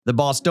The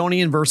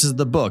Bostonian versus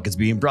the Book is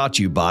being brought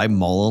to you by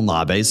Mullen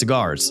Labe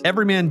Cigars.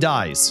 Every man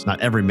dies,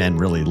 not every man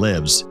really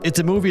lives. It's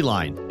a movie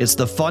line. It's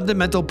the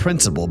fundamental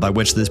principle by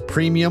which this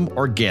premium,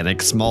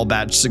 organic, small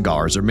batch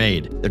cigars are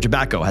made. Their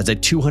tobacco has a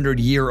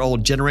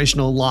 200-year-old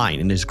generational line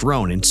and is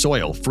grown in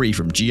soil free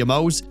from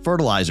GMOs,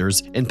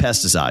 fertilizers, and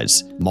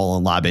pesticides.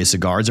 Mullen Labe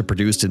cigars are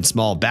produced in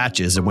small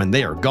batches, and when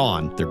they are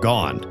gone, they're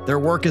gone. Their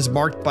work is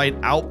marked by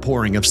an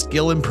outpouring of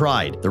skill and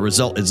pride. The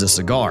result is a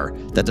cigar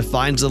that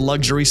defines the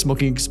luxury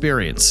smoking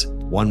experience.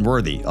 One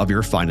worthy of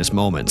your finest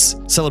moments.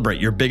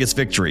 Celebrate your biggest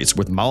victories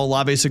with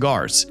Mullen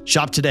Cigars.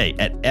 Shop today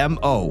at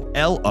MOLONLABE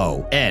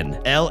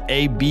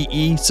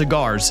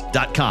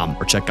cigars.com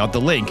or check out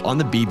the link on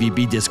the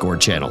BBB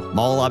Discord channel.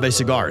 Mullen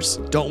Cigars.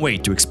 Don't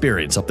wait to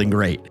experience something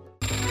great.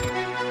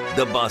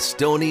 The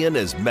Bostonian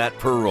is Matt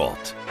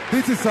Perrault.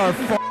 This is our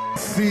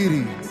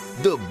city.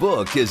 The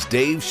Book is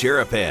Dave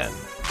Sharapan.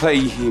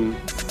 Pay him.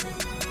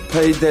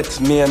 Pay that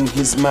man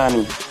his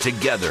money.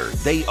 Together,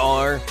 they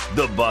are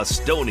the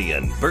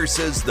Bostonian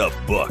versus the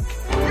Book.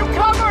 You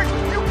covered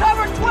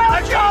 12.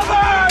 I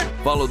covered!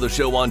 Follow the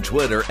show on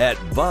Twitter at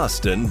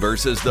Boston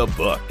versus the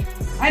Book.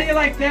 How do you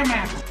like them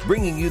apples?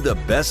 Bringing you the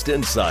best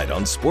insight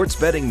on sports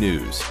betting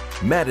news,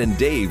 Matt and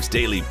Dave's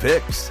daily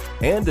picks,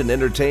 and an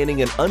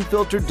entertaining and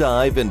unfiltered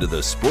dive into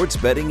the sports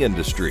betting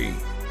industry.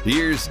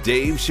 Here's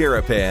Dave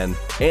Sharapan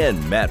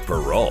and Matt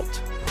Perrault.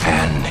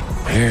 And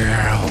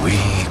here we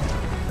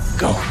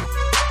go.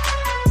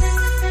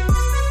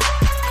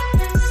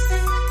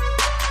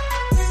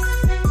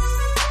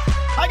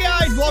 Hi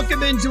guys,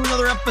 welcome into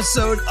another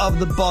episode of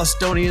the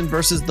Bostonian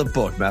versus the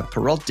Book. Matt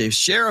Perrault, Dave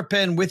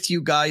Sharapan with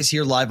you guys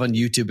here live on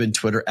YouTube and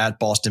Twitter at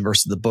Boston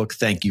versus the Book.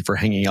 Thank you for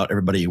hanging out,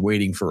 everybody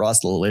waiting for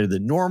us a little later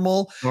than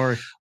normal. Sorry.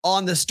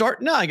 On the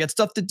start, no, I got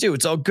stuff to do.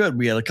 It's all good.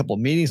 We had a couple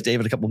of meetings. Dave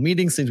had a couple of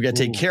meetings, things we got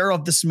to take care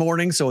of this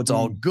morning. So it's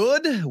all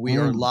good. We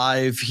are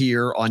live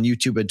here on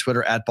YouTube and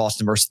Twitter at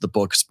Boston versus the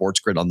Book, Sports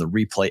Grid on the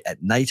replay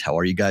at night. How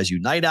are you guys? You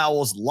night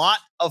owls.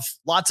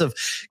 Lots of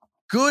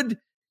good,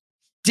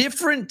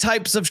 different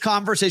types of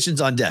conversations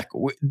on deck.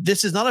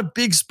 This is not a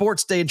big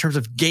sports day in terms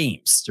of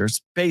games.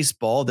 There's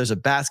baseball. There's a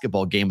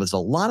basketball game. There's a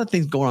lot of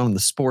things going on in the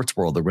sports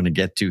world that we're going to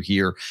get to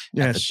here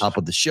at the top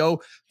of the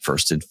show.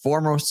 First and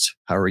foremost,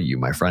 how are you,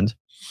 my friend?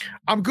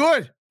 I'm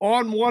good.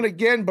 On one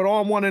again, but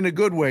on one in a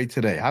good way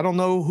today. I don't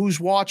know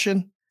who's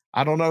watching.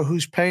 I don't know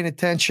who's paying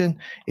attention.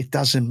 It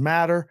doesn't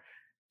matter.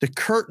 The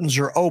curtains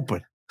are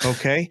open,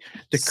 okay?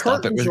 The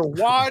curtains are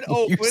wide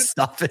open,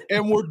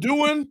 and we're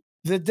doing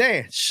the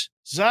dance.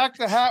 Zach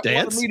the Hat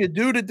wanted me to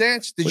do the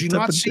dance. Did you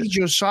not see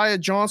Josiah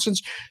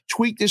Johnson's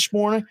tweet this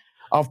morning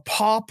of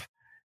Pop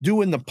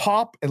doing the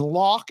pop and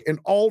lock and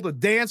all the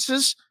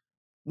dances?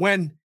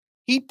 When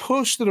he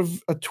posted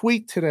a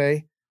tweet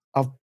today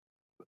of,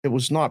 it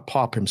was not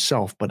Pop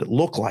himself, but it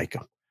looked like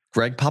him.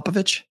 Greg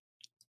Popovich?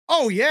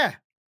 Oh, yeah.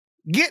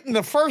 Getting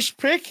the first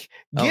pick,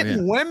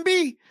 getting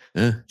Wemby,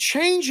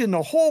 changing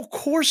the whole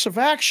course of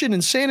action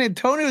in San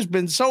Antonio has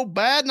been so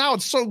bad. Now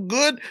it's so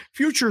good.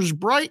 Future is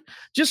bright.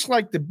 Just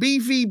like the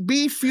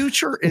BVB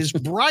future is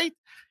bright.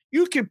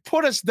 You can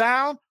put us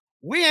down.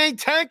 We ain't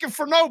tanking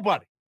for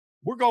nobody.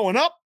 We're going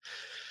up.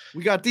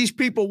 We got these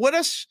people with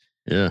us.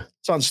 Yeah.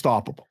 It's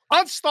unstoppable.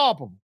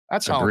 Unstoppable.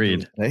 That's how.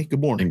 Agreed. Hey,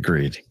 good morning.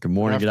 Agreed. Good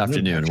morning. Good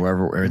afternoon.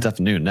 Wherever it's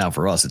afternoon now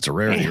for us. It's a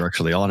rarity. We're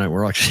actually on it.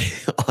 We're actually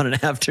on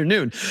an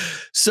afternoon.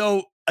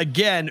 So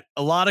again,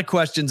 a lot of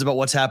questions about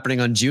what's happening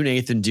on June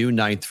 8th and June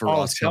 9th for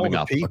us coming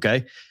up.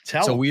 Okay.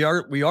 So we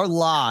are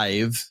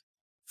live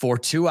for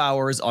 2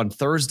 hours on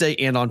Thursday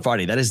and on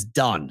Friday. That is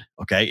done.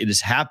 Okay. It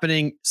is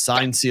happening,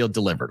 signed, sealed,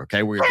 delivered.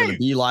 Okay. We're going to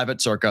be live at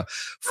Circa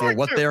for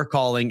what they're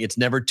calling, it's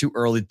never too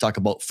early to talk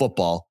about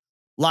football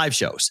live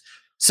shows.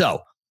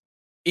 So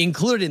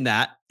included in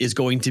that is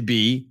going to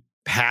be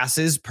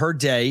passes per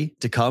day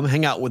to come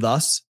hang out with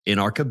us in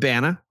our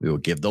cabana. We will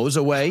give those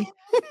away.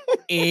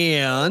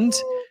 And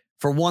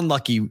for one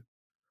lucky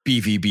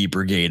BVB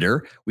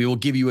Brigader, we will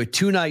give you a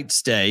 2-night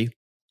stay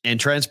and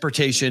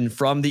transportation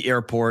from the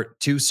airport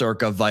to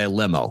Circa via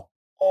limo.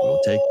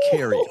 We'll take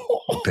care of you.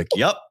 We'll pick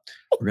you up.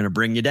 We're going to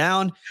bring you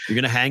down. You're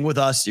going to hang with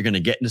us. You're going to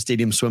get in the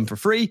stadium swim for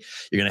free.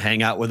 You're going to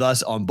hang out with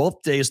us on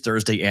both days,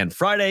 Thursday and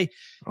Friday.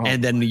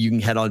 And then you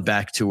can head on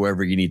back to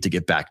wherever you need to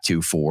get back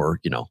to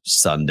for,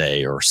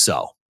 Sunday or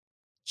so.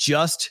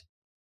 Just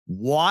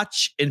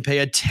watch and pay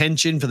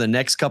attention for the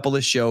next couple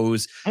of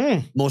shows.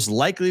 Most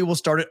likely we'll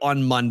start it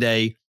on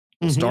Monday.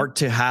 We'll start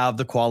to have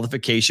the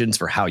qualifications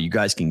for how you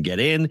guys can get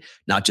in,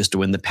 not just to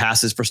win the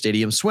passes for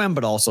Stadium Swim,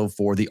 but also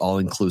for the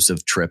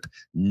all-inclusive trip.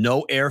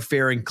 No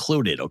airfare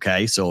included,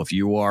 okay? So if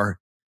you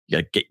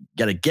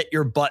gotta get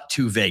your butt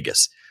to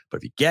Vegas. But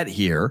if you get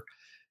here,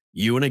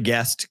 you and a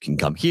guest can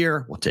come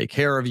here. We'll take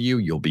care of you.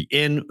 You'll be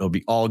in. It'll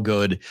be all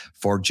good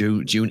for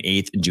June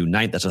 8th and June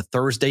 9th. That's a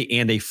Thursday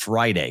and a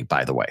Friday,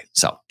 by the way.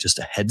 So just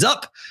a heads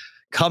up.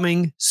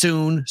 Coming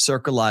soon,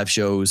 Circa live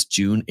shows,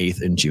 June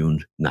 8th and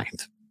June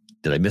 9th.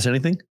 Did I miss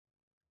anything?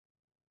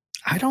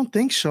 I don't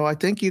think so. I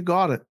think you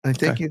got it. I'm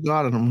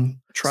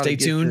trying Stay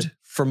to tuned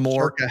for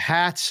more Circa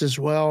hats as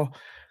well.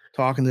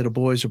 talking to the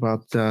boys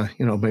about,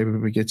 maybe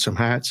we get some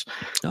hats.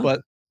 Oh.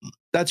 But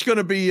that's going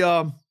to be,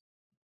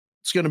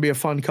 it's going to be a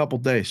fun couple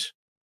days.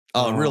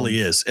 Oh, it really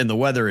is. And the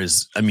weather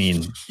is, I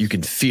mean, you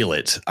can feel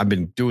it. I've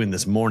been doing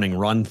this morning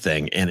run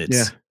thing, and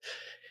it's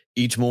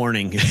each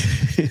morning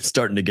it's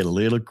starting to get a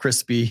little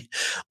crispy,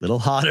 a little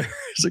hotter.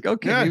 It's like,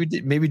 okay,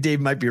 maybe Dave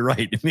might be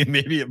right. I mean,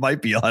 maybe it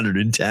might be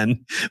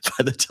 110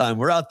 by the time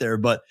we're out there,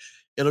 but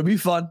it'll be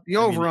fun. The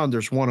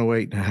over-under's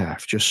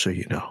 108.5, just so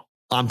you know.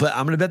 I'm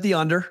going to bet the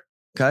under.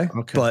 Okay.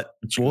 But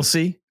we'll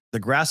see. The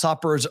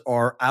Grasshoppers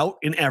are out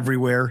and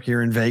everywhere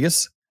here in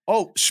Vegas.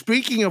 Oh,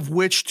 speaking of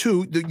which,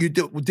 too, you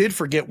did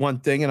forget one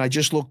thing, and I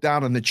just looked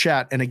down in the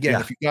chat. And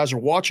again, if you guys are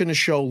watching the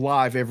show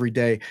live every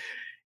day,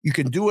 you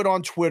can do it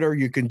on Twitter.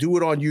 You can do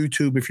it on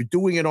YouTube. If you're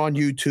doing it on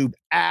YouTube,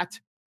 at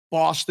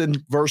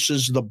Boston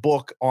versus the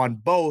Book on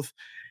both,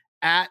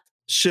 at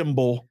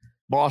symbol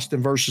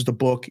Boston versus the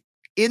Book.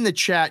 In the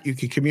chat, you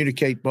can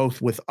communicate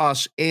both with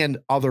us and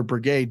other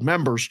brigade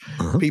members,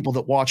 people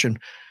that watching,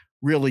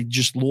 really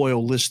just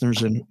loyal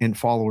listeners and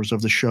followers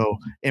of the show,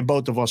 and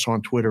both of us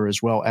on Twitter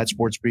as well, at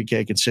Sports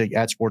BK and Sig,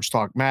 at Sports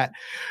Talk Matt.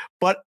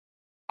 But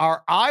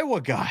our Iowa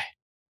guy,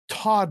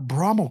 Todd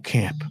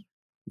Brommelkamp,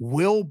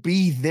 will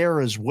be there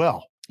as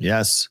well.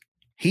 Yes.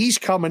 He's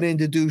coming in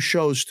to do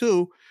shows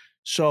too.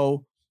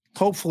 So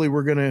hopefully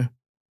we're going to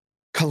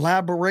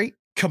collaborate,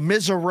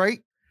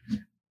 commiserate.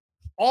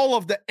 All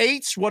of the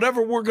eights,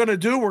 whatever we're going to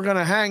do, we're going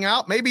to hang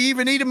out, maybe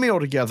even eat a meal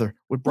together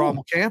with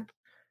Brommelkamp.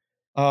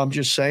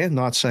 Just saying,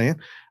 not saying.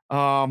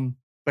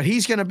 But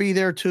he's going to be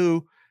there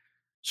too.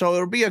 So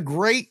it'll be a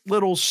great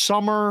little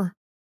summer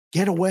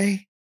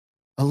getaway,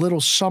 a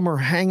little summer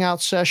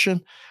hangout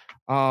session.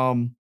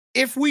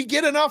 If we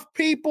get enough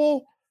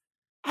people,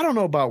 I don't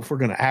know about if we're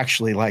going to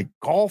actually like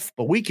golf,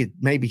 but we could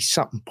maybe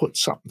put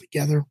something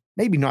together.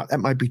 Maybe not. That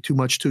might be too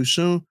much too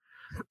soon.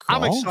 Golf?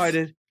 I'm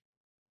excited.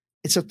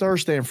 It's a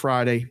Thursday and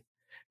Friday.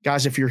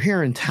 Guys, if you're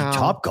here in town.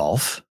 Top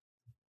Golf.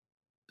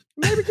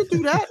 Maybe we could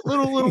do that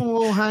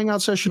little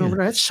hangout session over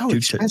there. It's so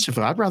expensive.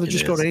 I'd rather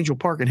just go to Angel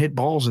Park and hit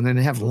balls and then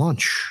have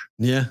lunch.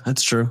 Yeah,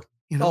 that's true.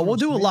 We'll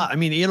do a lot. I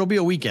mean, it'll be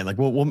a weekend. Like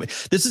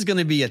this is going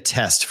to be a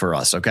test for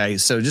us. Okay.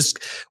 So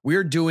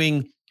we're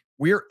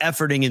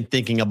efforting and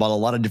thinking about a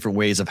lot of different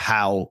ways of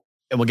how,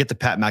 and we'll get to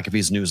Pat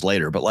McAfee's news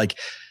later, but like,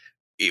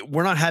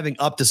 we're not having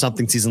up to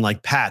something season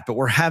like Pat, but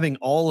we're having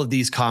all of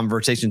these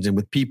conversations and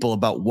with people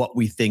about what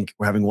we think.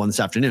 We're having one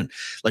this afternoon.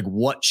 Like,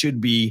 what should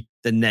be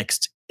the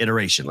next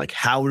iteration? Like,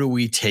 how do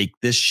we take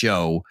this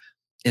show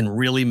and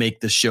really make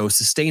the show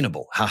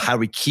sustainable? How do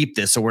we keep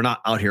this so we're not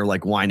out here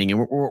like whining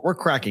and we're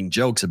cracking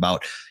jokes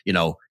about,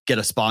 get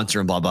a sponsor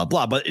and blah, blah,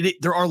 blah. But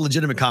there are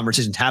legitimate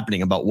conversations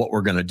happening about what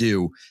we're going to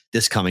do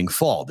this coming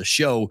fall. The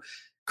show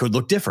could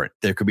look different.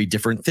 There could be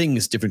different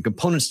things, different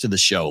components to the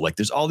show. Like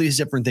there's all these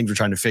different things we're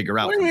trying to figure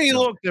out. What do you mean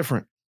look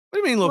different?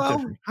 What do you mean look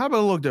different? How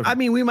about look different? I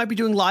mean, we might be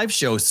doing live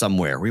shows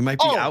somewhere. We might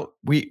be out.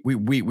 We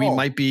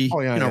might be,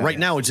 right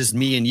now it's just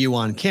me and you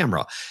on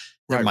camera.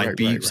 There might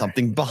be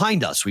something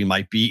behind us. We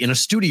might be in a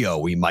studio.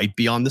 We might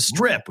be on the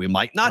strip. We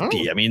might not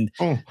be. I mean,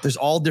 there's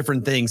all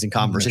different things and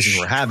conversations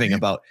we're having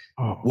about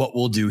what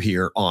we'll do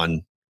here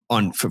on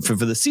for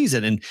the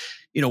season. And,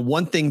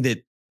 one thing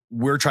that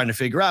we're trying to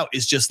figure out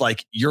is just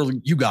like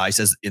you guys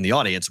as in the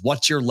audience,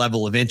 what's your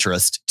level of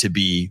interest to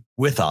be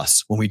with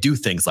us when we do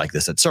things like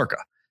this at Circa?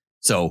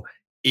 So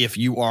if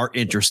you are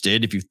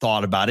interested, if you've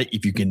thought about it,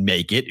 if you can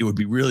make it, it would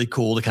be really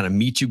cool to kind of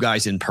meet you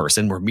guys in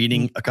person. We're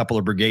meeting a couple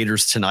of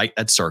brigaders tonight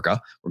at Circa.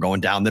 We're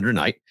going down there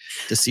tonight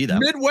to see them.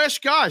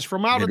 Midwest guys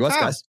from out of town.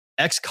 Guys,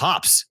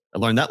 ex-cops. I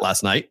learned that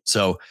last night.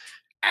 So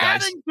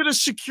adding to the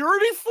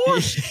security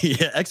force?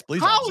 Yeah,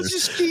 ex-police How officers.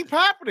 does this keep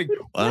happening?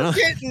 We're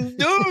getting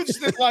dudes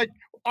that like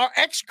are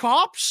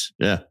ex-cops?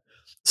 Yeah.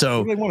 So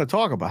what do they want to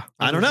talk about?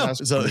 I don't know.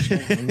 So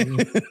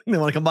they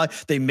want to come by.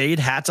 They made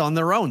hats on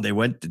their own.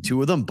 The two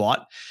of them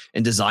bought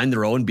and designed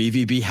their own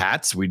BVB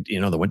hats. They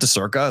went to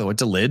Circa, they went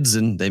to Lids,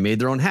 and they made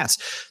their own hats.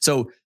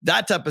 So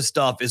that type of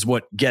stuff is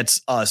what gets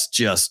us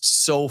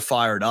just so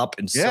fired up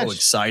and so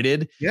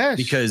excited. Yes.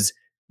 Because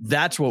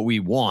that's what we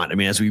want. I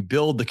mean, as we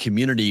build the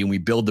community and we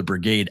build the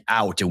brigade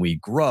out and we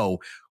grow,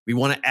 we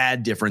want to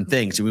add different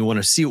things and we want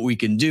to see what we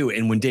can do.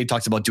 And when Dave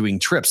talks about doing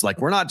trips, like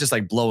we're not just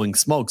like blowing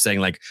smoke saying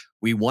like,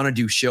 we want to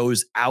do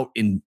shows out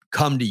and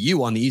come to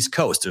you on the East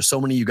Coast. There's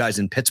so many of you guys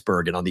in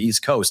Pittsburgh and on the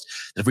East Coast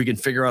that if we can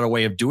figure out a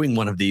way of doing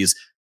one of these,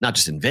 not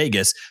just in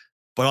Vegas,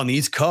 but on the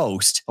East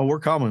Coast. Oh, we're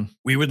coming.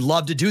 We would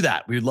love to do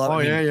that. We would love.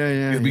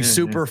 It would be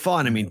super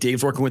fun. I mean,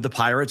 Dave's working with the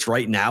Pirates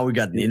right now. We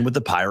got in with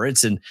the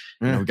Pirates, and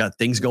we got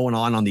things going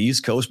on the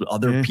East Coast with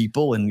other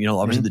people, and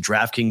obviously the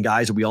DraftKings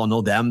guys. We all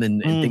know them,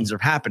 and things are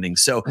happening.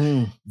 So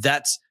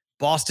that's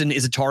Boston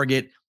is a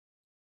target.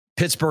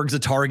 Pittsburgh's a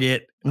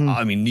target.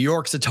 I mean, New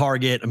York's a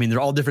target. I mean,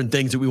 they're all different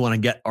things that we want to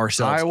get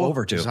ourselves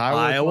over to.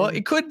 Iowa,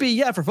 it could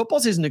be, for football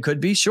season, it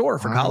could be, sure.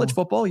 For college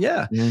football,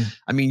 I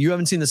mean, you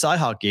haven't seen the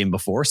Cyhawk game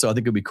before, so I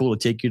think it'd be cool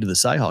to take you to the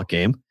Cyhawk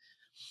game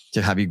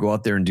to have you go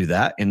out there and do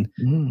that. And,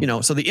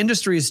 so the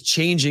industry is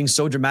changing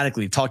so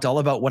dramatically. We've talked all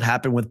about what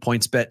happened with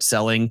PointsBet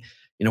selling,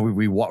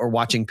 we're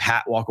watching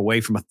Pat walk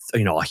away from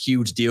a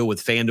huge deal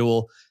with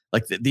FanDuel.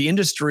 Like the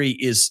industry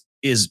is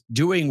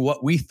doing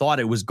what we thought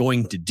it was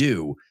going to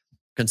do.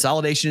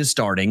 Consolidation is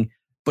starting,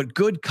 but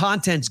good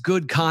content's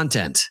good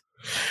content.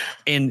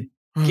 And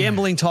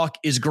gambling talk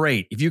is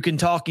great. If you can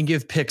talk and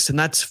give picks, and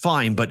that's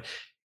fine, but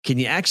can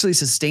you actually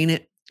sustain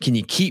it? Can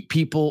you keep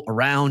people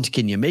around?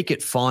 Can you make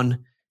it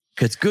fun?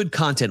 Because good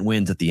content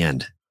wins at the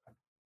end.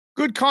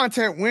 Good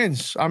content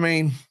wins. I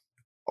mean,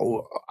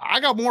 I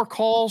got more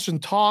calls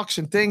and talks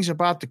and things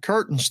about the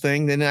curtains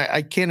thing than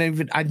I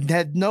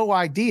had no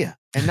idea.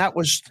 And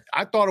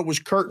I thought it was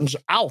curtains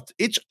out.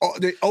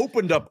 They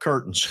opened up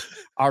curtains,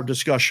 our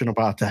discussion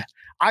about that.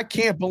 I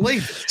can't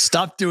believe it.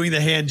 Stop doing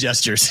the hand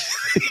gestures.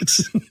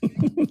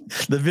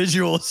 The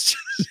visuals.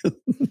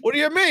 What do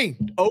you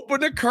mean? Open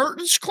the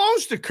curtains,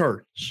 close the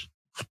curtains.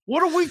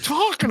 What are we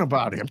talking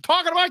about here? I'm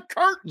talking about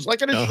curtains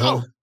like in a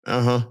show.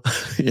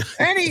 Yeah.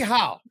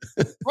 Anyhow,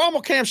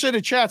 Rommel Camp's in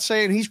the chat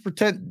saying he's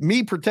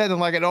pretending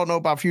like I don't know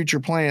about future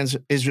plans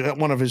is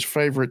one of his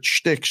favorite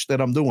shticks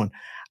that I'm doing.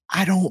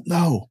 I don't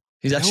know.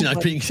 He's actually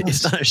not being,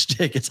 it's not a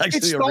shtick. It's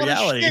actually a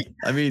reality.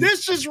 I mean,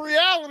 this is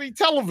reality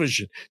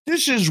television.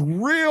 This is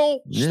real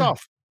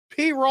stuff.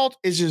 P-Rolt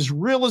is as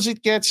real as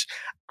it gets.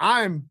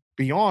 I'm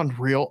beyond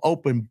real,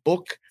 open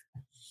book,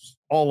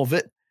 all of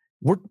it.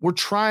 We're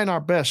trying our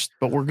best,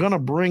 but we're going to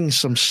bring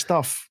some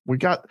stuff. We're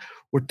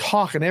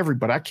talking to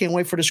everybody. I can't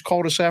wait for this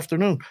call this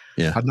afternoon.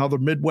 Yeah. Another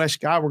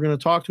Midwest guy we're going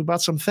to talk to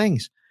about some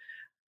things.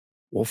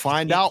 We'll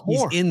find out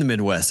more. He's in the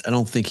Midwest. I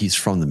don't think he's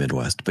from the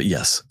Midwest, but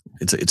yes,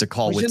 it's a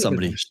call with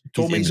somebody. He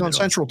told me he's on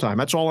Central Time.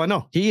 That's all I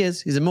know. He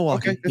is. He's in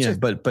Milwaukee. Okay,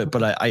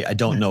 but I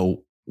don't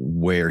know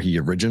where he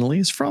originally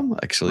is from.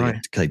 Actually,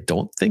 right. I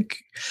don't think.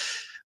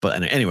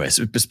 But anyways,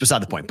 it's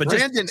beside the point. But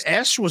Brandon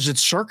S. was at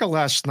Circa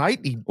last night.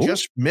 He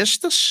just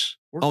missed us.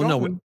 No,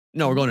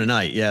 we're going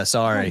tonight. Yeah,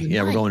 sorry.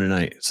 We're going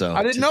tonight. So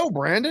I didn't know,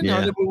 Brandon.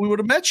 Yeah. We would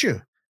have met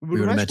you. We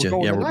would have met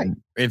you. Yeah,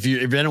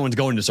 if anyone's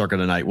going to Circa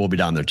tonight, we'll be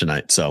down there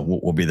tonight. So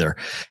we'll be there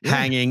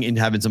hanging and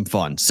having some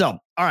fun. So,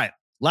 all right.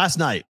 Last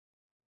night,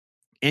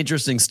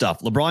 interesting stuff.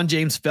 LeBron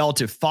James fell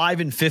to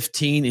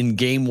 5-15 in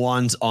game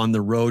ones on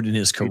the road in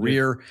his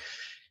career.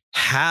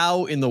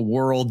 How in the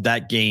world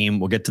that game,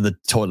 we'll get to the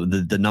total,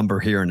 the number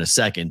here in a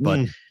second,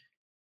 but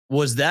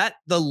was that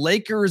the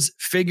Lakers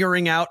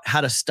figuring out how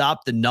to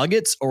stop the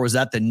Nuggets, or was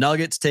that the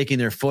Nuggets taking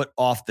their foot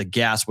off the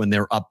gas when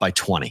they're up by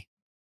 20?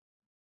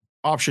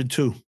 Option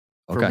 2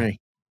 for me.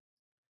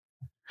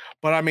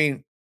 But I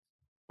mean,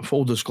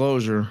 full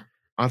disclosure,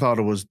 I thought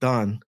it was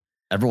done.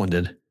 Everyone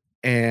did.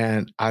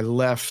 And I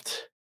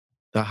left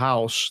the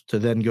house to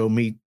then go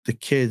meet the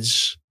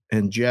kids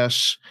and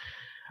Jess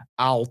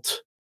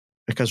out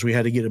because we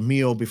had to get a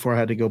meal before I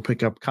had to go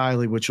pick up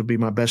Kylie, which will be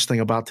my best thing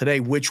about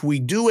today, which we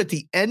do at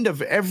the end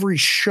of every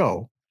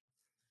show.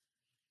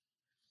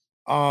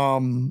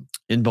 In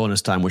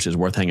bonus time, which is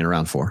worth hanging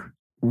around for.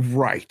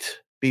 Right.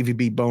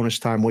 BVB bonus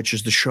time, which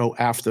is the show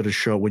after the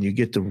show when you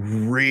get the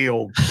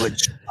real good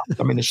stuff.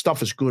 I mean, the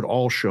stuff is good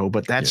all show,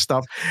 but that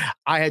stuff,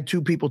 I had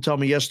 2 people tell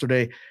me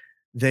yesterday,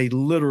 they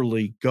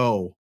literally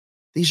go,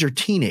 these are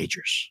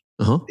teenagers.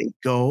 They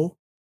go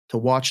to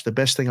watch the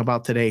best thing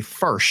about today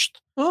first.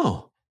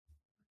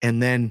 And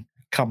then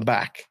come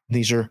back.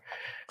 These are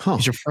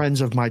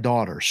friends of my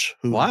daughters.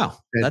 Who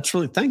that's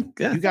really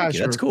you guys.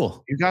 That's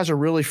cool. You guys are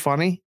really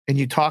funny, and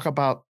you talk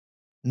about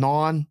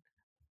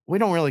we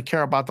don't really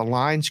care about the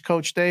lines,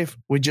 Coach Dave.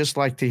 We just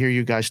like to hear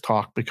you guys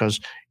talk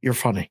because you're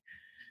funny.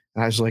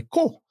 And I was like,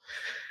 cool.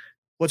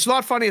 What's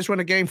not funny is when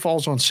a game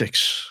falls on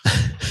 6.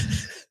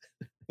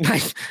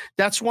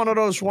 That's one of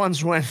those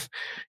ones when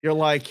you're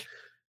like,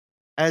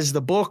 as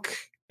the book,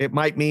 it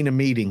might mean a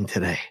meeting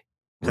today.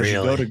 Because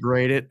you go to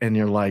grade it and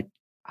you're like,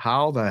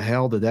 how the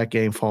hell did that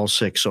game fall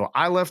 6? So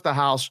I left the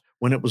house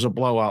when it was a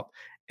blowout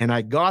and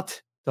I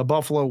got the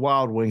Buffalo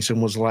Wild Wings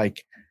and was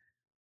like,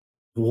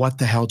 what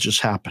the hell just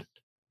happened?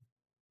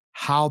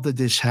 How did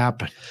this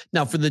happen?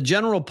 Now, for the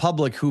general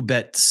public who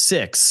bet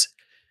 6,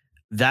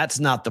 that's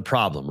not the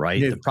problem,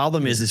 right? The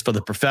problem is for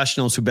the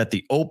professionals who bet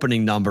the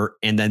opening number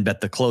and then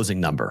bet the closing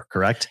number,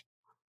 correct?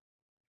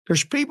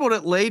 There's people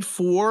that laid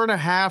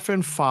 4.5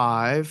 and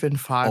 5 and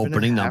 5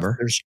 opening number.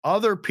 There's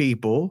other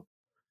people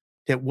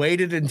that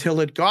waited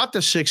until it got to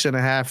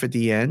 6.5 at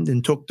the end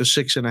and took the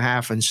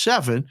 6.5 and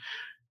 7.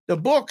 The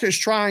book is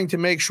trying to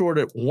make sure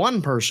that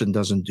one person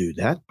doesn't do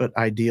that, but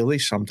ideally,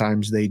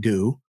 sometimes they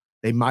do.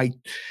 They might,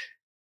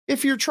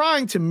 if you're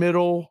trying to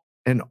middle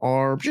and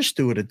arb, just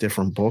do it at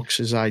different books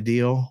is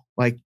ideal.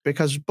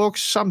 Because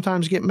books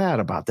sometimes get mad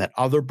about that.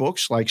 Other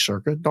books like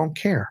Circa don't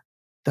care.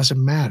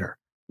 Doesn't matter.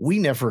 We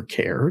never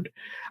cared.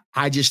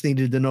 I just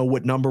needed to know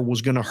what number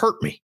was going to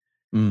hurt me.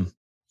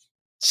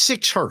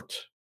 6 hurt.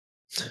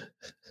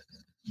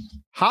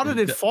 How did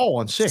it fall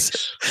on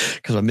 6?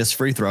 Because I missed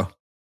free throw.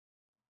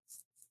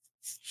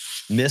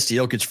 Missed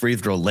Jokic's free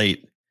throw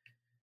late.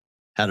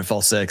 Had it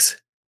fall 6.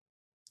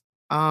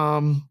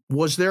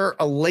 Was there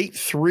a late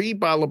 3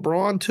 by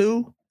LeBron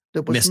too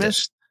that was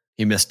missed?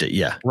 He missed it.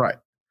 Yeah. Right.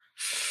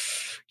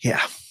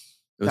 Yeah.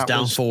 It was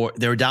down 4.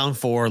 They were down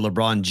 4.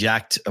 LeBron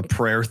jacked a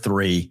prayer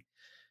 3.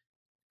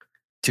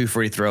 2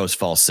 free throws,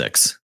 fall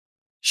 6.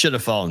 Should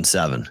have fallen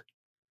 7.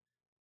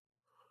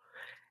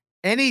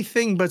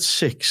 Anything but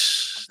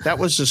 6. That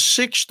was a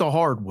 6 the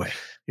hard way,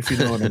 if you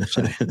know what I'm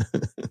saying.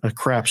 A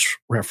craps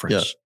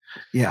reference.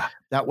 Yeah.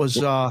 That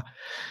was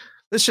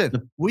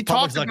listen, we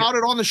talked about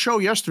it on the show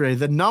yesterday.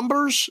 The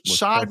numbers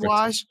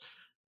sidewise,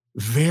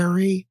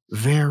 very,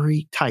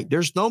 very tight.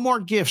 There's no more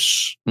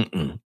gifts.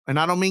 And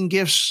I don't mean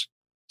gifts,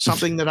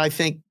 something that I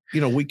think,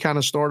 we kind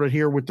of started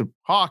here with the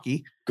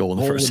hockey. Goal in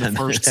the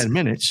first 10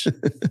 minutes.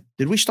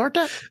 Did we start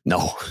that?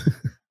 No.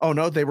 Oh,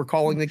 no, they were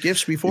calling the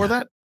gifts before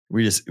that?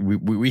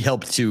 We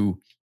helped to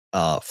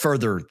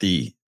further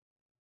the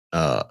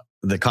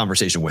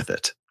conversation with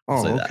it.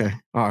 Oh, okay.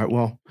 All right.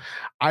 Well,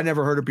 I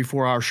never heard it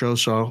before our show,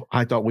 so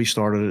I thought we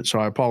started it. So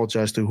I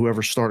apologize to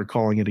whoever started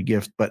calling it a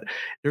gift. But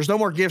there's no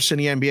more gifts in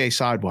the NBA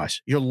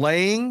sidewise. You're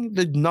laying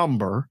the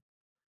number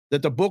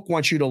that the book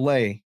wants you to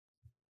lay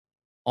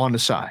on the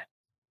side,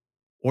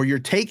 or you're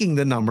taking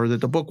the number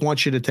that the book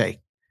wants you to take.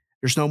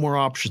 There's no more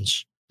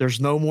options. There's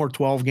no more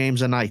 12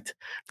 games a night.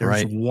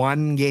 There's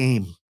one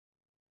game.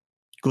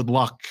 Good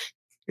luck.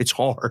 It's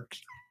hard.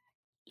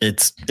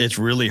 It's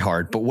really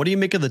hard. But what do you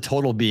make of the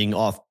total being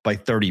off by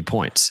 30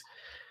 points?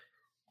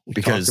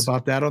 We talked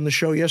about that on the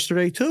show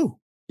yesterday too.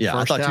 Yeah,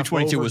 I thought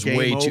 222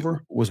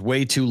 was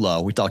way too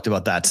low. We talked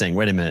about that, saying,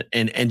 wait a minute.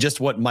 And just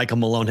what Michael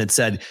Malone had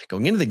said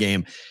going into the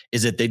game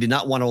is that they did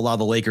not want to allow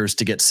the Lakers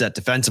to get set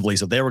defensively,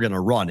 so they were going to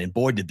run. And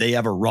boy, did they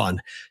ever run.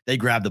 They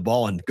grabbed the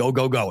ball and go,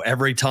 go, go.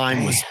 Every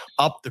time was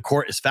up the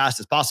court as fast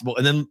as possible.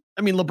 And then,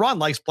 LeBron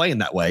likes playing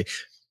that way.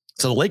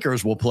 So the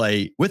Lakers will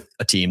play with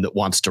a team that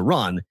wants to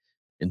run,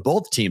 and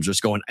both teams are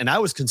just going. And I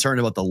was concerned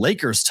about the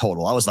Lakers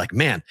total. I was like,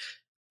 man,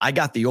 I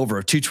got the over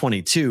of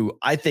 222.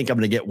 I think I'm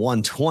going to get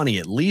 120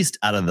 at least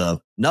out of the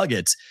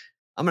Nuggets.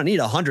 I'm going to need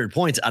 100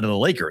 points out of the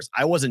Lakers.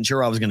 I wasn't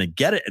sure I was going to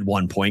get it at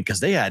one point because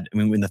they had,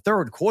 in the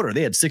third quarter,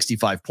 they had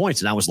 65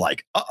 points. And I was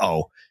like,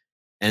 uh-oh.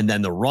 And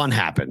then the run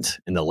happened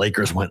and the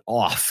Lakers went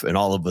off. And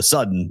all of a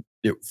sudden,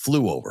 it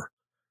flew over.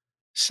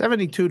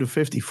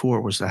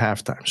 72-54 was the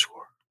halftime score.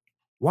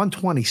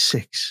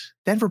 126.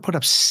 Denver put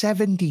up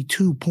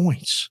 72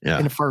 points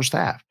in the first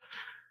half.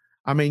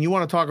 You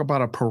want to talk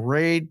about a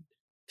parade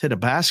to the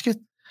basket?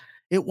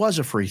 It was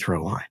a free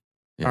throw line.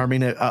 Yeah. A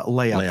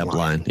layup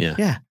line. Yeah.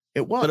 Yeah,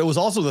 it was. But it was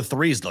also the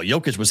threes, though.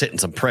 Jokic was hitting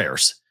some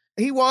prayers.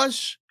 He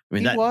was.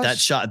 That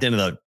shot at the end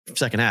of the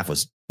second half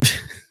was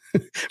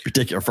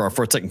ridiculous.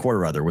 For second quarter,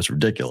 rather, was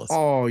ridiculous.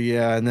 Oh,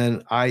 yeah. And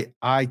then I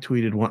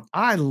tweeted one.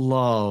 I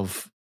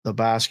love the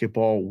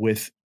basketball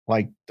with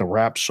the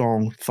rap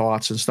song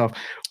thoughts and stuff.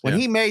 When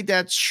he made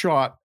that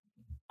shot,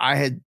 I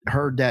had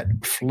heard that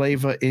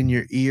flavor in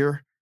your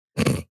ear.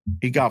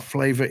 He got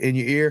flavor in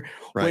your ear.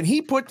 Right. When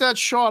he put that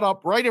shot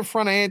up right in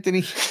front of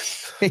Anthony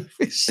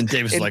Davis. And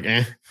Davis was like,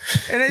 eh.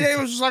 And then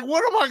Davis was like,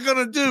 what am I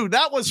going to do?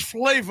 That was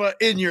flavor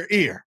in your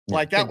ear.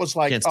 That was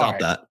like, can't stop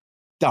that.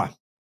 Done.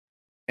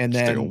 And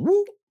then.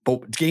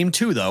 But game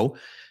 2, though,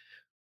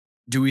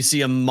 do we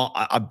see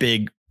a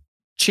big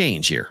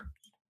change here?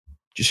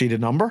 Did you see the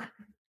number?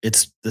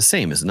 It's the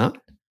same, is it not?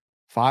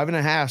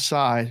 5.5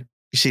 side.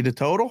 You see the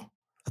total?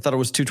 I thought it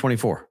was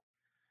 224.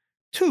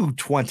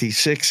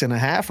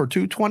 226.5 or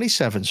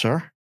 227,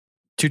 sir.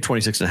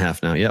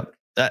 226.5 now. Yep.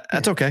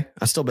 That's okay.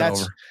 I still bet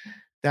over.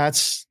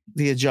 That's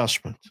the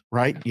adjustment,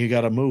 right? You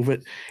got to move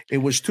it. It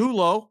was too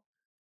low.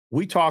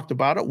 We talked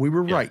about it. We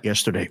were right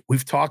yesterday.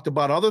 We've talked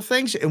about other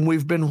things and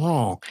we've been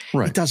wrong.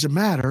 Right. It doesn't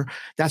matter.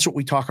 That's what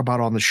we talk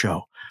about on the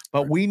show.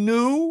 But we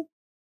knew.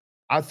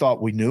 I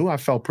thought we knew. I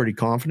felt pretty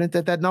confident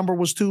that number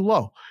was too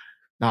low.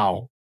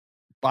 Now,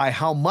 by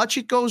how much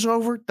it goes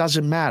over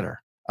doesn't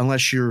matter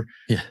unless you're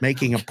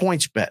making a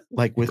points bet,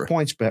 like with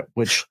points bet,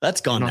 which that's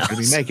gone. You're not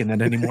going to be making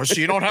that anymore,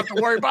 so you don't have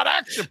to worry about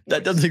action.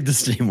 That doesn't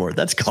exist anymore.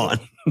 That's gone.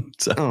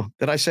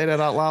 Did I say that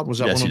out loud? Was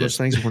that one of those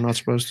things that we're not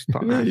supposed to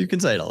talk about? You can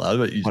say it out loud,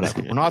 but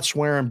whatever. We're not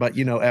swearing, but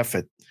F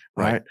it.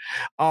 Right.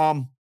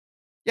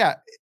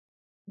 The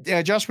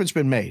adjustment's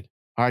been made.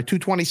 All right,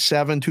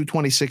 227,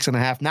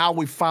 226.5. Now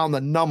we've found the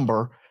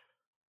number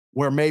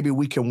where maybe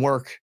we can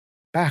work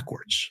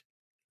backwards.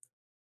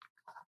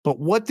 But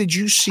what did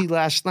you see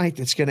last night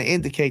that's going to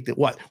indicate that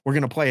what? We're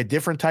going to play a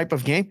different type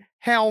of game?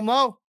 Hell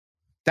no.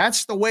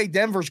 That's the way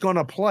Denver's going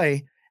to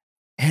play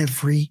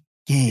every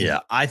game.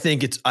 Yeah, I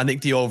think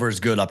the over is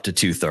good up to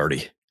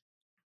 230. I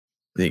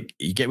think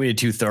you get me to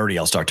 230,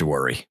 I'll start to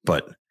worry.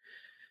 But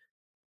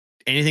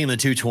anything in the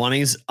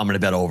 220s, I'm going to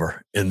bet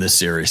over in this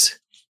series.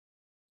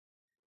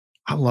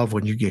 I love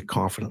when you get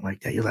confident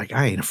like that. You're like,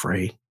 I ain't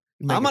afraid.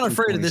 I'm not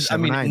afraid of this. I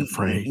ain't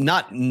afraid.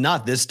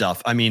 Not this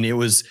stuff. It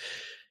was,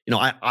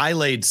 I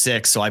laid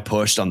 6, so I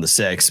pushed on the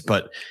 6.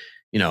 But,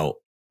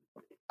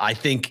 I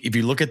think if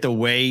you look at the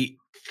way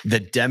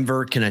that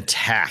Denver can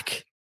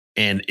attack,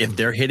 and if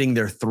they're hitting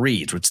their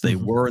threes, which they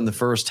were in the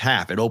first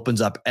half, it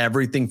opens up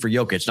everything for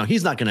Jokic. Now,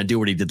 he's not going to do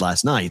what he did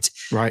last night.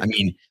 Right.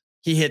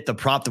 He hit the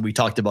prop that we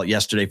talked about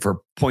yesterday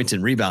for points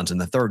and rebounds in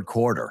the third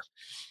quarter.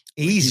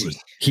 Easy.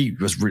 He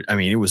was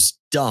it was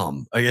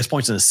dumb. I guess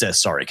points and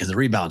assists, sorry, because the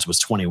rebounds was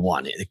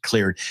 21. It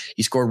cleared.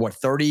 He scored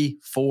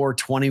 34,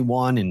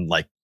 21, and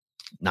like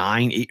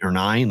 8 or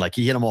 9. Like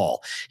he hit them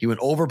all. He went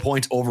over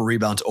points, over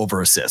rebounds,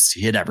 over assists.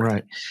 He hit everything.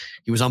 Right.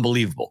 He was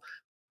unbelievable.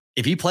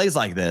 If he plays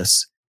like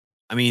this,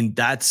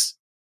 that's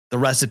the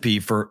recipe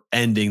for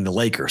ending the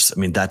Lakers.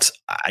 That's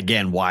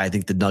again why I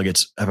think the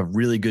Nuggets have a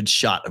really good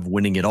shot of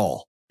winning it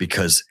all,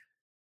 because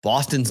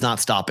Boston's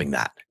not stopping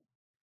that.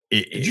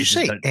 Did you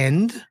say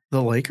end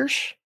the Lakers?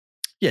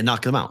 Yeah,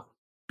 knock them out.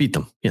 Beat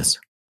them. Yes.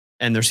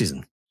 End their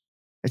season.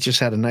 It just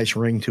had a nice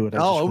ring to it.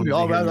 I would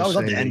love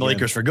to end the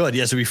Lakers for good.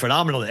 Yes, it would be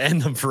phenomenal to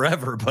end them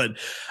forever. But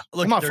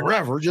look, not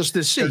forever, just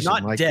this season.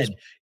 They're not dead.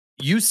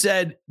 You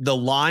said the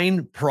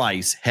line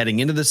price heading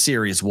into the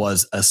series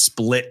was a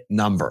split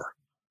number,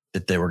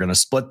 that they were going to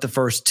split the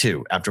first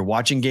two. After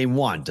watching game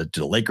 1, do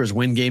the Lakers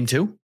win game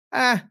 2?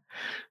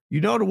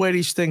 You know the way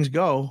these things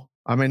go.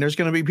 There's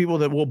going to be people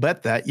that will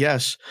bet that.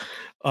 Yes.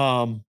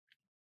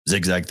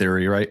 Zigzag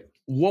theory, right?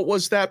 What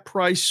was that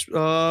price?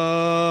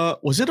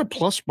 Was it a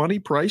plus money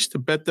price to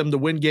bet them to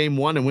win game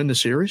 1 and win the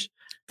series?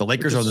 The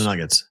Lakers or the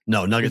Nuggets?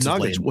 No, Nuggets.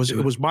 It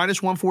was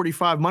minus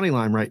 145 money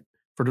line, right?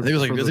 I think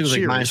it was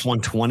like minus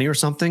 120 or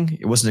something.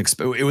 It wasn't.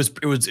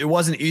 It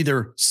wasn't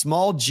either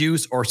small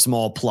juice or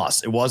small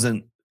plus. It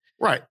wasn't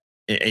right.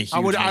 I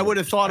would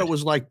have thought it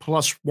was like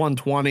plus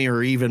 120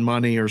 or even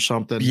money or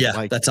something.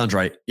 Yeah, that sounds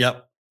right.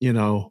 Yep.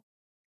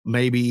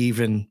 Maybe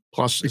even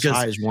plus as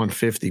high as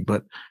 150,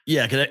 but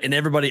yeah. And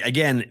everybody,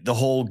 again, the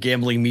whole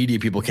gambling media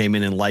people came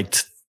in and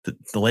liked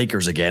the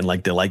Lakers again.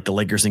 Like they liked the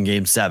Lakers in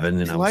game 7.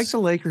 And they like the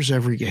Lakers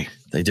every game.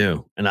 They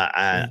do. And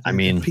I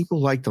mean, people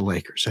like the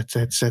Lakers.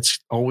 That's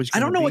always, I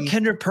don't know what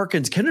Kendrick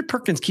Perkins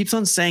keeps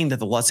on saying that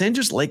the Los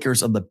Angeles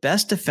Lakers are the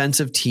best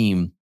defensive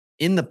team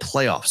in the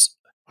playoffs.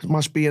 It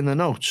must be in the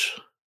notes,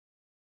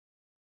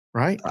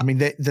 right?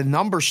 The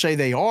numbers say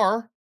they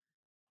are.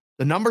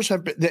 The numbers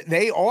have been,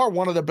 they are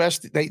one of the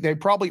best. They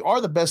probably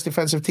are the best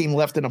defensive team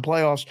left in the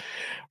playoffs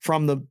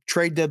from the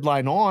trade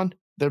deadline on.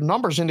 Their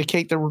numbers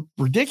indicate they're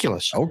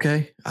ridiculous.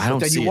 Okay.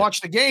 Then you watch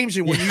the games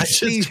and when you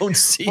see, I don't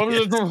see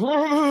it.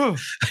 I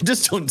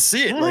just don't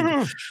see it.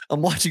 Like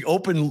I'm watching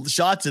open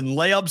shots and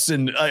layups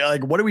and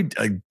what are we?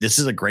 This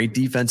is a great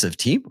defensive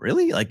team,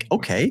 really? Like,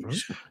 okay,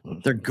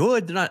 they're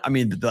good. They're not.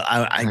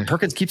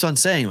 Perkins keeps on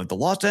saying like the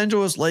Los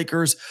Angeles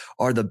Lakers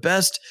are the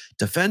best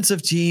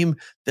defensive team.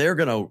 They're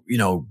gonna,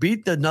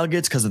 beat the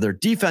Nuggets because of their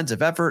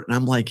defensive effort. And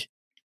I'm like,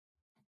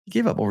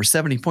 gave up over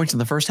 70 points in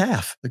the first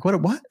half. Like what?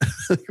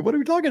 What are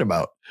we talking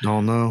about?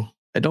 Don't know.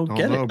 I don't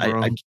get it.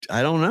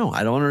 I don't know.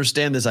 I don't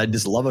understand this. I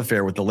just love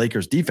affair with the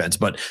Lakers defense,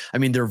 but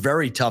they're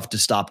very tough to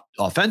stop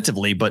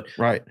offensively, but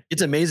right.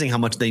 It's amazing how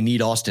much they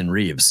need Austin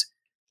Reeves.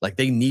 Like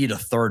they need a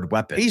third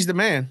weapon. He's the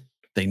man.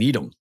 They need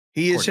him.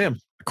 He is him.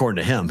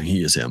 According to him,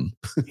 he is him.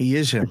 He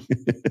is him.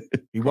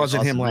 He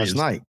wasn't him last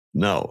night.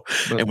 No.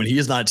 And when he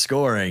is not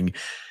scoring,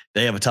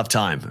 they have a tough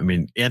time.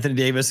 Anthony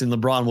Davis and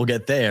LeBron will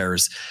get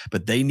theirs,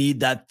 but they need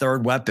that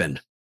third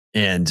weapon.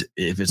 And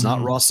if it's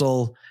not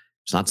Russell,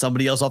 it's not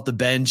somebody else off the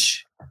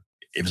bench,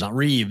 if it's not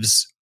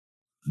Reeves,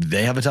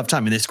 they have a tough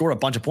time. They scored a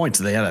bunch of points.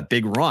 So they had a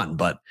big run,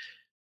 but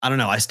I don't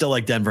know. I still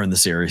like Denver in the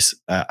series.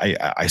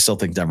 I still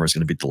think Denver is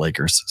going to beat the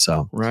Lakers.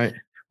 So right.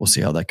 We'll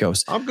see how that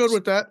goes. I'm good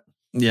with that.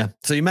 Yeah.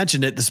 So you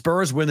mentioned it. The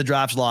Spurs win the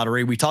draft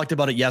lottery. We talked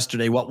about it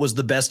yesterday. What was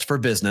the best for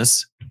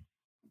business?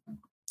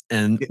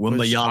 And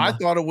I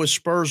thought it was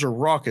Spurs or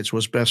Rockets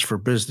was best for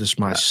business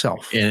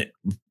myself. And it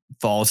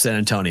falls San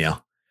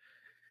Antonio.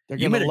 They're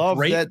going to love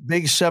that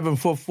big 7'4"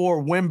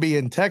 Wemby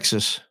in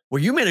Texas.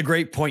 Well, you made a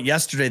great point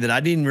yesterday that I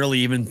didn't really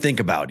even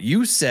think about.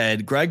 You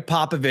said Greg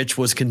Popovich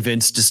was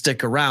convinced to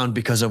stick around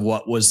because of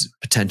what was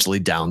potentially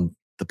down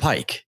the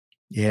pike.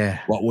 Yeah.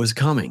 What was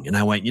coming. And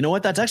I went, you know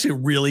what? That's actually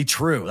really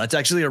true. That's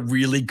actually a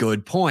really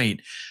good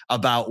point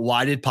about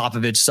why did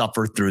Popovich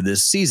suffer through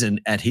this season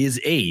at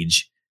his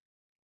age,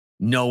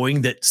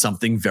 knowing that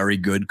something very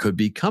good could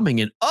be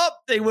coming. And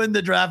they win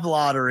the draft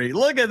lottery.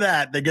 Look at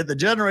that. They get the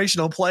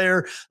generational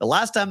player. The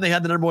last time they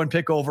had the number 1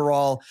 pick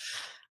overall,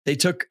 they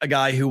took a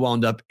guy who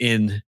wound up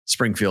in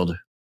Springfield,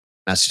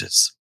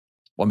 Massachusetts.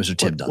 Mr.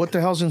 Tim Duncan. What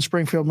the hell's in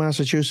Springfield,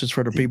 Massachusetts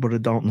for the people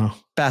that don't know?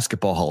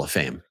 Basketball Hall of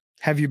Fame.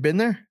 Have you been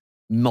there?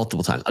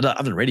 Multiple times. I've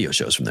done radio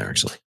shows from there,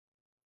 actually.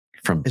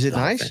 Is it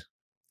nice?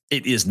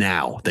 It is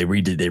now. They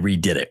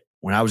redid it.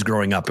 When I was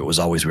growing up, it was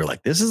always, we were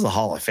like, this is the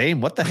Hall of Fame.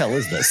 What the hell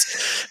is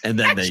this? And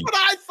then That's what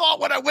I thought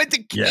when I went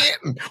to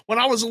Canton, when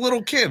I was a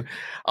little kid.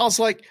 I was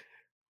like,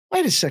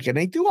 wait a second.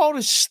 They do all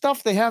this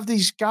stuff. They have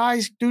these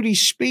guys do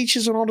these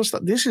speeches and all this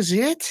stuff. This is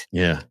it?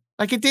 Yeah.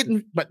 Like it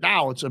didn't, but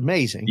now it's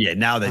amazing. Yeah,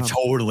 now they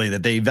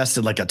they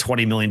invested like a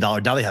 $20 million.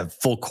 Now they have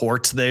full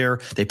courts there.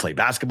 They play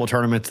basketball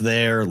tournaments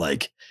there.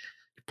 Like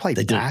play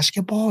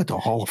basketball at the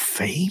Hall of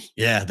Fame?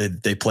 Yeah,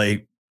 they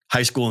play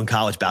high school and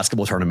college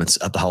basketball tournaments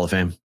at the Hall of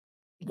Fame.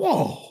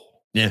 Whoa.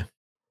 Yeah.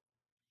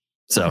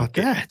 So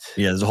that.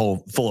 There's a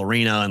whole full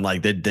arena and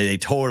like they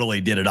totally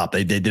did it up.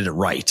 They did it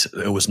right.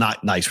 It was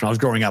not nice. When I was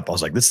growing up, I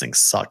was like, this thing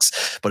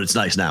sucks, but it's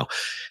nice now.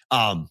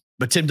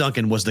 But Tim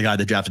Duncan was the guy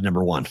that drafted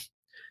number 1.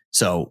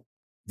 So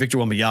Victor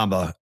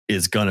Wembanyama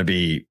is going to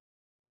be,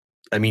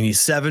 I mean, he's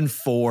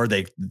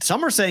 7'4".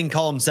 Some are saying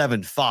call him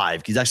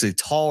 7'5". He's actually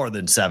taller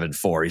than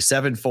 7'4". He's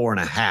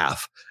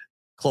 7'4.5",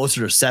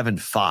 closer to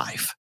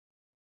 7'5".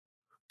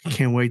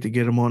 Can't wait to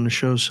get him on the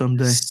show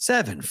someday.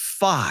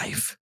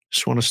 7'5".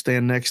 Just want to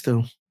stand next to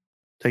him,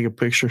 take a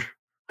picture.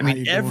 I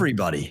mean,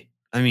 everybody.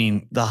 I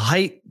mean, the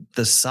height,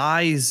 the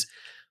size.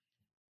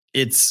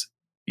 It's,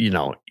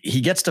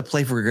 he gets to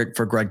play for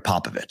Greg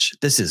Popovich.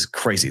 This is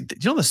crazy.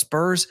 The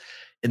Spurs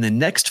in the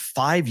next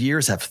 5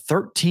 years have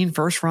 13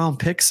 first-round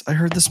picks, I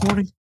heard this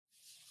morning.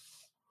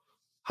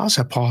 How's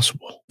that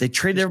possible? They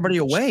traded everybody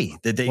away.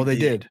 They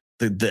did.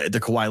 The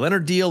Kawhi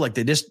Leonard deal, like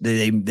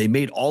they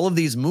made all of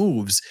these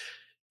moves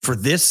for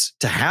this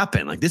to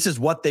happen. Like, this is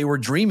what they were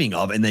dreaming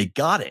of, and they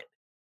got it.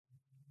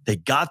 They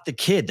got the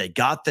kid. They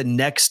got the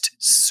next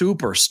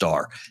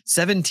superstar.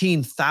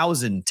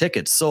 17,000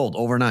 tickets sold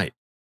overnight.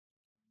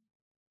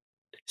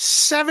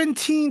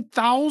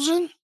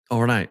 17,000?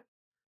 Overnight.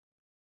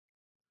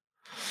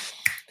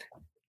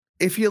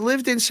 If you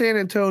lived in San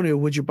Antonio,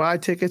 would you buy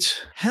tickets?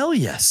 Hell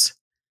yes.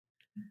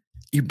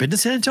 You've been to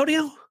San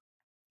Antonio?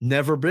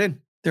 Never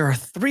been. There are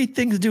 3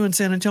 things to do in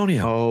San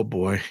Antonio. Oh,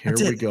 boy. Here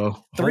we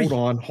go. 3.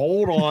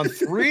 Hold on.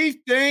 3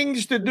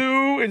 things to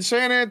do in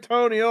San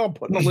Antonio. I'm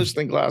putting the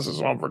listening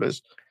glasses on for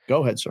this.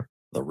 Go ahead, sir.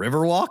 The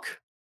Riverwalk.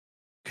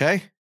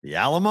 Okay. The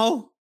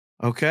Alamo.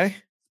 Okay.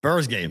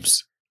 Spurs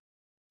games.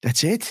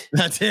 That's it?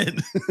 That's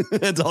it.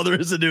 That's all there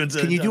is to do in San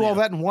Antonio. Can you do all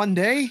that in one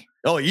day?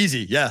 Oh,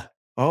 easy. Yeah.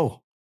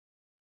 Oh.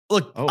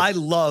 Look, I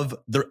love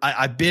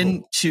I've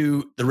been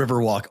to the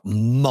Riverwalk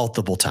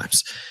multiple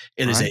times.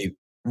 It is a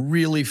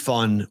really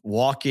fun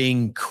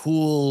walking,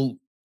 cool.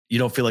 You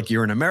don't feel like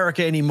you're in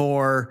America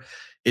anymore.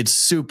 It's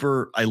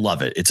super. I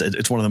love it.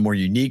 It's one of the more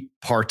unique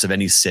parts of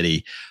any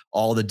city.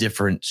 All the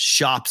different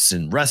shops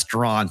and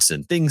restaurants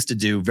and things to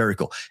do. Very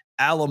cool.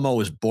 Alamo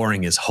is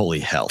boring as holy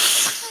hell.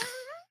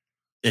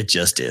 It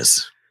just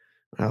is.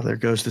 Well, there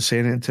goes the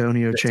San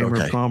Antonio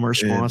Chamber of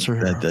Commerce sponsor.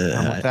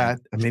 I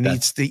mean,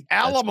 it's the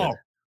Alamo.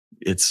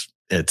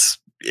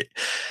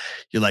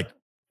 You're like,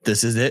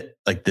 this is it.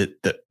 Like this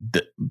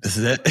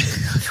is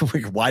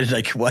it. Why did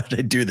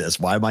I do this?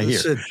 Why am I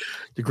here?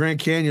 The Grand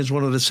Canyon is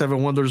one of the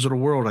 7 wonders of the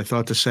world. I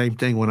thought the same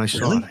thing when I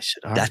saw it. I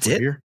said, that's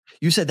it. Here.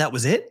 You said that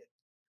was it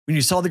when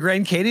you saw the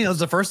Grand Canyon. That was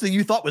the first thing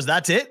you thought was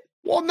that's it.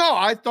 Well, no,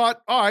 I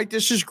thought, all right,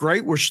 this is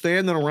great. We're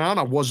standing around.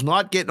 I was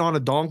not getting on a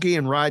donkey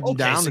and riding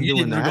down and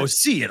doing that. Go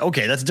see it.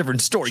 Okay, that's a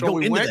different story. So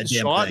we went and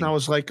saw it, and I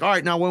was like, all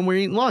right, now when we're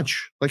eating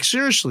lunch, like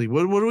seriously,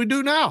 what do we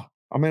do now?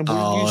 I mean,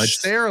 you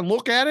stare and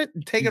look at it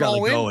and take it all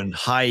in. You got to go and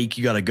hike.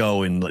 You got to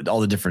go and all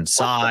the different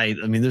sides.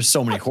 I mean, there's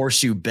so many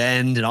Horseshoe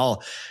Bend and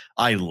all.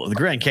 The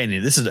Grand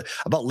Canyon. This is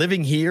about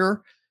living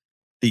here.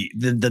 The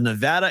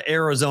Nevada,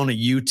 Arizona,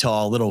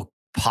 Utah little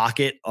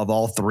pocket of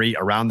all 3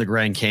 around the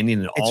Grand Canyon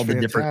and all the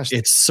different.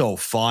 It's so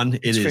fun.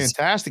 It's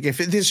fantastic. If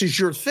this is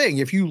your thing,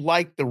 if you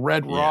like the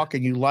Red Rock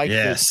and you like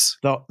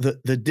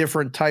the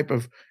different type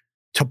of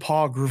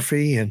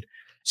topography and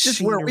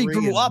just where we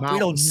grew up, we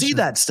don't see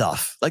that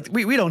stuff. Like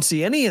we don't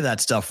see any of that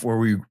stuff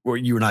where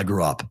you and I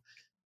grew up.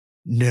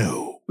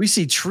 No, we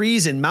see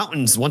trees and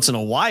mountains once in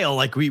a while.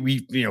 Like we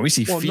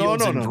see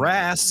fields and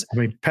grass. I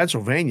mean,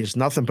 Pennsylvania is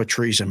nothing but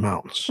trees and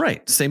mountains.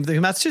 Right. Same thing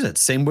in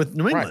Massachusetts. Same with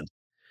New England. Right.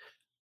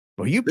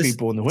 Well,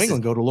 people in New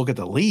England go to look at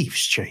the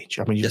leaves change.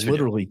 I mean, you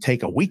literally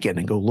take a weekend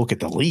and go look at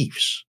the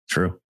leaves.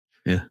 True.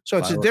 Yeah. So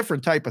it's a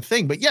different type of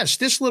thing. But yes,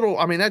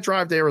 that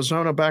drive to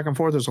Arizona back and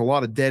forth, there's a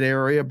lot of dead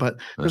area, but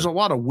there's a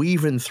lot of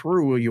weaving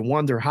through where you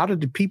wonder, how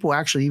did the people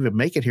actually even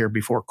make it here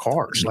before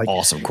cars? Like,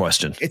 awesome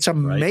question. It's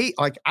amazing.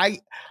 Like I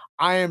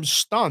am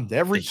stunned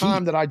every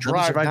time that I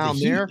drive down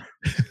there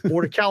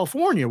or to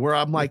California, where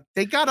I'm like,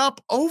 they got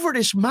up over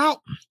this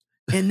mountain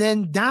and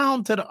then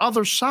down to the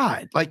other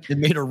side. Like, it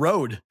made a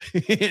road.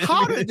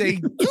 How did they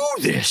do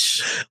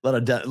this? A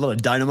lot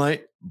of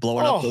dynamite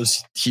blowing up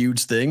those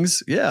huge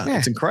things. Yeah,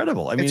 it's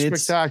incredible. I mean,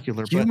 it's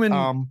spectacular.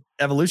 Human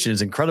evolution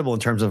is incredible in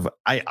terms of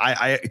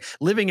I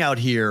living out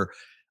here.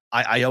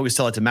 I always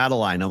tell it to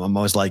Madeline. I'm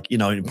always like,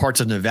 in parts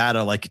of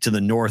Nevada, like to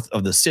the north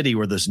of the city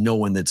where there's no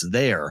one that's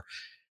there.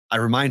 I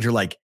remind her,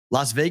 like,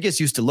 Las Vegas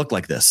used to look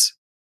like this,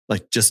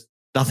 like just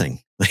nothing.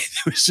 Like,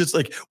 it was just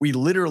like we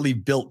literally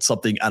built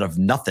something out of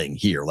nothing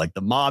here. Like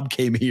the mob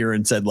came here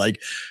and said,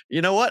 like, you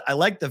know what? I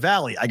like the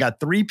valley. I got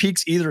 3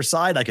 peaks either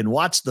side. I can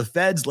watch the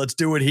feds. Let's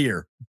do it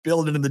here.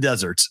 Build it in the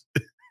deserts.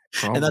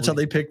 And that's how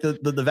they picked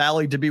the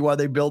valley to be why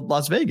they built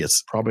Las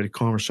Vegas. Probably the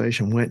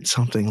conversation went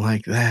something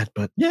like that.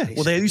 But yeah,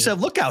 well, they used to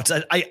have lookouts.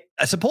 I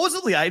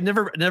supposedly, I've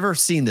never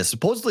seen this.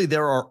 Supposedly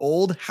there are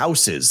old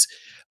houses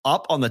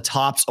up on the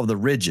tops of the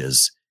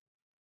ridges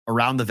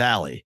around the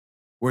valley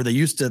where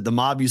the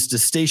mob used to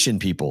station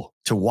people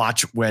to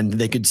watch when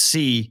they could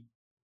see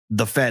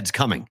the feds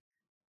coming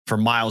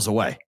from miles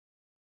away.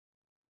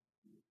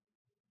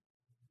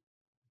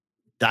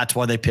 That's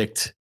why they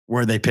picked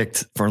where they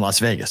picked for Las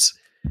Vegas.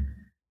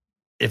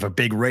 If a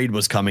big raid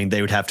was coming,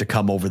 they would have to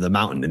come over the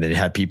mountain, and they'd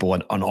have people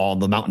on all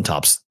the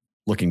mountaintops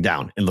looking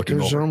down and looking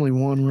There's over. only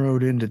one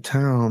road into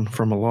town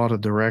from a lot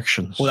of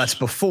directions. Well, that's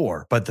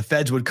before, but the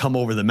feds would come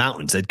over the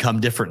mountains. They'd come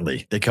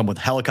differently. They come with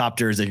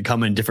helicopters. They could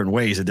come in different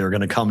ways that they were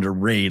going to come to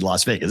raid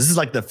Las Vegas. This is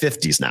like the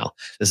 50s now.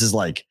 This is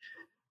like,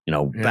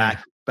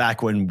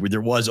 back when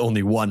there was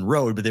only one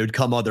road, but they would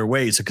come other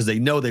ways because they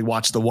know they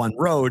watch the one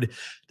road.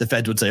 The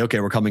feds would say, okay,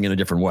 we're coming in a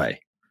different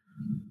way.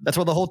 That's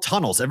why the whole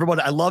tunnels.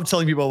 Everybody, I love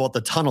telling people about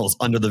the tunnels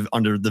under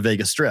the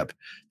Vegas Strip.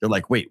 They're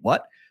like, wait,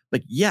 what?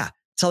 Like, yeah,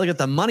 that's how they got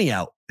the money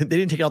out. They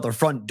didn't take out their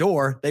front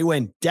door. They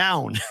went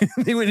down.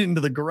 They went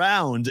into the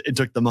ground and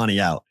took the money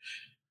out.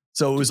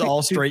 So it was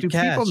all straight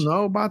cash. Do people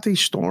know about these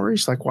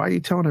stories? Like, why are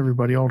you telling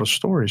everybody all the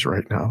stories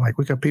right now? Like,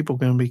 we got people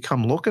going to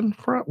come looking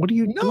for it. What are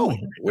you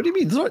doing? What do you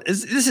mean?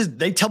 This is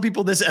they tell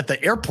people this at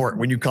the airport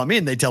when you come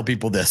in. They tell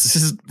people this.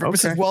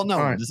 This is well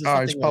known. All right. This is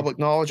It's public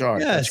knowledge. All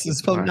right. Yes,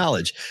 it's public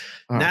knowledge.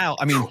 All right. Now,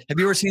 I mean, have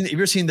you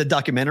ever seen the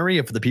documentary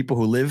of the people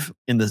who live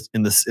in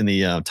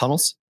the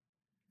tunnels?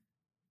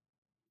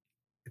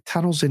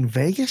 Tunnels in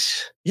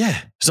Vegas?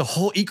 Yeah, there's a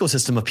whole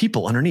ecosystem of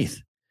people underneath.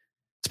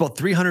 It's about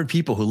 300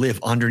 people who live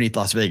underneath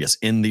Las Vegas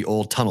in the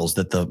old tunnels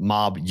that the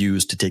mob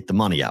used to take the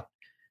money out.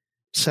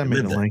 Send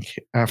me the link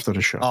after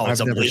the show. Oh, I've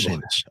never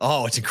seen this.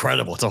 Oh, it's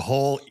incredible. It's a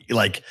whole,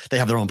 like, they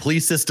have their own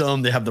police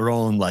system. They have their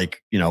own,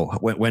 like,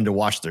 when to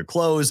wash their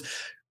clothes.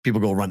 People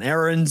go run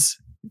errands.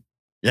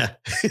 Yeah,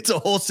 it's a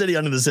whole city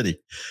under the city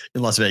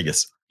in Las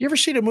Vegas. You ever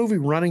see the movie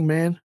Running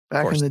Man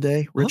back in the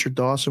day? Richard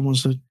Dawson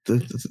was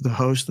the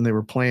host, and they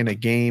were playing a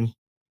game,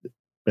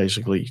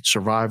 basically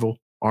survival.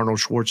 Arnold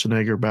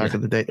Schwarzenegger back in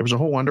the day. There was a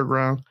whole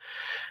underground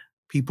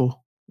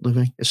people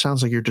living. It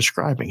sounds like you're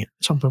describing it.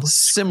 Something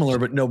similar,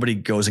 but nobody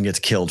goes and gets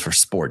killed for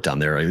sport down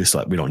there. At least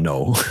we don't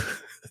know.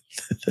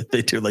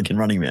 They do, like in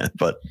Running Man,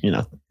 but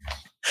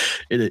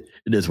it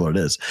is what it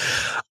is.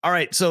 All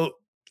right. So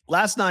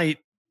last night,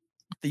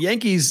 the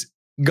Yankees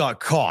got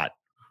caught.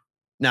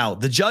 Now,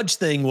 the Judge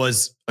thing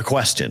was a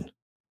question.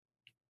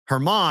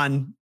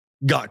 Herman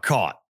got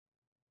caught.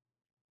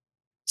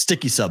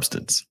 Sticky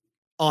substance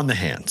on the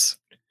hands.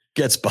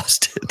 Gets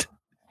busted.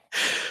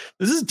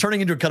 This is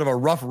turning into kind of a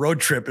rough road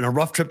trip and a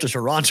rough trip to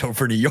Toronto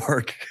for New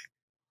York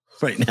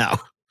right now.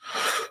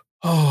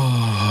 Oh,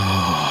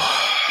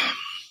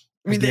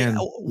 I mean, again,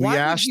 we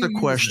asked the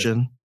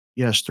question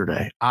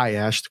yesterday. I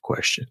asked the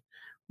question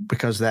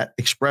because that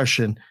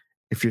expression,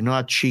 if you're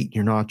not cheating,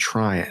 you're not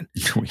trying,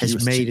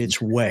 has made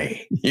its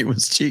way. He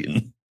was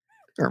cheating.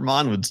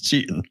 Herman was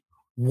cheating.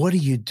 What are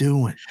you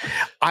doing?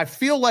 I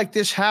feel like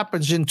this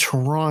happens in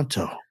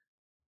Toronto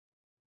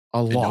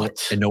a lot.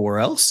 And nowhere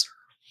else?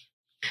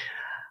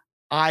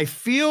 I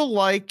feel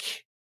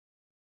like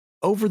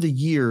over the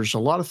years, a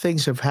lot of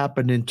things have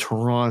happened in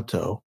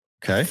Toronto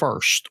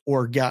first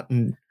or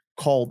gotten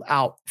called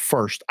out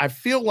first. I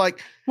feel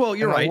like, well,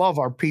 you're right. I love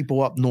our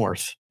people up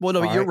north. Well,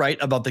 no, but you're right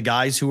about the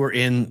guys who are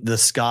in the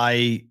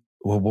Sky.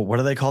 What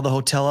do they call the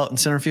hotel out in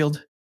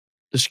Centerfield?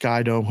 The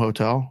Sky Dome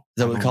Hotel.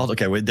 Is that what it's called?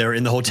 Okay. They're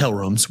in the hotel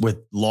rooms with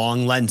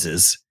long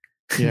lenses.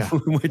 Yeah.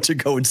 Went to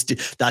go and steal.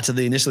 That's how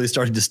they initially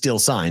started to steal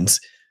signs.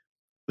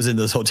 Was in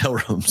those hotel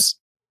rooms.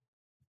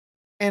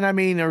 And I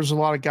mean, there was a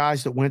lot of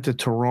guys that went to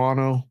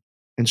Toronto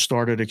and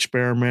started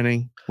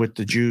experimenting with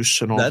the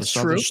juice and all this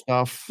other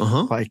stuff.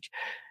 Like,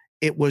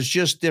 it was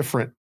just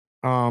different.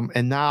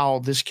 And now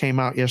this came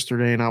out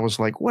yesterday and I was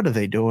like, what are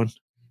they doing?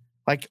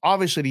 Like,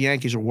 obviously the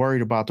Yankees are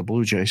worried about the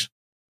Blue Jays,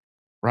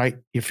 right?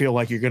 You feel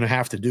like you're going to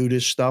have to do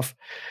this stuff.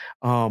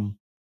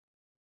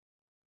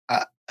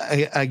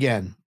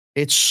 Again,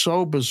 it's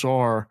so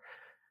bizarre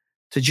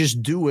to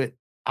just do it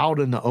out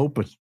in the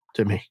open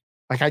to me.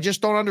 Like, I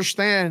just don't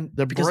understand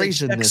the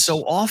brazenness so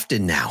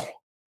often now.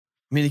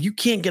 I mean, you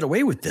can't get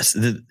away with this.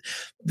 The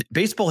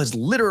baseball has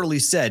literally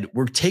said,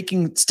 we're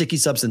taking sticky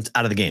substance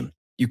out of the game.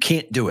 You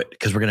can't do it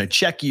because we're going to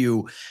check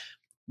you,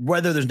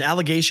 whether there's an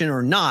allegation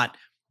or not.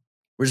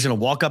 We're just going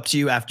to walk up to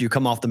you after you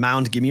come off the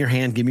mound. Give me your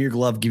hand, give me your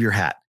glove, give me your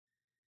hat.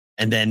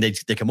 And then they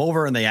come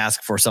over and they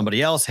ask for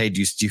somebody else. Hey,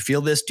 do you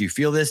feel this? Do you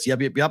feel this?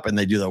 Yep. And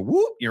they do the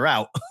whoop, you're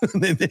out.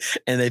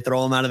 And they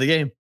throw them out of the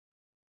game.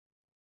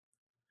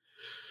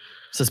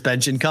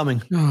 Suspension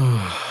coming.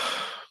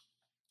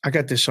 I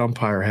got this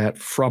umpire hat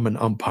from an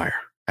umpire.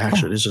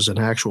 Actually, this is an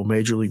actual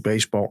Major League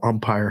Baseball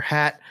umpire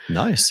hat.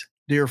 Nice.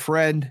 Dear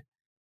friend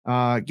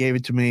gave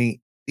it to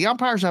me. The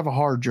umpires have a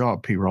hard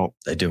job, P-Roll.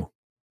 They do.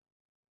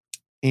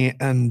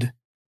 And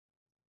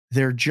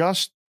they're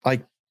just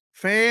like,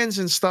 fans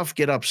and stuff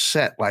get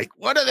upset. Like,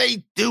 what are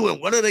they doing?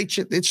 What are they?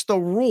 It's the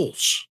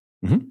rules.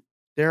 Mm-hmm.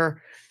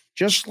 They're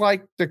just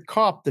like the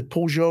cop that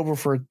pulls you over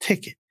for a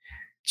ticket.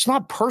 It's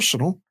not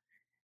personal.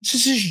 This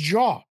is his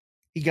job.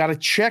 You got to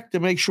check to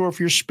make sure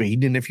if you're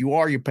speeding. And if you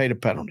are, you pay the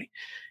penalty.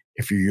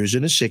 If you're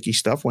using the sicky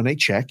stuff, when they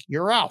check,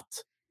 you're out.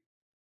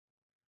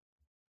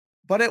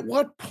 But at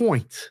what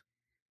point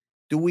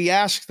do we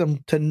ask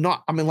them to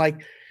not? I mean,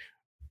 like,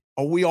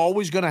 are we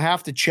always going to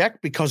have to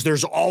check because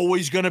there's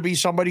always going to be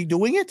somebody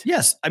doing it?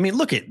 Yes. I mean,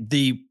 look at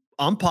the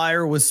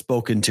umpire was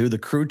spoken to. The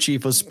crew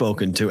chief was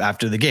spoken to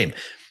after the game.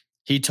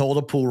 He told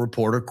a pool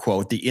reporter,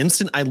 quote, the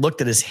instant I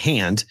looked at his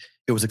hand,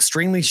 it was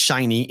extremely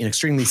shiny and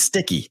extremely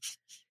sticky.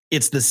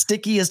 It's the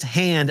stickiest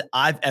hand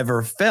I've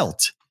ever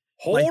felt.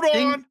 Hold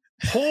on.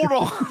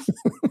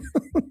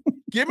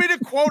 Give me the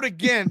quote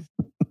again.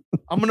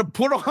 I'm gonna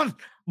put on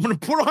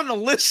the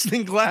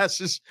listening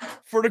glasses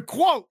for the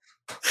quote.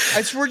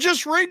 We're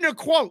just reading a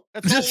quote.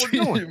 That's all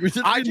we're doing.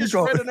 I just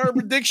read an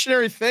Urban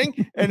Dictionary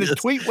thing, and the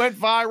tweet went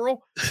viral.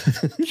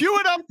 Cue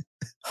it up.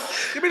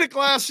 Give me the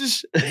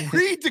glasses.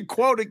 Read the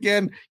quote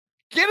again.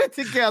 Get it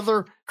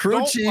together.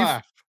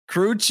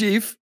 Crew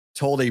chief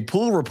told a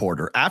pool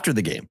reporter after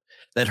the game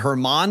that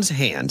Herman's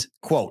hand,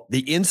 quote,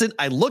 the instant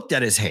I looked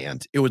at his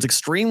hand, it was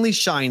extremely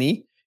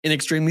shiny and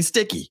extremely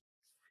sticky.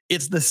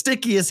 It's the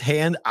stickiest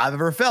hand I've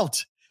ever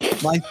felt.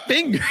 My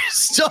fingers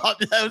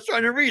stopped. I was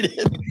trying to read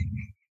it.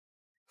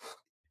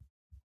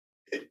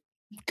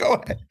 Go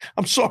ahead.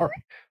 I'm sorry.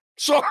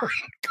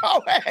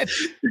 Go ahead.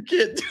 You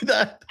can't do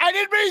that. I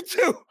didn't mean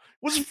to. It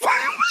was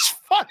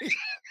funny.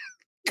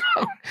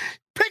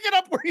 Pick it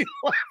up where you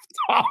left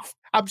off.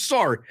 I'm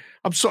sorry.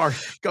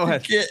 Go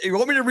ahead. You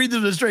want me to read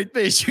them with a straight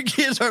face? You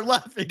can't start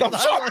laughing. I'm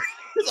sorry.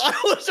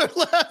 I want to start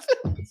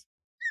laughing.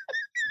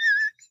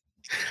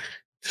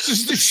 This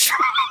is the show.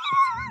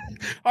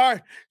 All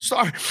right.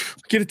 Sorry.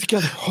 Get it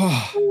together.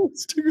 Oh,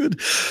 it's too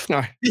good. All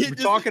right. We're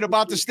talking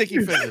about the sticky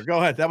finger. Go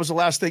ahead. That was the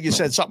last thing you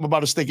said. Something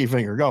about a sticky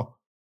finger. Go.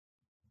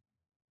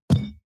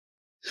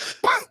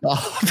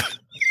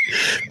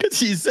 Because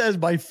he says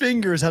my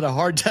fingers had a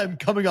hard time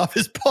coming off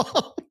his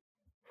palm.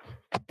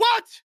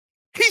 What?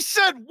 He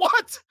said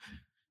what?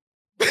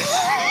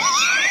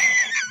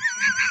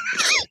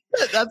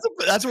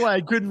 That's why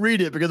I couldn't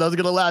read it, because I was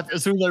going to laugh.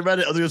 As soon as I read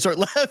it, I was going to start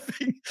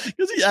laughing,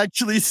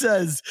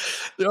 because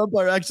the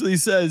umpire actually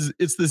says,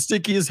 it's the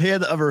stickiest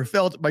hand I've ever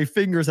felt. My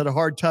fingers had a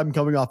hard time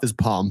coming off his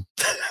palm.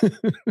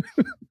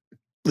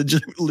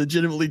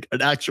 Legitimately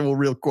an actual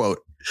real quote.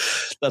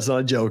 That's not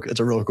a joke. It's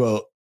a real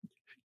quote.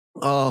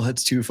 Oh,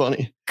 that's too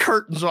funny.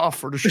 Curtains off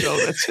for the show.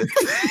 That's it.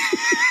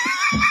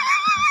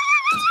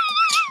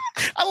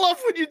 I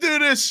love when you do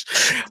this.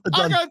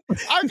 I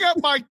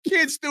got my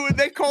kids doing.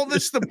 They call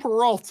this the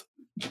Peralta.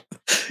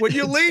 When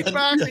you lean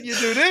back and you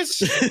do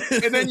this,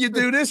 and then you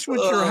do this with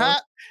your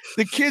hat.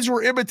 The kids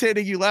were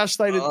imitating you last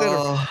night at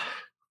dinner.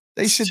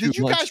 They said, "Did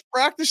you guys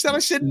practice that?" I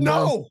said,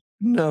 "No.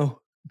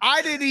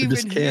 I didn't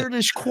even hear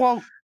this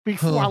quote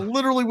before. I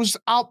literally was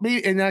out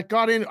meeting, and I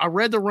got in. I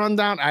read the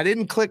rundown. I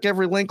didn't click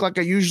every link like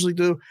I usually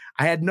do.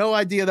 I had no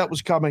idea that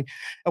was coming.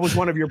 That was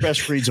one of your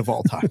best reads of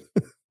all time."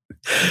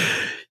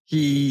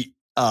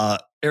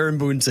 Aaron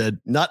Boone said,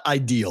 "Not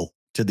ideal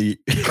to the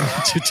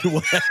to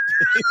what happened."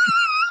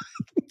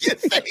 You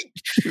think?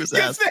 He was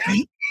asked.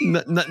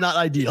 Not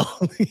ideal.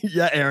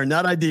 Yeah, Aaron,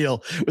 not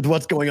ideal with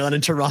what's going on in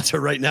Toronto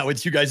right now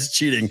with you guys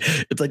cheating.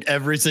 It's like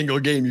every single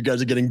game you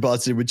guys are getting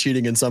busted with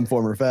cheating in some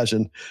form or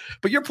fashion.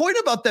 But your point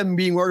about them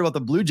being worried about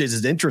the Blue Jays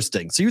is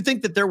interesting. So you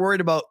think that they're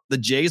worried about the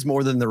Jays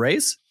more than the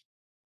Rays?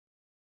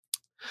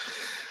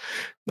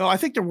 No, I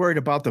think they're worried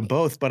about them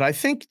both. But I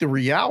think the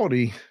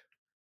reality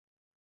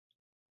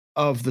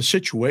of the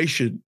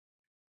situation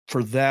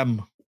for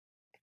them,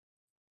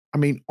 I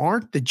mean,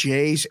 aren't the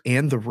Jays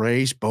and the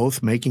Rays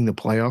both making the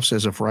playoffs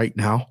as of right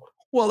now?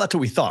 Well, that's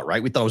what we thought,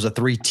 right? We thought it was a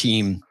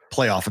 3-team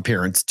playoff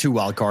appearance, 2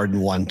 wild card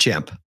and 1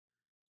 champ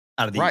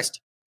out of the East.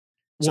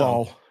 So,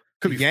 well,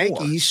 could be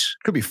Yankees.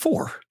 Could be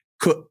 4.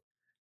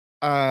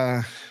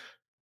 Why?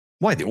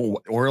 The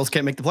Orioles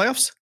can't make the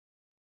playoffs?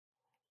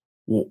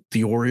 Well,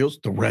 the Orioles,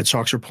 the Red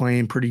Sox are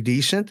playing pretty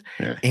decent.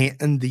 Yeah.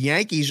 And the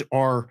Yankees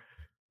are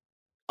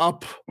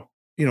up,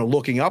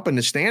 looking up in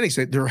the standings.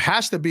 There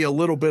has to be a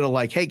little bit of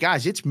like, hey,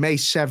 guys, it's May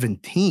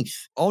 17th.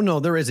 Oh, no,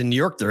 there is. In New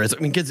York, there is. I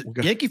mean, because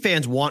Yankee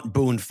fans want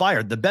Boone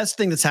fired. The best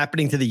thing that's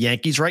happening to the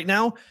Yankees right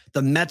now,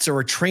 the Mets are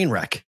a train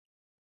wreck.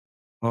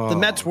 The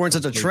Mets weren't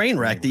such a train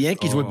wreck. The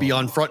Yankees would be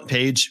on front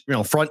page,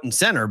 front and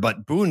center.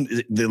 But Boone,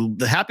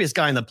 the happiest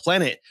guy on the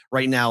planet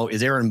right now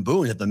is Aaron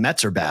Boone if the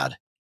Mets are bad.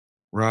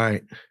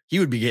 Right. He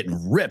would be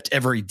getting ripped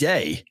every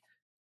day.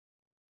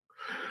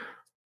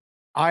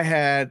 I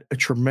had a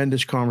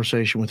tremendous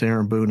conversation with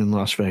Aaron Boone in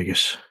Las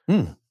Vegas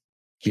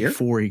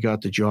before he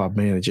got the job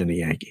managing the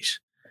Yankees.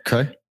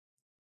 Okay.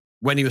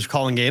 When he was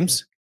calling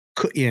games?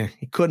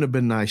 He couldn't have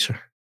been nicer.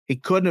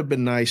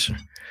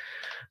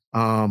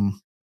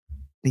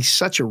 He's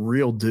such a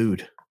real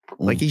dude.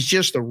 Like, he's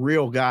just a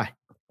real guy.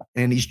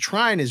 And he's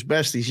trying his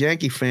best. These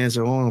Yankee fans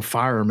are want to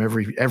fire him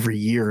every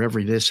year,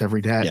 every this,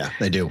 every that. Yeah,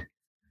 they do.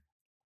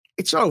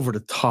 It's over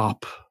the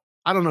top.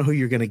 I don't know who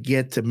you're going to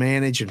get to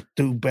manage and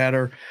do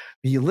better.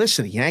 You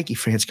listen to Yankee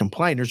fans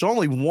complain. There's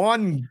only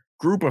one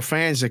group of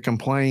fans that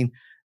complain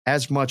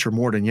as much or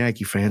more than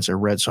Yankee fans. They're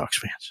Red Sox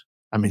fans.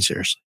 I mean,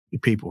 seriously, you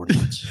people are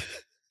nuts.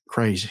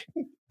 Crazy.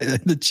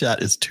 The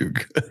chat is too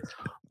good.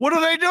 What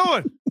are they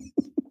doing?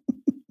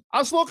 I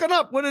was looking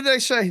up. What did they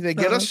say? They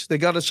get us? They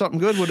got us something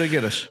good? What did they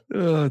get us?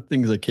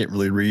 Things I can't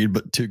really read,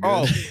 but too good.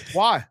 Oh,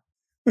 why?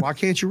 Why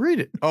can't you read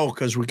it? Oh,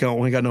 because we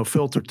only got no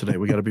filter today.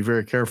 We got to be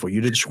very careful.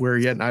 You didn't swear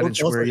yet, and I didn't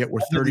swear yet. We're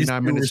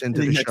 39 minutes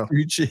into the show.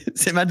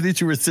 Imagine these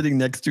two were sitting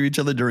next to each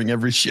other during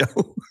every show.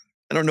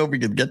 I don't know if we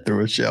could get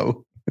through a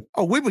show.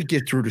 Oh, we would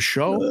get through the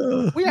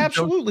show. We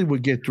absolutely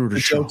would get through the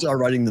show. Jokes are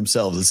writing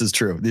themselves. This is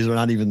true. These are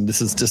not even,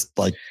 this is just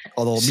like,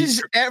 although this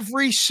is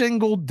every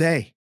single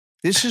day.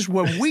 This is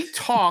when we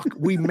talk,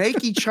 we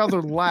make each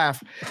other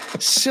laugh.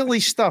 Silly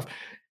stuff.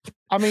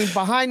 I mean,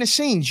 behind the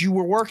scenes, you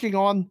were working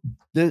on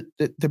the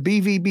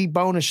BVB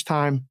bonus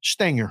time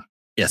stinger.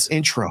 Yes.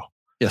 Intro.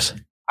 Yes.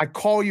 I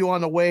call you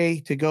on the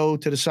way to go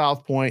to the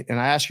South Point, and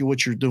I ask you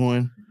what you're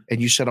doing.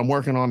 And you said, I'm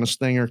working on the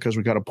stinger because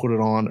we got to put it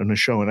on in the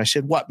show. And I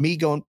said, what? Me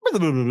going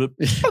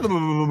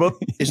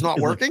is not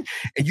working?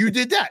 And you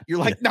did that. You're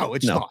like, no,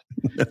 it's not.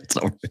 It's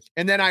not.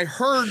 And then I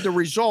heard the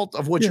result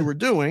of what you were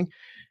doing.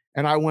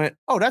 And I went,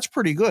 oh, that's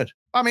pretty good.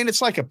 I mean,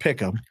 it's like a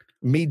pick-em,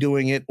 me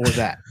doing it or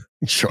that.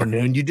 Sure. And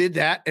then you did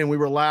that, and we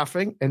were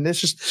laughing. And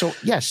this is so,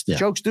 yes, the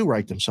jokes do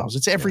write themselves.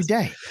 It's every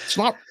day. It's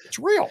not, it's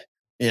real.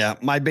 Yeah.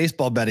 My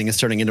baseball betting is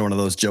turning into one of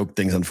those joke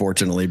things,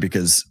 unfortunately,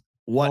 because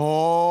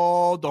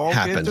don't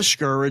get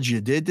discouraged.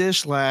 You did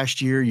this last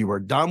year. You were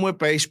done with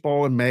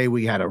baseball in May.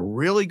 We had a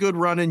really good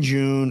run in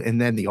June, and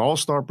then the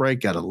All-Star break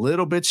got a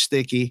little bit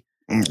sticky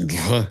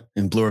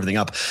and blew everything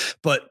up.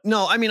 But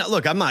no, I mean,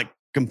 look, I'm not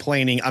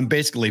complaining. I'm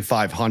basically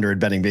 500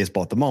 betting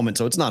baseball at the moment,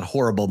 so it's not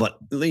horrible. But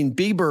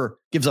Bieber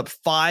gives up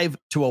 5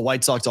 to a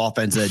White Sox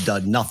offense that had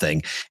done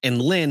nothing,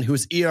 and Lynn,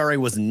 whose ERA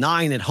was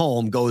 9 at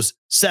home, goes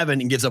 7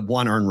 and gives up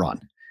 1 earned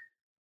run.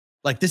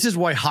 Like, this is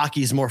why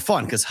hockey is more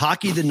fun, because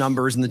hockey, the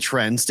numbers and the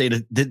trends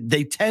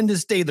they tend to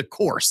stay the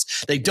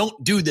course. They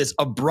don't do this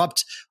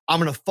abrupt,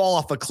 I'm going to fall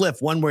off a cliff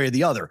one way or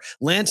the other.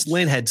 Lance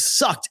Lynn had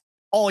sucked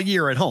all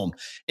year at home,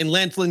 and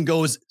Lance Lynn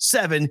goes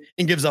 7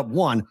 and gives up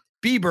 1.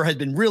 Bieber had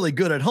been really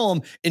good at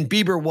home, and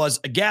Bieber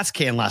was a gas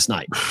can last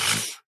night.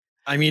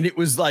 I mean, it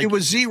was like... It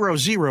was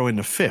 0-0 in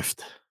the 5th.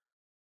 It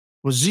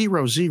was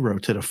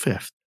 0-0 to the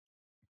 5th.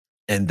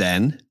 And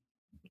then?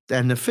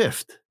 And the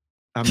 5th.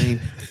 I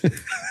mean,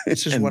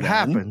 this is what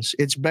happens.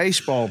 It's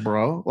baseball,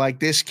 bro.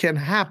 Like, this can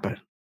happen.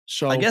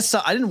 So I guess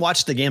I didn't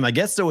watch the game. I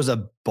guess there was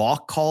a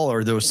balk call,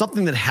 or there was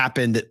something that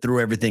happened that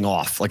threw everything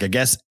off. Like, I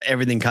guess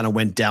everything kind of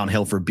went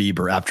downhill for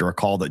Bieber after a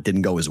call that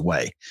didn't go his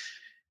way.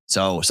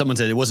 So someone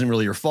said it wasn't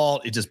really your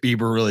fault. It just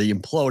Bieber really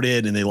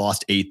imploded and they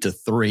lost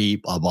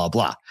 8-3, blah, blah,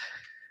 blah.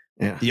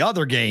 Yeah. The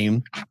other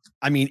game,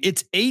 I mean,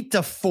 it's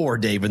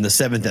 8-4, Dave, in the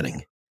 7th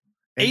inning.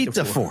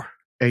 8-4.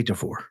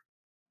 8-4.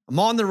 I'm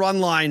on the run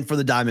line for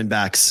the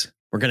Diamondbacks.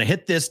 We're going to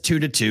hit this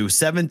 2-2,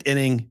 7th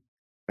inning.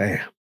 Bam.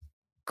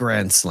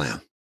 Grand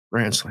slam.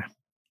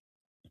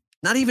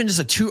 Not even just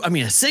a 2. I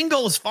mean, a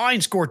single is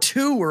fine. Score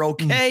 2, we're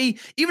okay.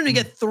 Even to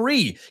get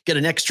 3, get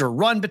an extra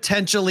run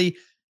potentially.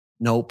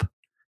 Nope.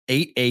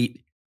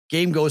 8-8.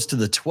 Game goes to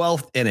the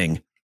 12th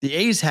inning. The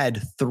A's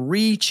had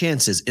 3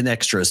 chances in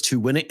extras to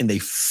win it, and they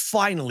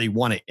finally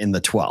won it in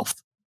the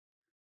 12th.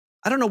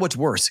 I don't know what's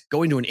worse,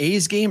 going to an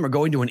A's game or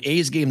going to an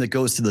A's game that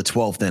goes to the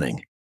 12th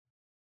inning.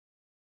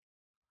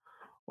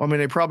 Well, I mean,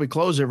 they probably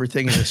close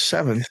everything in the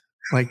 7th,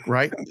 like,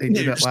 right? They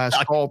did that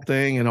last call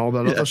thing and all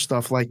that other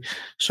stuff. Like,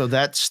 so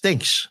that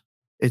stinks.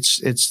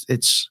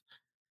 It's.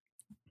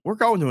 We're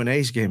going to an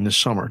A's game this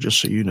summer, just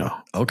so you know.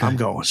 Okay, I'm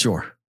going.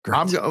 Sure. Great.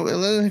 I'm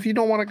going. If you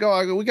don't want to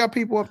go, we got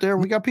people up there.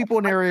 We got people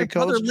in area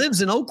codes. My brother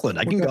lives in Oakland.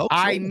 I can go.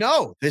 I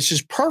know. This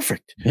is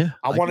perfect. Yeah.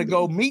 I want to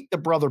go meet the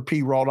brother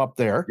P-Rod up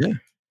there. Yeah.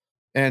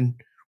 And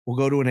we'll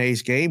go to an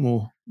A's game.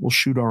 We'll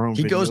shoot our own.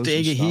 He goes to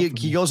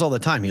he goes all the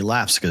time. He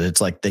laughs because it's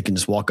like they can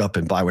just walk up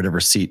and buy whatever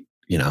seat.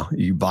 You know,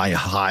 you buy a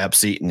high up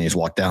seat and you just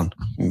walk down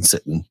and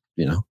sit in,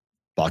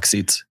 box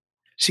seats.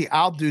 See,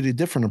 I'll do the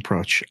different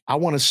approach. I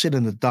want to sit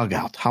in the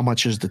dugout. How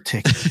much is the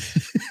ticket?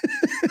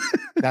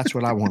 That's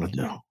what I want to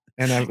do.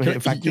 And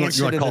if I can't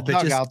sit in the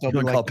dugout, they'll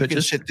be like, you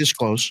can sit this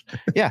close.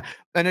 Yeah.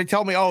 And they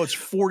tell me, oh, it's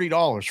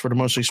 $40 for the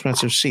most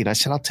expensive seat. I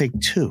said, I'll take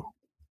 2.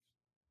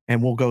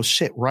 And we'll go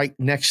sit right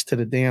next to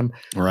the damn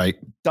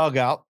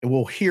dugout. And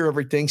we'll hear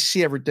everything,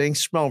 see everything,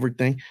 smell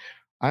everything.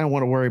 I don't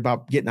want to worry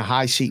about getting a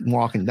high seat and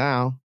walking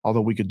down,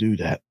 although we could do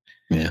that.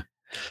 Yeah.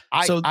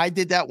 I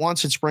did that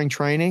once at spring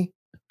training.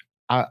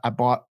 I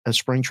bought a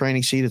spring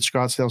training seat at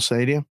Scottsdale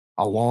Stadium,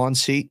 a lawn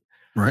seat.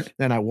 Right.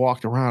 Then I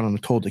walked around and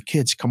I told the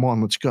kids, come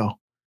on, let's go.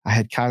 I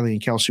had Kylie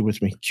and Kelsey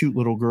with me, cute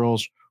little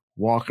girls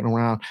walking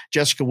around.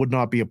 Jessica would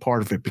not be a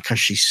part of it because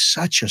she's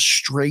such a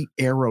straight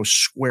arrow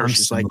square.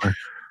 She's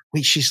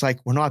like,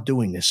 we're not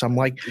doing this. I'm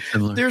like,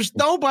 there's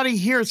nobody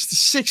here. It's the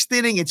 6th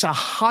inning. It's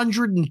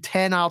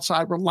 110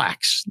 outside.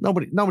 Relax.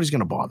 Nobody's going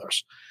to bother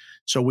us.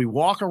 So we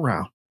walk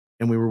around,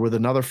 and we were with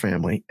another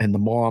family, and the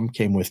mom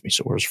came with me.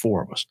 So there was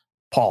 4 of us.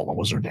 Paula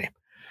was her name.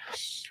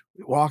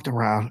 We walked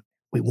around.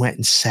 We went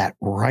and sat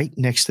right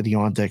next to the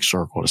on-deck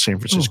circle of the San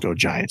Francisco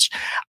Giants.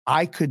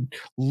 I could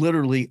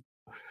literally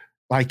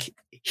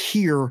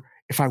hear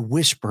if I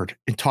whispered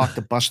and talked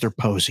to Buster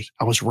Posey.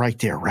 I was right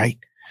there, right?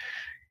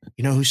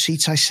 You know whose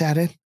seats I sat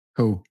in?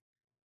 Who?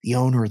 The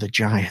owner of the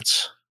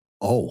Giants.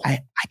 Oh.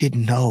 I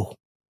didn't know.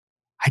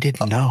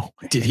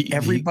 Did he?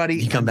 Everybody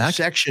he come in back? the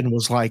section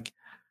was like,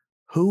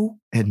 who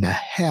in the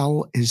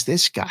hell is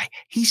this guy?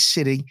 He's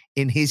sitting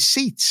in his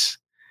seats.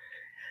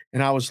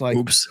 And I was like,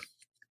 oops.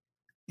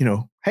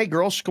 Hey,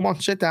 girls, come on,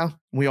 sit down.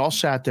 We all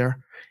sat there.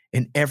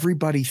 and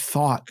everybody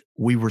thought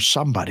we were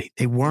somebody.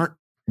 They weren't.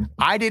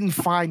 I didn't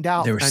find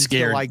out They were until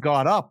scared. I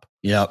got up.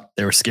 Yep.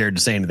 They were scared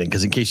to say anything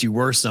because in case you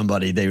were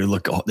somebody, they would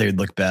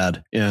look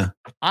bad. Yeah.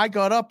 I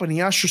got up and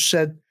the usher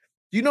said,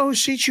 "Do you know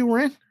whose seat you were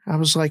in?" I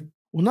was like,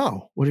 "Well,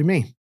 no. What do you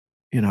mean?"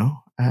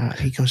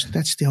 He goes,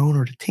 "That's the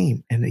owner of the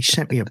team." And they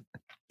showed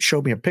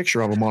me a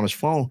picture of him on his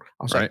phone.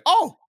 I was like,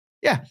 "Oh,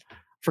 yeah."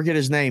 Forget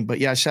his name, but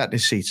yeah, I sat in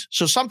his seats.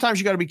 So sometimes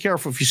you got to be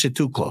careful if you sit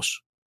too close.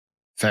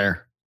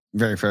 Fair.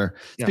 Very fair.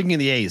 Yeah. Speaking of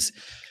the A's,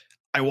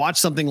 I watched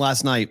something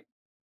last night.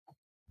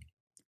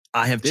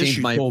 I have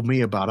changed my. Told me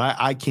about.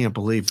 I can't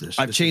believe this.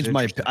 I've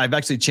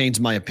actually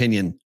changed my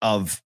opinion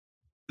of.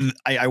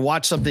 I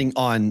watched something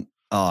on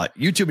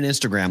YouTube and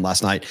Instagram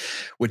last night,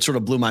 which sort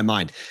of blew my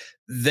mind.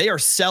 They are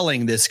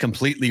selling this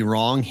completely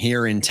wrong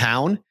here in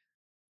town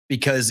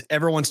because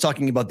everyone's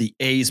talking about the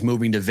A's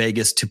moving to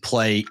Vegas to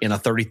play in a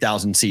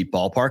 30,000 seat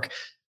ballpark.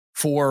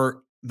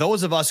 For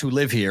those of us who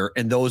live here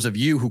and those of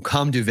you who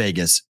come to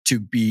Vegas to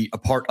be a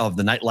part of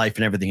the nightlife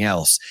and everything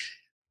else,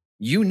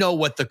 you know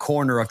what the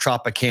corner of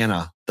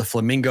Tropicana, the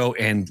Flamingo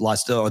and the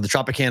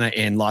Tropicana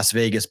and Las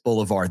Vegas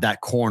Boulevard,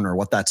 that corner,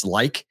 what that's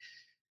like.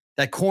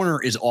 That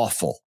corner is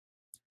awful.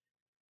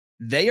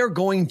 They are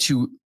going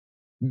to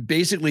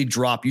basically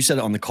drop, you said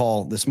it on the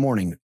call this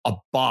morning, a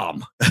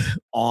bomb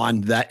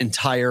on that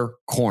entire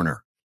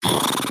corner.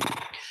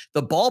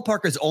 The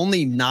ballpark is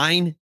only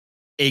 9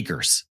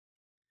 acres.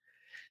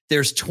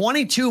 There's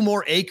 22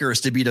 more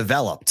acres to be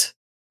developed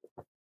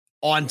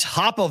on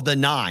top of the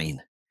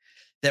 9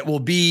 that will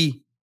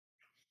be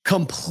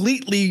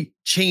completely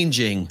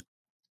changing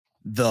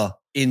the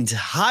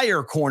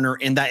entire corner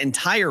and that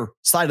entire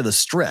side of the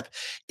strip.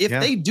 If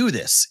they do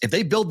this, if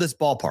they build this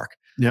ballpark,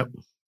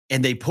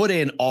 and they put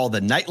in all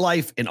the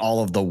nightlife and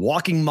all of the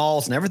walking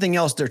malls and everything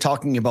else they're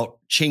talking about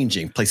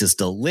changing, places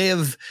to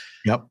live,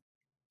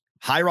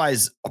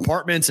 high-rise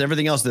apartments, and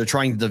everything else they're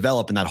trying to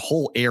develop in that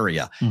whole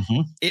area,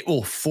 it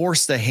will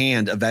force the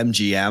hand of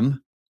MGM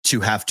to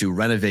have to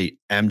renovate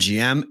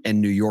MGM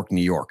and New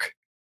York.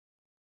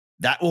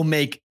 That will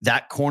make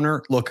that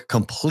corner look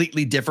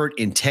completely different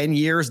in 10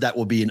 years. That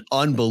will be an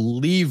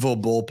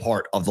unbelievable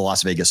part of the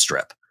Las Vegas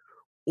Strip.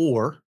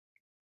 Or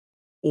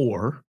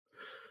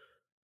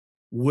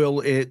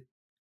will it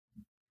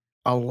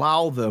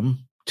allow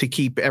them to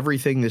keep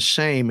everything the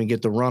same and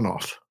get the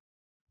runoff?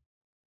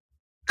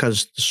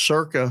 Because the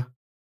Circa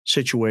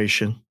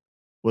situation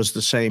was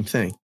the same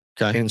thing.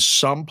 Okay. And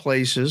some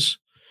places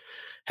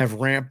have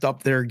ramped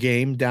up their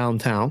game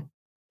downtown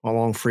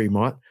along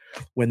Fremont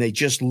when they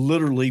just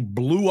literally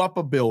blew up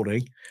a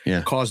building,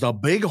 caused a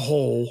big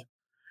hole,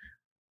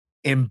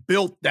 and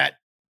built that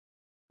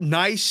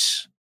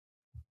nice,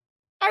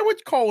 I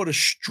would call it a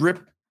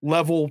strip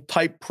level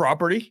type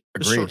property.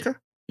 Agreed.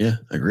 Yeah,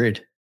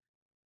 agreed.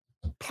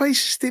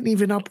 Places didn't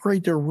even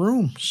upgrade their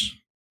rooms.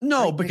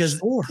 No, because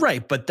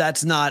but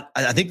that's not.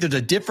 I think there's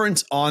a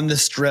difference on the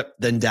strip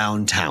than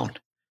downtown.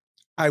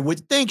 I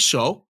would think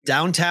so.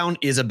 Downtown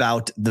is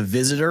about the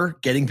visitor,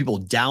 getting people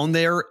down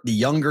there. The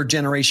younger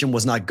generation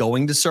was not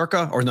going to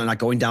Circa, or they're not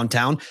going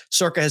downtown.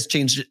 Circa has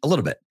changed it a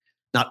little bit,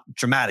 not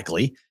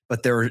dramatically,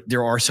 but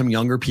there are some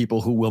younger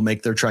people who will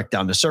make their trek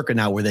down to Circa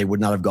now where they would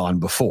not have gone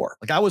before.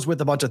 Like I was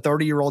with a bunch of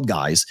 30-year-old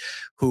guys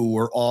who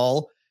were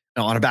all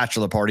on a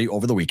bachelor party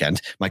over the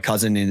weekend. My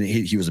cousin, and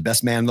he was the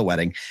best man in the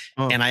wedding.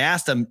 And I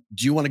asked them,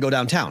 "Do you want to go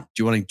downtown?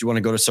 Do you want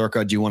to go to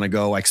Circa? Do you want to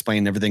go?" I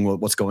explained everything,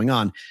 what's going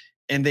on.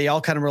 And they all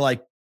kind of were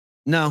like,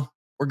 "No,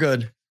 we're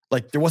good."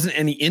 Like there wasn't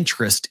any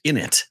interest in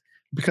it.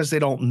 Because they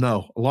don't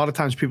know. A lot of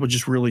times people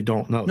just really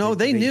don't know. No,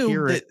 they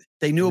knew that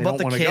they knew about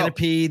the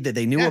canopy, that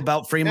they knew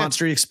about Fremont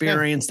Street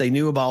Experience. They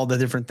knew about all the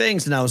different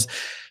things. And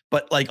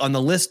but like on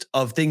the list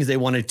of things they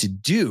wanted to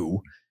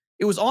do,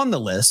 it was on the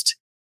list.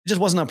 It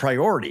just wasn't a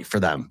priority for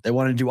them. They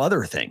wanted to do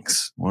other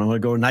things. They wanted to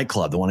go to a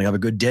nightclub. They wanted to have a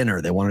good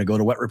dinner. They wanted to go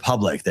to Wet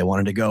Republic. They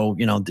wanted to go,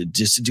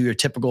 just to do your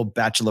typical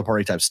bachelor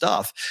party type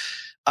stuff.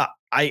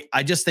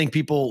 I just think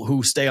people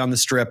who stay on the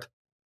strip,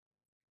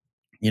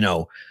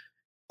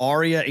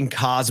 Aria and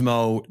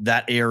Cosmo,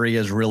 that area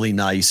is really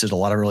nice. There's a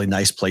lot of really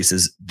nice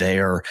places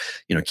there.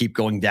 Keep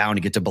going down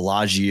to get to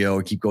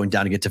Bellagio, keep going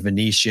down to get to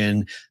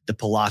Venetian, the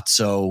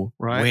Palazzo,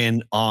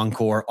 Wynn,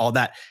 Encore, all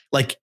that.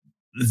 Like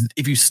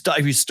if you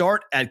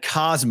start at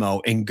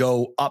Cosmo and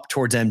go up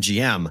towards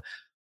MGM,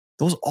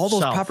 all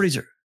those properties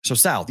are so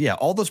south. Yeah,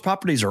 all those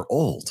properties are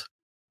old.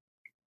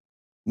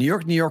 New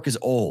York is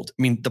old.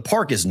 I mean, the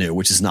park is new,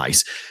 which is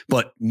nice,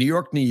 but New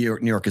York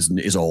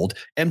is old.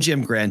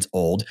 MGM Grand's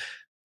old.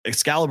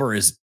 Excalibur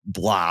is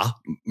blah.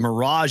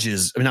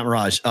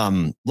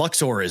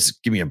 Luxor is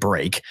give me a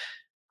break.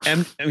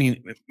 And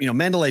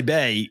Mandalay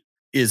Bay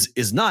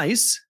is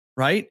nice,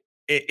 right?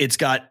 It's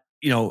got,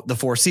 the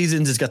Four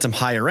Seasons, it's got some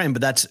higher end,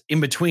 but that's in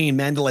between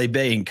Mandalay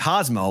Bay and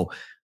Cosmo.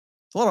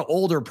 It's a lot of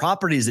older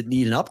properties that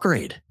need an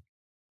upgrade.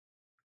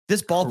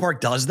 This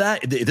ballpark does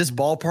that. This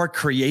ballpark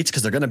creates,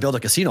 because they're going to build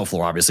a casino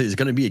floor, obviously. There's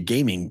going to be a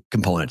gaming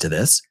component to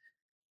this.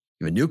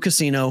 You have a new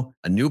casino,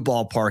 a new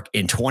ballpark,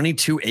 and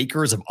 22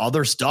 acres of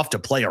other stuff to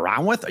play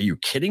around with. Are you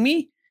kidding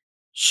me?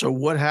 So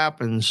what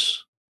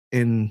happens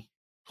in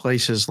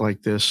places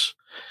like this.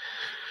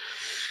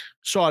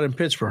 Saw it in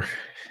Pittsburgh.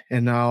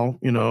 And now,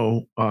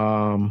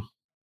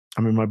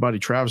 my buddy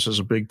Travis is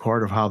a big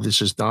part of how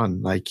this is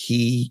done. Like,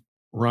 he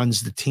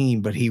runs the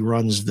team, but he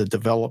runs the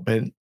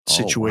development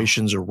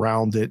situations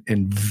around it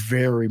and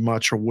very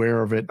much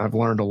aware of it. I've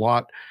learned a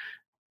lot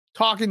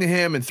talking to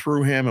him and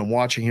through him and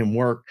watching him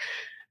work.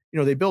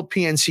 They built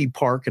PNC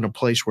Park in a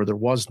place where there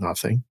was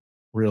nothing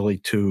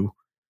really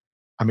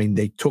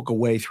they took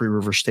away Three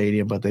River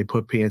Stadium, but they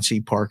put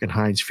PNC Park and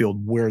Heinz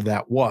Field where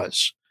that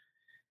was.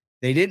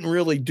 They didn't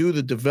really do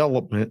the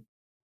development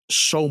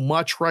so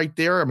much right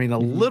there. A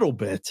little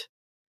bit.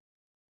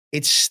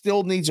 It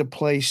still needs a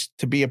place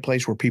to be a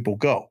place where people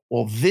go.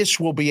 Well, this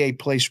will be a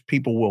place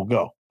people will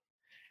go.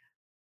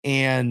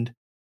 And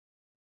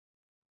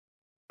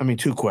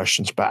two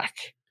questions back.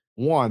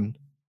 One,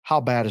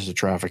 how bad is the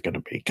traffic going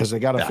to be? Because they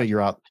got to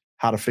figure out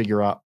how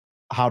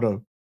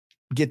to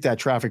get that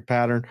traffic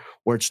pattern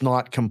where it's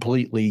not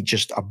completely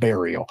just a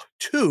burial.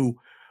 Two,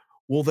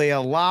 will they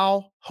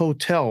allow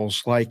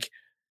hotels like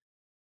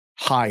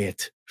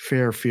Hyatt,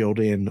 Fairfield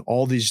Inn,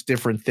 all these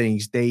different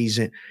things, Days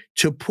Inn,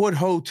 to put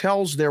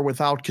hotels there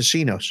without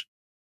casinos?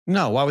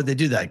 No, why would they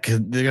do that? Because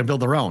they're going to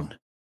build their own.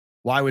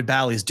 Why would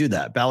Bally's do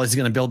that? Bally's is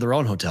going to build their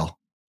own hotel.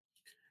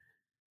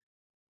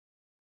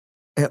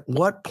 At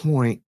what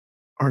point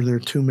are there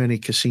too many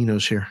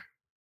casinos here?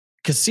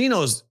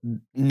 Casinos,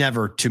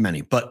 never too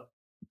many, but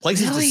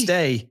places to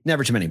stay,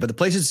 never too many. But the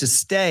places to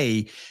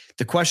stay,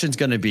 the question's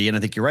going to be, and I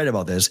think you're right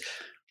about this,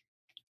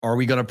 are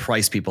we going to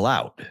price people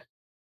out?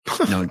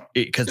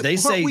 Because they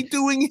say, are we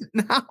doing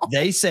it now?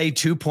 They say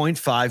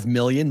 2.5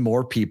 million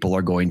more people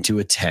are going to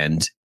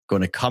attend,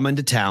 going to come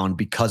into town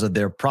because of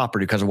their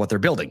property, because of what they're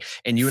building.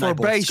 And you and I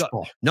both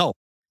baseball. No,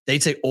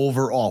 they'd say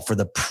overall for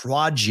the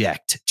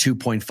project,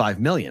 2.5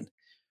 million.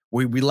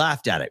 We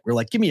laughed at it. We're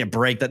like, give me a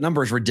break. That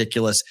number is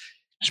ridiculous.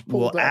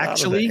 Well,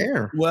 actually,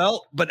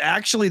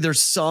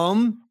 there's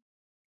some.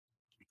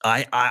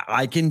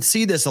 I can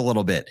see this a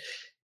little bit.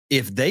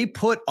 If they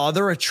put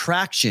other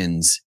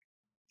attractions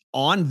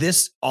on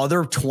this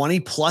other 20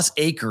 plus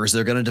acres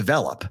they're going to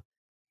develop,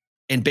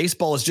 and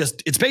baseball is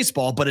it's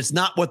baseball, but it's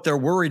not what they're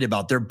worried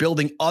about. They're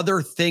building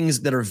other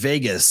things that are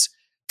Vegas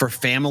for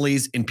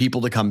families and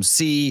people to come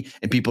see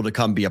and people to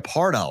come be a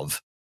part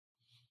of.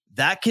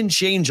 That can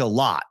change a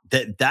lot.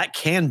 That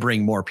can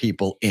bring more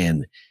people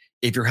in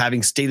if you're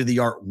having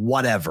state-of-the-art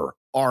whatever,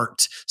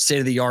 art,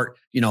 state-of-the-art,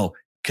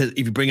 because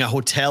if you bring a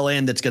hotel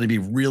in that's going to be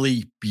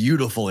really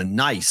beautiful and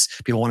nice,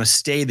 people want to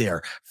stay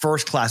there,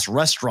 first-class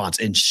restaurants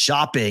and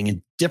shopping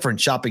and different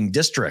shopping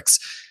districts.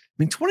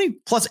 20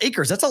 plus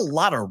acres, that's a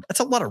lot of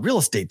real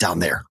estate down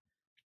there.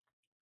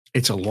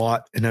 It's a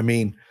lot.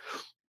 And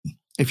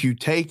if you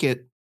take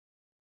it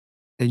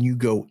and you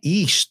go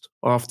east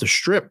off the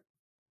strip,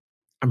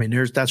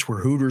 that's where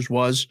Hooters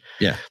was.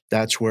 Yeah.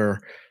 That's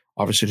where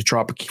obviously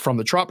from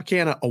the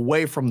Tropicana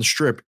away from the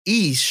strip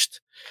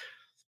east,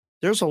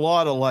 there's a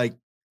lot of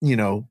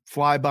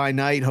fly by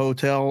night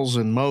hotels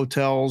and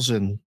motels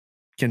and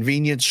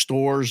convenience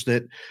stores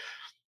that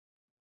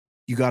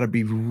you got to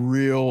be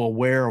real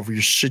aware of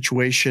your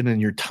situation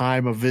and your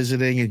time of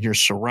visiting and your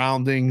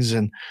surroundings.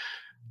 And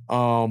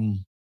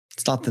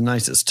it's not the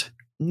nicest.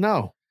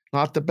 No,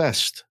 not the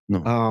best.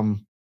 No.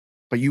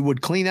 But you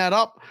would clean that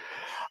up.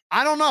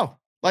 I don't know.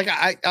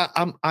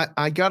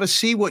 I got to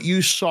see what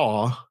you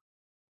saw.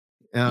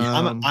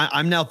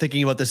 I'm now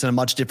thinking about this in a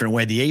much different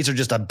way. The A's are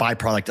just a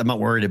byproduct. I'm not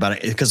worried about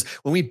it because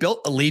when we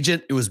built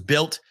Allegiant, it was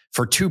built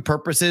for two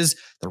purposes: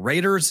 the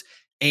Raiders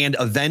and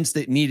events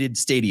that needed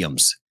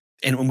stadiums.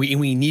 And when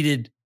we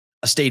needed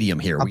a stadium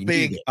here,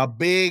 a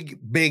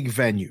big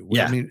venue.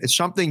 Yeah. It's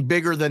something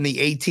bigger than the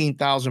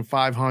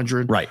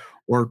 18,500, right,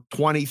 or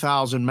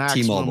 20,000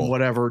 maximum, T-Mobile.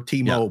 Whatever.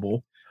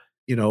 T-Mobile.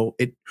 Yeah.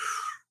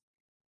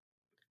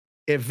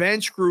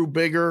 Events grew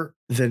bigger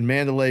than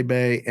Mandalay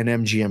Bay and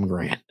MGM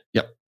Grand.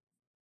 Yep.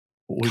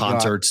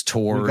 Concerts,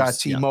 tours. We got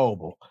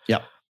T-Mobile.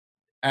 Yep.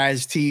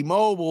 As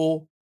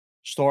T-Mobile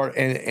started,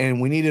 and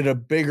we needed a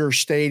bigger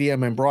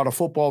stadium and brought a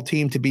football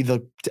team to be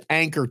the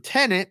anchor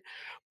tenant,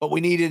 but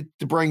we needed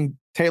to bring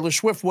Taylor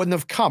Swift. Wouldn't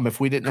have come if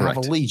we didn't have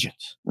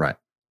Allegiance. Right.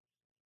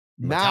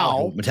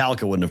 Now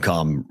Metallica wouldn't have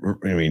come.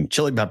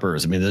 Chili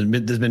Peppers.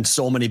 There's been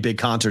so many big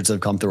concerts that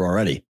have come through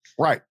already.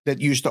 Right. That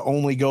used to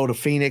only go to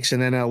Phoenix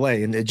and then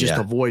LA and just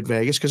avoid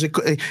Vegas. Because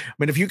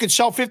if you could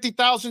sell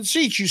 50,000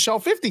 seats, you sell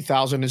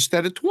 50,000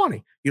 instead of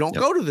 20. You don't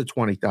go to the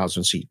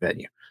 20,000 seat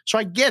venue. So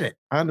I get it.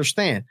 I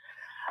understand.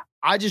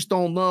 I just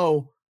don't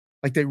know.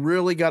 They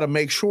really got to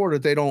make sure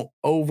that they don't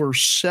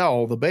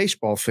oversell the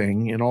baseball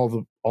thing and all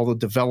the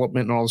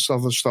development and all this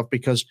other stuff,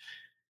 because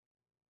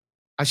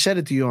I said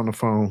it to you on the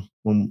phone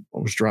when I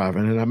was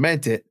driving, and I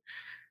meant it.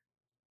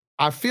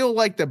 I feel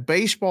like the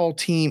baseball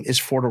team is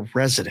for the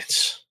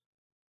residents.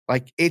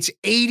 It's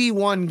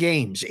 81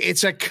 games.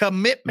 It's a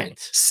commitment.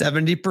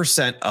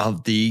 70%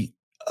 of the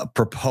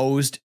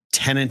proposed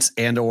tenants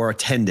and or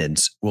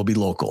attendance will be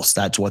locals.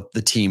 That's what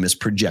the team is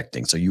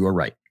projecting. So you are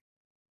right.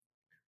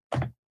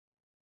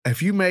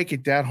 if you make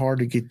it that hard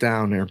to get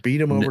down there, beat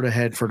them over the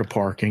head for the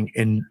parking,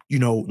 and you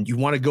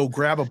want to go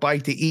grab a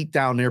bite to eat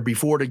down there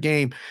before the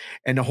game,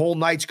 and the whole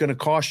night's going to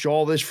cost you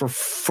all this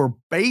for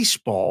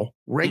baseball,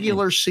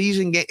 regular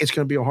season game, it's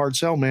going to be a hard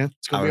sell, man.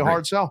 It's going to be a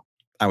hard sell.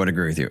 I would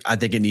agree with you. I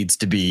think it needs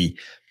to be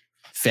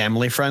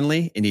family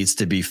friendly. It needs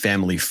to be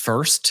family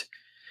first.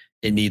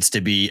 It needs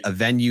to be a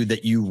venue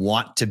that you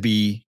want to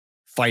be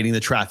fighting the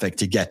traffic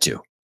to get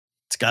to.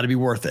 It's got to be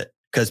worth it,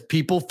 because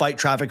people fight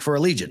traffic for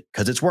Allegiant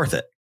because it's worth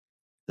it.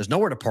 There's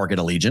nowhere to park at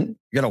Allegiant.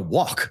 You got to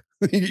walk.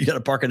 You got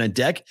to park on a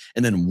deck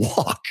and then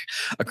walk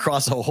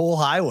across a whole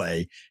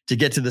highway to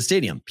get to the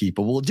stadium.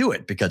 People will do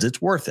it because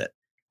it's worth it.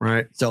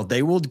 Right. So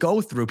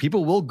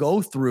people will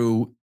go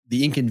through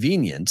the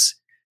inconvenience.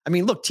 I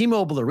mean, look,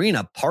 T-Mobile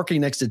Arena,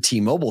 parking next to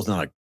T-Mobile is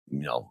not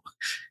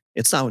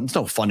it's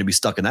no fun to be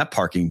stuck in that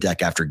parking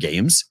deck after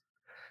games.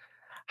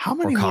 How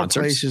many more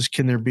places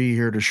can there be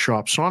here to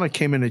shop? Sonic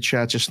came in the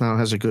chat just now,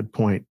 has a good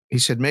point. He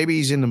said maybe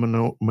he's in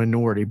the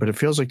minority, but it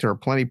feels like there are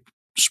plenty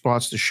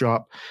spots to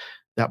shop.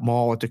 That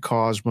mall at the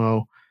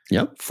Cosmo.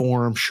 Yep.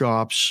 Forum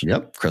shops.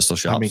 Yep. Crystal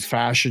shops. I mean,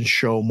 Fashion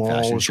Show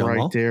Mall is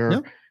right there.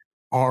 Yep.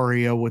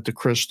 Aria with the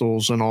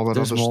crystals and all that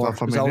other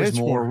stuff. I mean, it's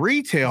more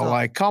retail.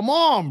 Like, come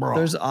on, bro.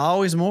 There's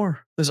always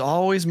more.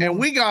 And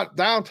we got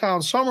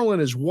downtown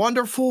Summerlin is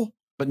wonderful.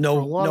 But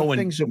no one,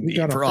 things that we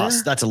got for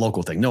us, that's a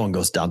local thing. No one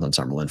goes downtown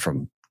Summerlin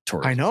from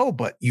tourism. I know,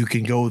 but you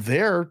can go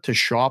there to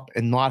shop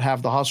and not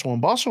have the hustle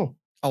and bustle.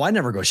 Oh, I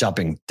never go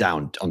shopping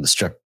down on the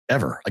strip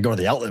ever. I go to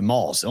the outlet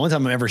malls. The only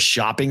time I'm ever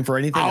shopping for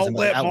anything is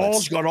outlet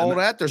malls. Got all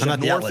that. There's a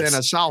north and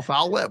a south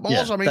outlet malls.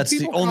 Yeah, I mean, that's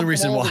people the only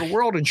reason why the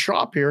world and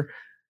shop here.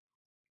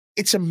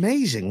 It's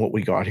amazing what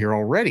we got here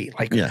already.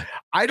 Like,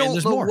 I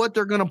don't know what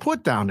they're going to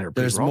put down there.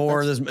 There's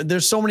more.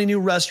 There's so many new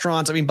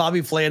restaurants. I mean,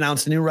 Bobby Flay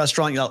announced a new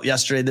restaurant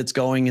yesterday that's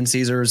going in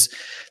Caesars.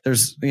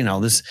 There's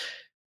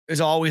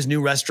always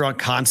new restaurant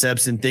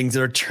concepts and things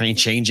that are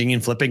changing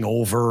and flipping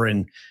over,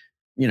 and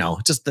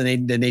just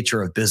the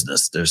nature of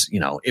business. There's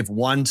if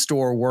one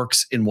store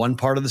works in one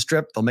part of the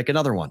strip, they'll make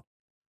another one.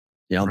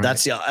 Right.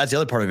 That's the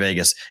other part of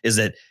Vegas, is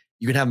that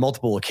you can have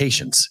multiple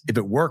locations. If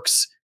it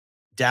works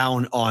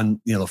down on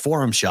the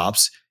Forum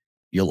shops,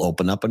 you'll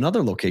open up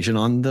another location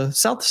on the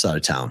south side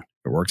of town.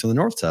 If it works on the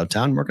north side of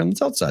town, work on the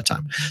south side of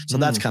town. So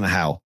that's kind of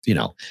how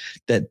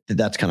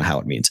that's kind of how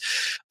it means.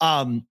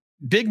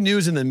 Big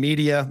news in the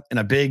media, and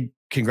a big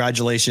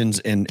congratulations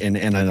and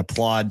an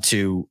applaud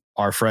to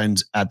our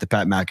friends at the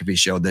Pat McAfee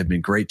Show. They've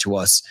been great to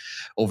us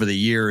over the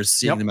years,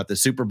 seeing them at the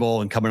Super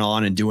Bowl and coming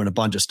on and doing a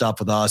bunch of stuff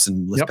with us.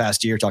 And this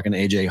past year, talking to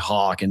AJ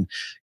Hawk, and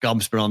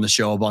Gump's been on the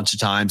show a bunch of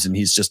times, and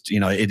he's just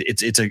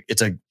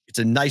it's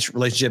a nice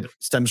relationship. It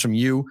stems from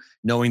you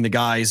knowing the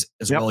guys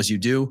as well as you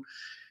do.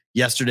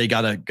 Yesterday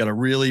got a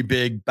really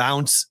big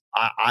bounce.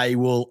 I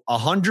will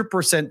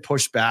 100%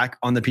 push back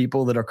on the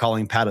people that are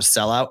calling Pat a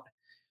sellout.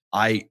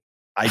 I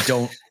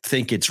don't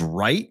think it's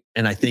right.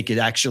 And I think it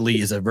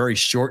actually is a very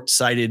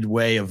short-sighted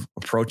way of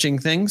approaching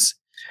things.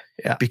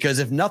 Yeah. Because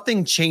if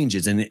nothing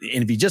changes, and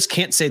if you just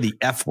can't say the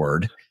F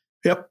word,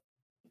 that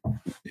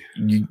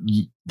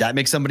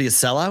makes somebody a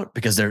sellout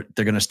because they're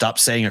going to stop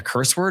saying a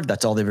curse word.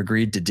 That's all they've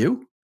agreed to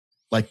do.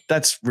 Like,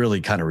 that's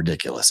really kind of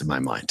ridiculous in my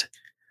mind.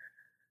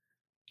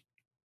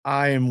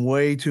 I am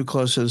way too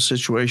close to the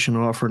situation to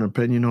offer an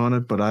opinion on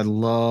it, but I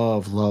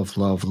love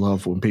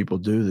when people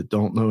do that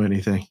don't know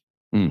anything.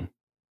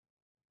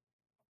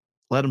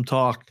 Let them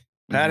talk.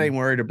 Pat ain't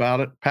worried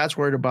about it. Pat's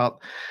worried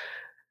about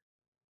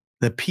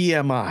the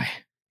PMI,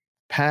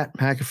 Pat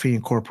McAfee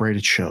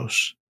Incorporated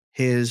shows.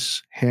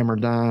 His Hammer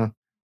Down,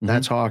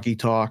 That's Hockey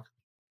Talk,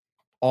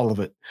 all of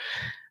it.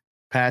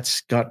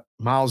 Pat's got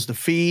mouths to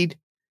feed.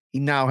 He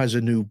now has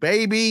a new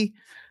baby.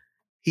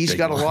 He's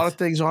got a lot of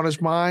things on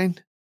his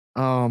mind.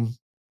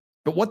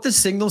 But what this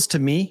signals to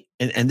me,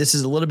 and this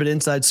is a little bit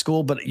inside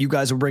school, but you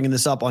guys are bringing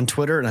this up on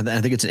Twitter, and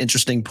I think it's an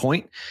interesting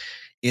point,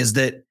 is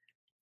that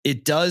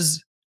it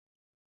does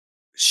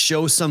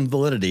show some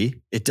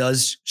validity. It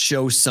does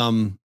show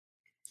some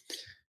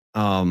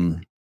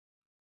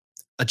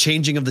a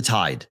changing of the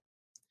tide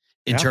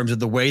in terms of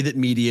the way that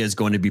media is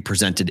going to be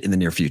presented in the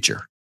near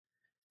future.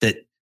 That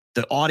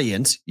the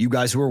audience, you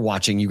guys who are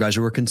watching, you guys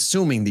who are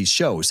consuming these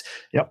shows,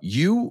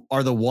 you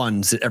are the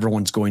ones that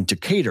everyone's going to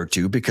cater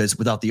to, because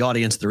without the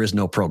audience, there is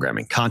no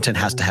programming. Content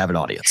has to have an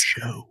audience.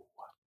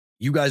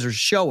 You guys are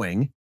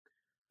showing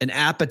an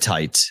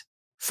appetite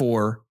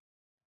for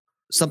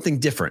something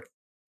different.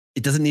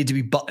 It doesn't need to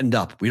be buttoned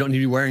up. We don't need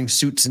to be wearing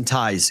suits and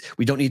ties.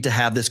 We don't need to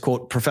have this,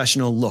 quote,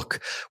 professional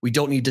look. We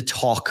don't need to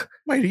talk.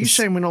 Wait, are you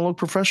saying we don't look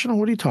professional?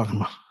 What are you talking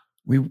about?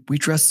 We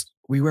dress,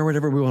 we wear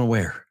whatever we want to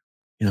wear.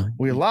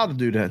 We're allowed to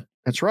do that.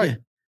 That's right. Yeah,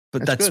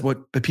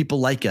 but but people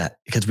like it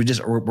because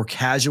we're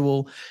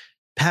casual.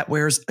 Pat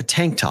wears a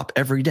tank top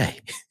every day.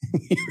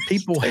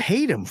 People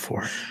hate him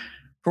for it.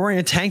 For wearing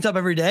a tank top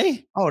every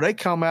day? Oh, they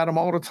come at him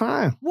all the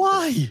time.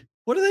 Why?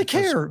 What do they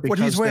care what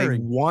he's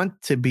wearing? They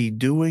want to be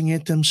doing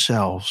it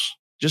themselves.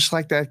 Just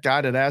like that guy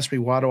that asked me,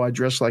 why do I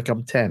dress like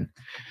I'm 10?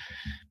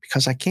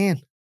 Because I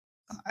can.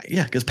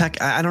 Yeah, because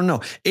Pat, I don't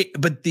know.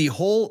 But the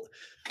whole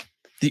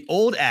the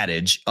old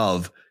adage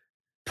of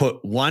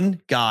put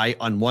one guy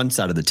on one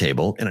side of the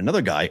table and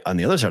another guy on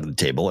the other side of the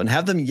table and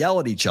have them yell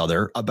at each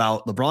other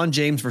about LeBron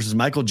James versus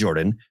Michael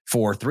Jordan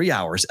for 3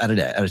 hours at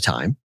a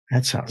time.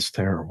 That sounds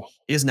terrible.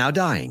 Is now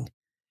dying.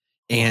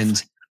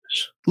 And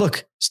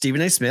look,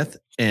 Stephen A. Smith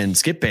and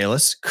Skip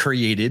Bayless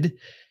created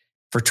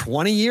for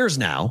 20 years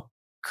now,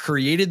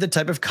 created the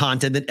type of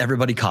content that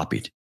everybody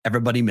copied,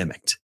 everybody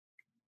mimicked.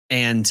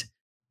 And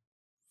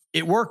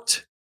it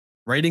worked.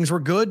 Ratings were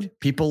good.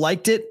 People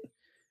liked it.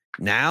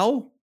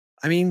 Now,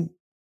 I mean,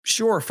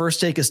 sure,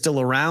 First Take is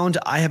still around.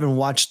 I haven't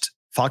watched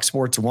Fox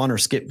Sports 1 or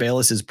Skip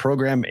Bayless's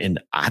program in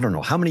I don't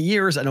know how many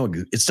years. I know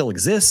it still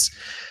exists.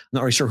 I'm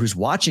not really sure who's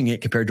watching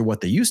it compared to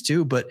what they used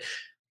to, but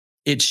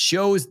it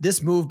shows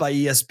this move by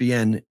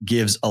ESPN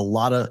gives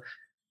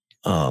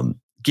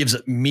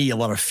me a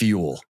lot of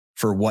fuel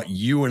for what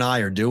you and I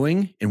are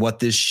doing and what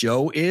this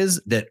show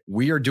is, that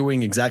we are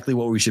doing exactly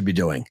what we should be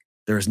doing.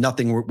 There's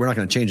nothing, we're not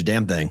going to change a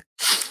damn thing.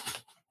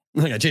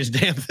 We're not going to change a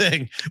damn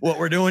thing. What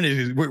we're doing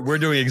is we're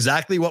doing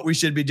exactly what we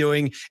should be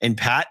doing. And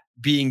Pat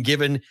being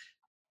given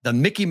the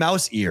Mickey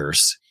Mouse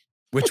ears,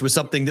 which was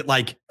something that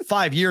like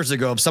 5 years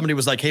ago, if somebody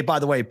was like, hey, by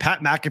the way,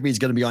 Pat McAfee is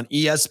going to be on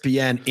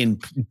ESPN in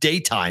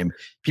daytime,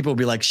 people would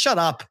be like, shut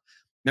up.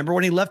 Remember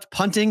when he left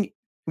punting,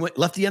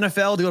 left the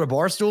NFL to go to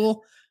Barstool?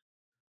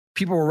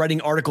 People were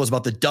writing articles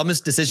about the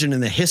dumbest decision in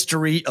the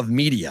history of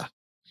media.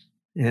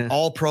 Yeah.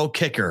 All-pro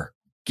kicker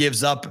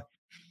gives up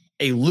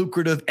a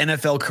lucrative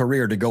NFL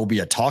career to go be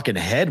a talking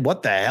head.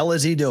 What the hell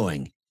is he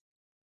doing?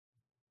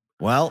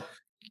 Well,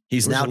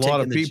 he's now taking a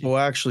lot of people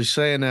actually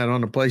saying that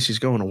on the place he's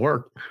going to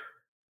work.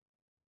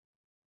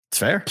 It's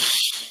fair.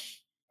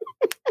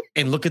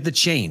 And look at the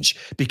change,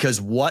 because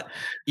what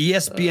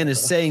ESPN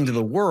is saying to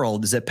the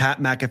world is that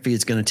Pat McAfee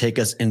is going to take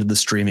us into the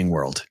streaming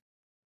world.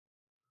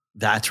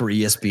 That's where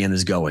ESPN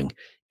is going.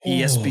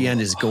 ESPN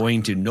is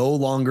going to no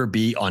longer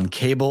be on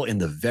cable in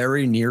the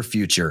very near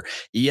future.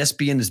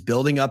 ESPN is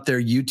building up their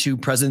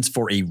YouTube presence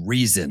for a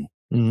reason.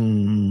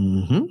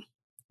 Mm-hmm.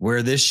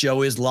 Where this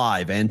show is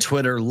live and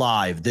Twitter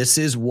live. This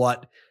is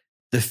what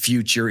the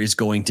future is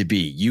going to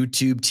be.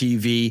 YouTube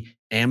TV,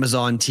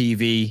 Amazon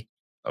TV.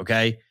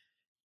 Okay.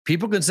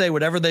 People can say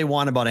whatever they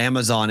want about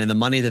Amazon and the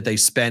money that they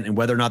spent and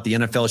whether or not the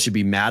NFL should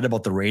be mad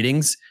about the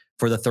ratings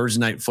for the Thursday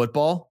night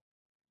football.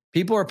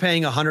 People are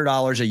paying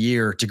 $100 a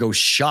year to go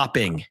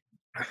shopping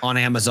on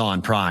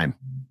Amazon Prime,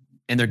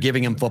 and they're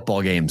giving them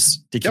football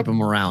games to keep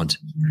them around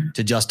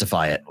to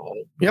justify it.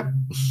 Yep.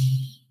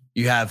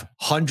 You have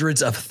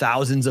hundreds of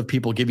thousands of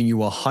people giving you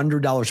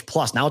 $100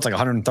 plus. Now it's like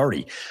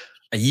 $130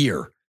 a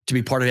year to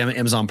be part of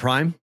Amazon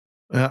Prime,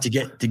 to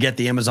get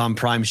the Amazon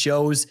Prime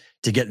shows,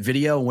 to get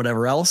video and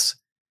whatever else.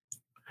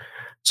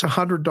 It's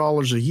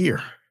 $100 a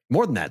year.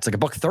 More than that. It's like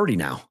 $130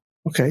 now.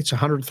 Okay. It's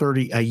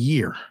 $130 a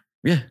year.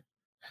 Yeah.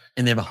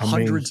 And they have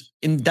hundreds,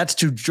 and that's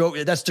to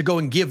go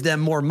and give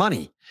them more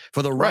money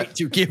for the right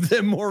to give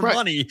them more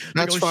money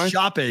to go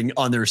shopping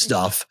on their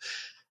stuff.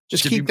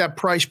 Just keep that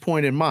price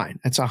point in mind.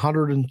 That's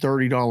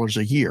 $130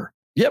 a year.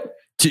 Yep.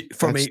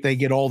 They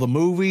get all the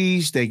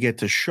movies, they get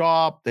to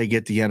shop, they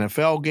get the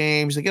NFL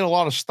games, they get a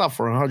lot of stuff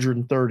for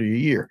 $130 a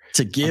year.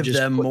 To give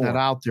them more. That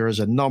out there as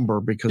a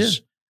number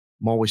because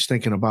I'm always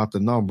thinking about the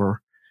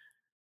number.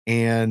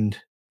 And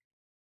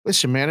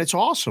listen, man, it's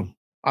awesome.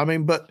 I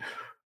mean, but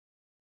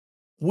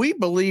we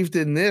believed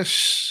in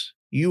this,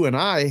 you and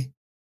I,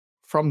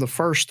 from the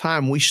first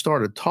time we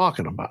started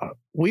talking about it.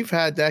 We've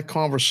had that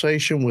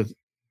conversation with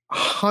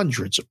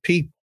hundreds of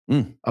people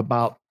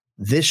about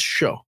this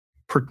show,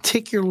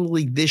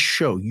 particularly this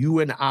show, you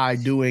and I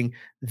doing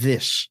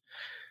this.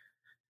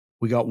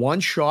 We got one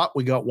shot,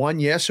 we got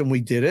one yes, and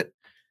we did it,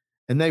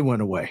 and they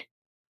went away.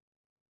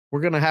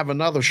 We're going to have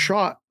another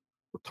shot.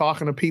 We're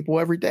talking to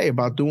people every day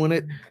about doing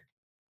it.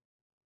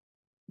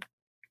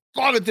 A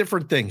lot of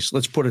different things.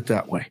 Let's put it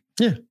that way.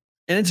 Yeah.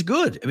 And it's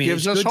good. I mean,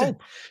 gives us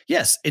hope.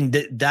 Yes. And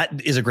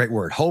that is a great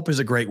word. Hope is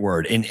a great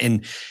word.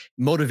 And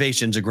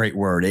motivation is a great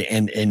word.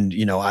 And,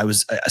 you know, I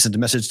sent a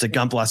message to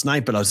Gump last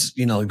night, but I was,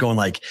 going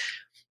like,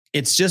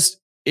 it's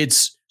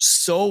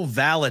so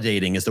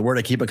validating is the word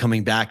I keep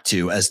coming back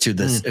to as to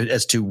this,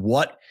 as to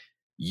what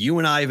you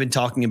and I have been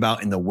talking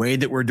about in the way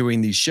that we're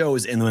doing these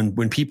shows. And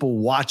when people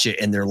watch it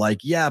and they're like,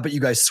 yeah, but you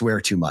guys swear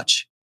too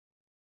much.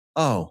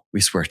 Oh,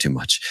 we swear too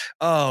much.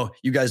 Oh,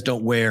 you guys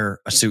don't wear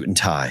a suit and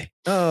tie.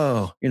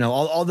 Oh,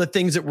 all the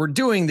things that we're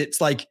doing. That's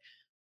like,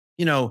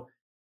 the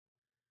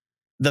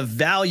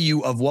value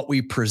of what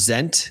we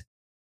present,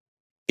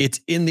 it's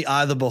in the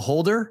eye of the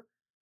beholder,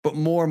 but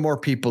more and more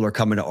people are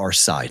coming to our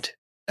side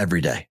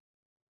every day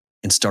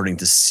and starting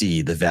to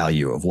see the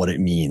value of what it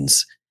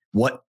means,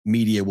 what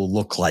media will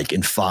look like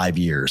in 5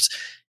 years,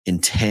 in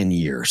 10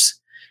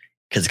 years,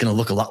 because it's going to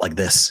look a lot like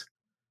this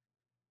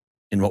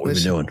in what we've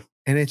been doing.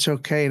 And it's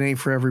okay. It ain't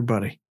for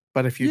everybody.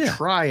 But if you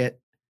try it,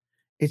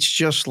 it's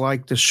just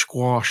like the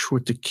squash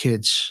with the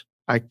kids.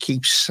 I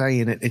keep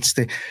saying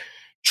it.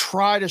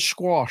 Try the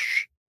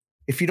squash.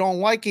 If you don't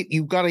like it,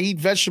 you've got to eat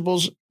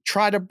vegetables.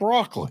 Try the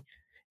broccoli.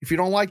 If you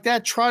don't like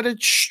that, try the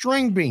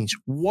string beans,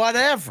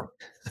 whatever.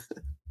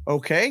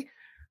 Okay.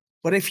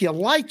 But if you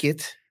like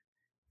it,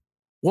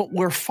 what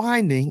we're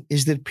finding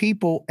is that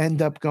people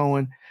end up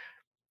going,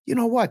 you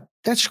know what?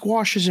 That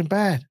squash isn't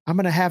bad. I'm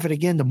going to have it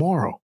again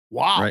tomorrow.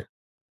 Wow. Right.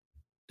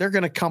 They're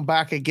going to come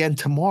back again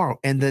tomorrow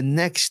and the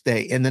next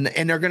day. And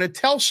they're going to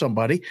tell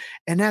somebody.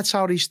 And that's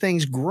how these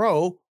things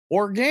grow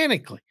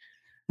organically.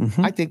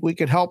 Mm-hmm. I think we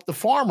could help the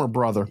farmer,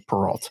 brother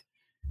Peralta.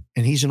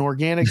 And he's an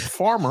organic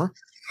farmer.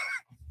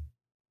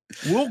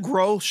 We'll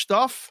grow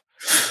stuff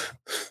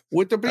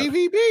with the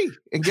BVB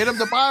and get them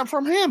to buy them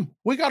from him.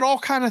 We got all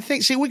kind of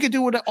things. See, we could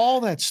do with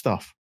all that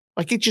stuff.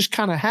 Like, it just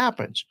kind of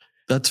happens.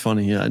 That's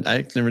funny. Yeah.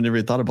 I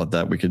never thought about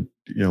that. We could,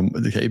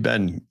 hey,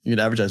 Ben, you could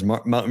advertise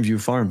Mountain View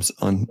Farms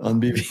on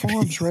BVB.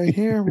 Farms right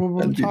here.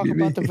 We're going to talk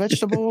about the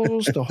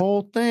vegetables, the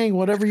whole thing,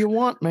 whatever you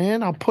want,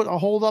 man. I'll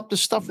hold up the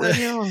stuff right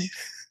here.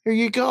 Here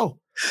you go.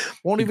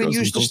 Won't even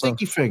use the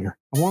sticky finger.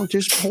 I want to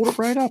just hold it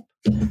right up.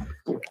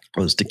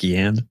 Or the sticky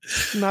hand.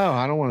 No,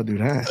 I don't want to do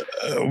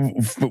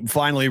that.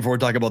 Finally, before we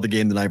talk about the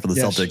game tonight for the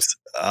Celtics,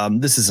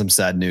 this is some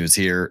sad news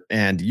here.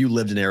 And you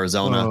lived in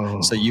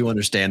Arizona, so you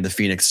understand the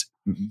Phoenix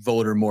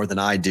voter more than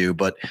I do.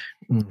 But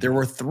there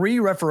were 3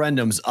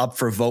 referendums up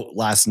for vote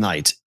last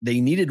night.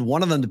 They needed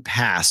one of them to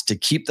pass to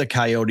keep the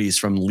Coyotes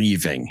from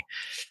leaving.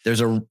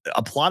 There's a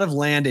plot of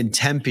land in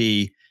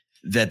Tempe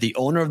that the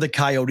owner of the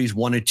Coyotes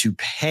wanted to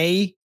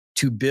pay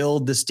to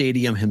build the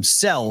stadium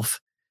himself,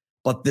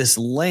 but this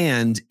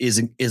land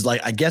is like,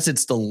 I guess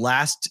it's the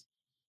last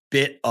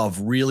bit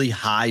of really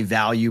high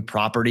value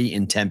property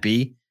in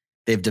Tempe.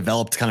 They've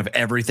developed kind of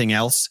everything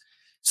else.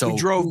 So we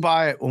drove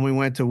by it when we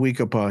went to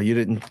Weekapaw. You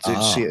didn't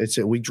see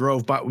it. We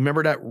drove by.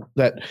 Remember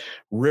that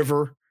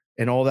river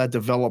and all that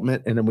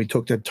development, and then we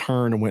took that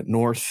turn and went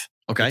north.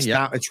 Okay,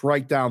 it's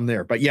right down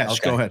there. But yes,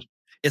 Go ahead.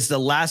 It's the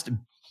last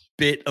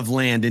bit of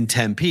land in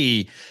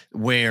Tempe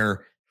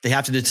where they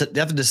have to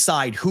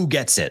decide who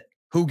gets it,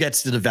 who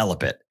gets to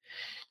develop it.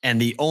 And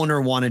the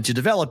owner wanted to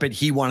develop it.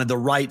 He wanted the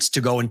rights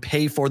to go and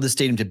pay for the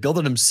stadium to build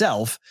it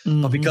himself.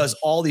 Mm-hmm. But because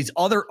all these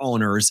other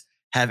owners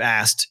have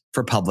asked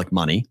for public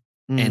money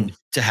and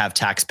to have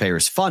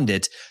taxpayers fund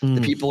it, the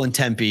people in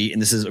Tempe,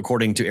 and this is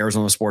according to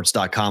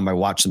ArizonaSports.com, I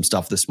watched some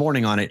stuff this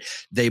morning on it,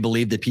 they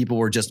believe that people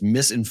were just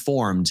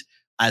misinformed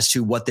as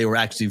to what they were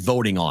actually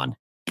voting on.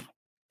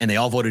 And they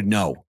all voted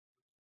no.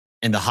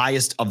 And the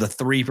highest of the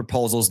 3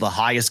 proposals, the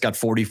highest got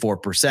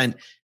 44%.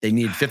 They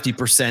need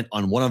 50%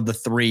 on one of the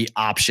 3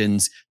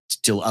 options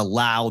to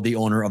allow the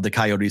owner of the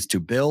Coyotes to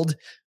build.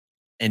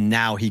 And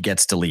now he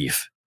gets to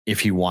leave if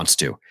he wants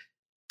to.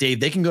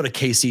 Dave, they can go to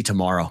KC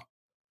tomorrow.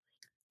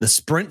 The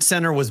Sprint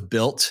Center was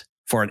built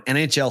for an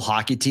NHL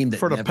hockey team that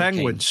for the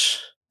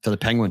Penguins. For the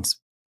Penguins.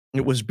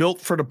 It was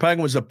built for the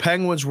Penguins. The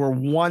Penguins were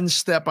one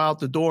step out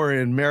the door,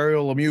 and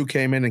Mario Lemieux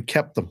came in and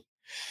kept them.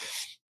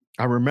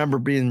 I remember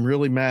being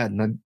really mad,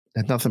 and I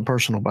had nothing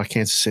personal about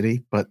Kansas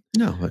City, but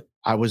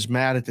I was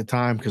mad at the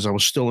time because I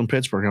was still in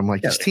Pittsburgh. I'm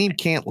like, this team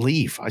can't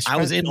leave. I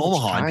was in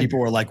Omaha and people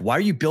were like, why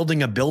are you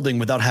building a building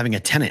without having a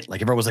tenant?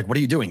 Like everyone was like, what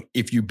are you doing?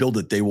 If you build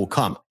it, they will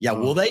come. Yeah,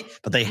 will they?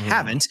 But they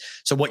haven't.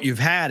 So what you've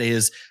had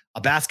is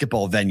a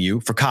basketball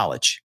venue for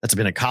college. That's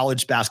been a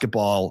college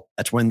basketball.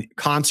 That's when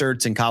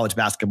concerts and college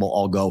basketball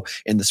all go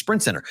in the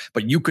Sprint Center.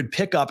 But you could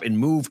pick up and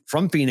move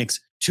from Phoenix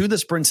to the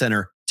Sprint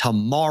Center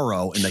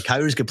tomorrow and the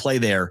Coyotes could play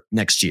there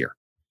next year.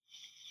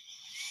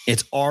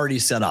 It's already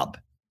set up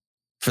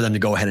for them to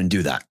go ahead and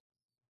do that.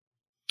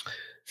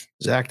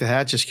 Zach the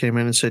Hat just came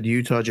in and said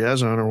Utah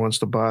Jazz owner wants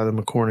to buy them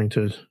according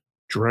to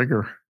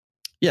Dreger.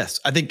 Yes,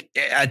 I think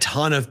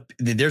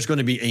there's going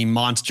to be a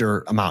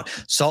monster amount.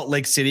 Salt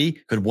Lake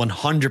City could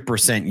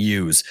 100%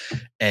 use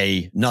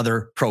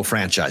another pro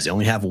franchise. They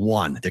only have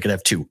one. They could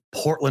have 2.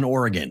 Portland,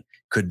 Oregon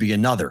could be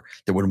another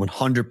that would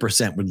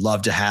 100% would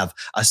love to have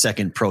a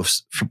second pro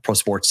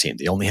sports team.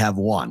 They only have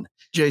one.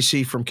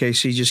 JC from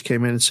KC just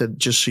came in and said,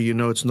 just so you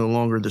know, it's no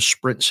longer the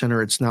Sprint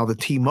Center. It's now the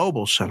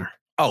T-Mobile Center.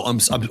 Oh,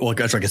 well, I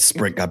guess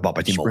Sprint got bought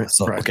by T-Mobile.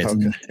 So, right, okay.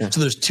 So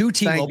there's 2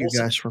 T-Mobile.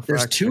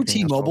 There's 2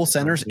 T-Mobile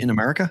centers in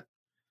America?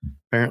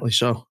 Apparently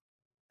so.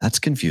 That's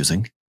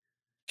confusing.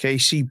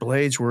 KC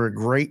Blades were a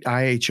great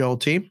IHL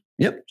team.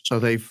 Yep. So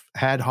they've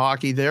had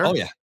hockey there. Oh,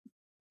 yeah.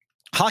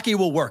 Hockey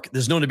will work.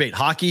 There's no debate.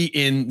 Hockey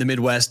in the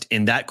Midwest,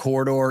 in that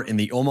corridor, in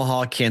the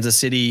Omaha, Kansas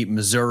City,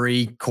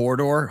 Missouri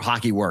corridor,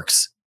 hockey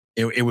works.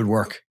 It would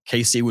work.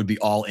 KC would be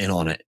all in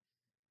on it.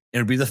 It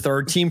would be the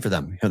 3rd team for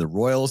them. You know, the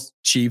Royals,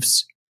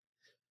 Chiefs.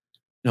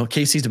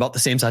 KC's about the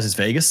same size as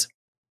Vegas.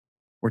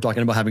 We're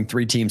talking about having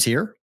 3 teams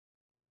here.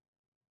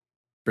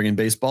 Bring in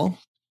baseball.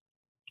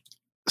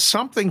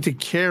 Something to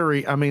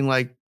carry. I mean,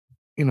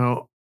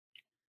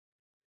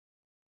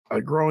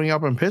 growing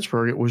up in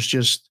Pittsburgh, it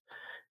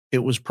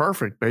was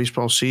perfect.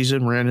 Baseball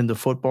season ran into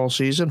football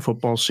season.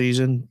 Football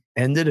season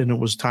ended, and it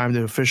was time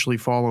to officially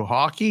follow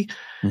hockey.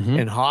 Mm-hmm.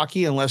 And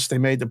hockey, unless they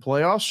made the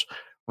playoffs,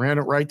 ran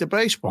it right to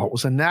baseball. It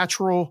was a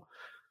natural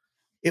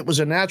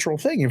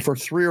thing. And for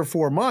 3 or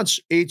 4 months,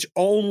 it's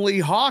only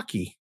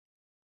hockey.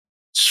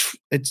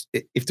 It's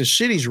if the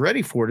city's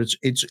ready for it,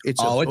 it's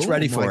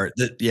ready for it.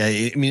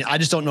 I mean, I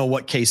just don't know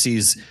what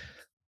KC's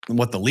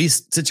what the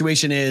lease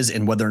situation is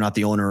and whether or not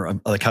the owner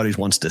of the Coyotes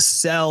wants to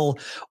sell,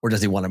 or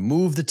does he want to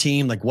move the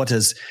team? Like what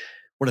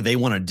do they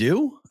want to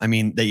do? I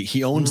mean,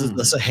 he owns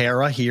the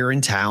Sahara here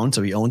in town.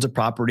 So he owns a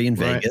property in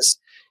Vegas.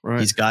 Right.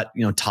 He's got,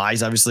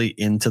 ties obviously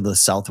into the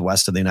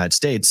Southwest of the United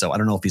States. So I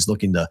don't know if he's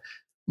looking to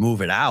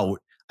move it out.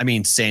 I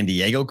mean, San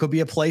Diego could be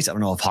a place. I don't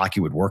know if hockey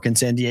would work in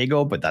San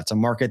Diego, but that's a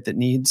market that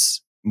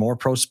needs more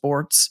pro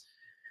sports.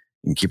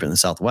 You can keep it in the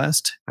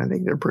Southwest. I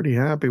think they're pretty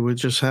happy with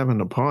just having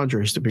the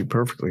Padres, to be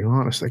perfectly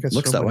honest. They got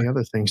so many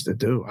other things to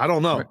do. I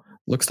don't know. Right.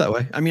 Looks that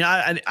way. I mean,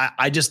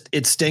 I just,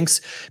 it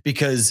stinks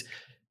because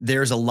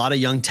there's a lot of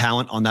young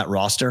talent on that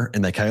roster,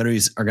 and the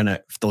Coyotes are going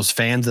to, those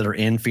fans that are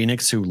in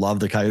Phoenix who love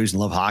the Coyotes and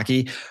love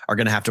hockey are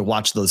going to have to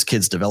watch those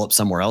kids develop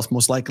somewhere else,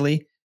 most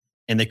likely.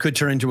 And they could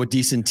turn into a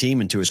decent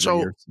team in 2 or 3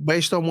 years. So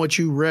based on what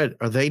you read,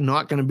 are they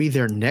not going to be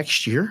there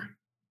next year?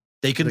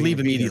 They could leave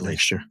immediately.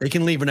 They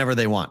can leave whenever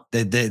they want.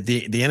 The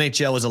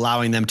NHL is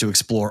allowing them to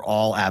explore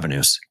all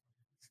avenues.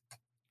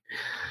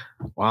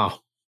 Wow.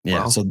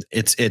 Yeah. So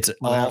it's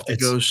all to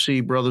go see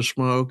Brother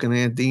Smoke and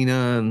Aunt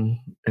Dina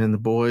and the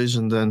boys,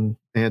 and then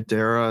Aunt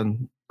Dara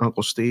and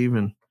Uncle Steve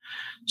and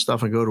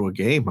stuff, and go to a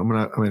game.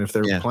 If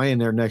they're playing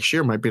there next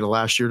year, might be the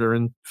last year they're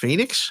in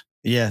Phoenix.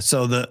 Yeah.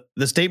 So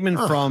the statement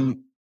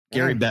from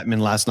Gary Bettman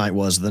last night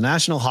was the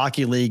National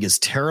Hockey League is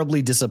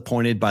terribly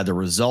disappointed by the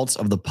results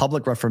of the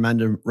public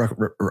referendum.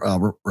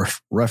 Referendum.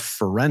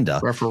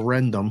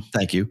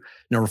 Thank you.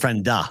 No,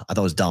 referenda. I thought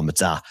it was dumb.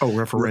 It's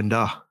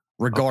referenda.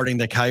 Regarding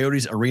the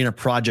Coyotes Arena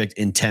project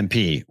in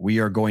Tempe. We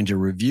are going to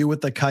review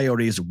with the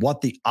Coyotes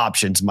what the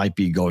options might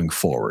be going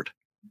forward.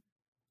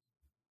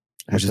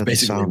 Which doesn't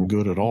sound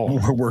good at all.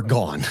 We're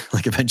gone.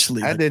 Like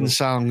eventually. That didn't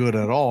sound good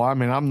at all. I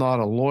mean, I'm not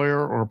a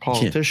lawyer or a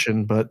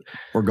politician, but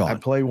we're gone. I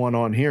play one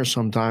on here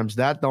sometimes.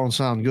 That don't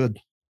sound good.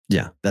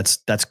 Yeah, that's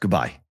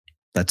goodbye.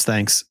 That's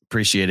thanks.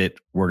 Appreciate it.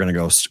 We're gonna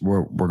go.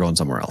 We're going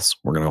somewhere else.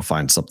 We're gonna go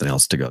find something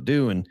else to go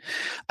do. And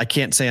I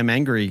can't say I'm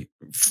angry.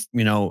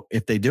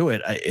 If they do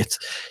it,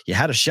 you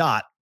had a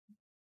shot.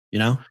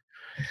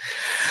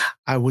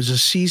 I was a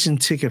season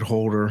ticket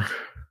holder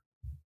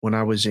when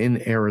I was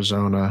in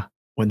Arizona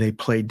when they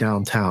played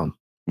downtown,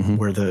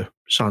 where the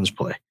Suns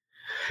play.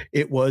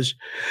 It was,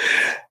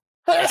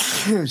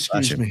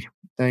 excuse me.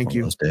 Thank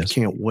you. I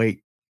can't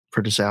wait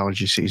for this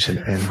allergy season.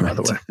 And by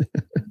the way,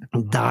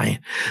 I'm dying.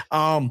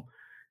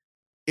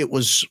 It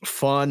was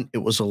fun. It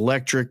was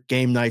electric.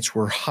 Game nights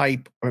were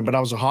hype. But I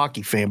was a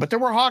hockey fan. But there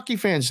were hockey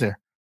fans there.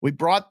 They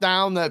brought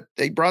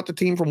the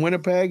team from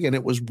Winnipeg, and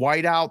it was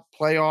whiteout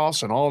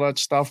playoffs and all that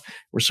stuff. There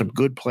were some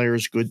good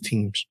players, good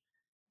teams.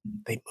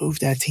 They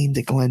moved that team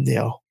to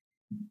Glendale.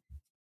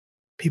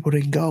 People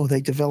didn't go.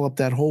 They developed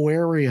that whole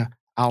area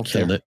out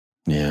there. It.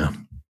 Yeah.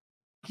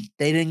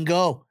 They didn't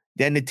go.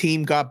 Then the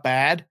team got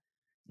bad.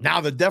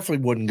 Now they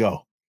definitely wouldn't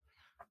go.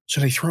 So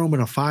they throw them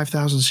in a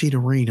 5,000-seat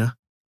arena,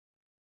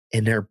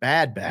 and they're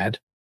bad.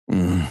 I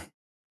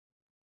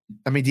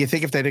mean, do you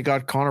think if they'd have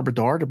got Connor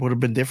Bedard, it would have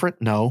been different?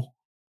 No.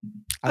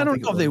 I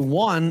don't know if they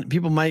won.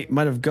 People might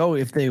have go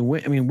if they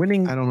win. I mean,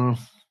 winning. I don't know.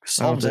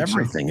 Solves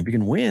everything. So. If you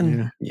can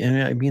win,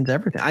 it means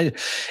everything.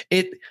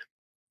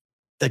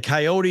 The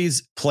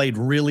Coyotes played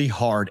really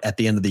hard at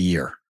the end of the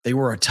year. They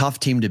were a tough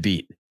team to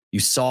beat. You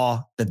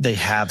saw that they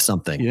have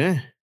something. Yeah.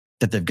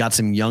 That they've got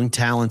some young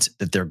talent,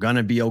 that they're going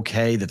to be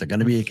okay, that they're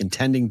going to be a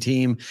contending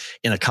team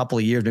in a couple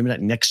of years, maybe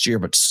not next year,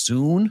 but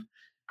soon.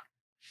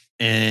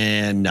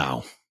 And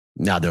now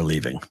they're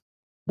leaving.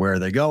 Where are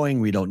they going?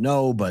 We don't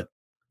know, but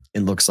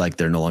it looks like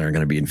they're no longer going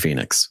to be in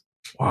Phoenix.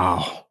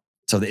 Wow.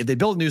 So if they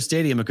build a new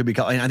stadium, it could be.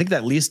 I think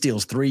that lease deal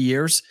is 3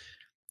 years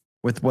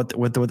with what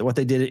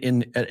they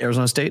did at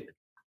Arizona State.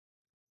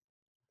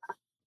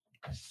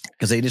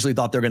 Because they initially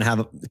thought they're going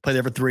to play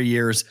there for 3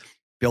 years,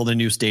 build a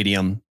new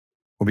stadium,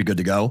 we'll be good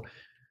to go.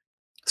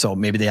 So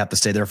maybe they have to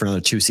stay there for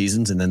another 2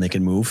 seasons and then they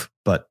can move.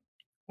 But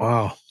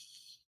wow,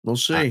 we'll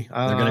see.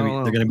 They're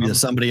going to be the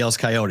somebody else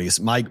Coyotes.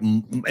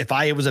 If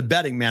I was a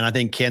betting man, I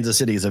think Kansas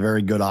City is a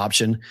very good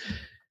option,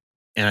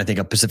 and I think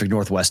a Pacific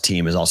Northwest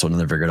team is also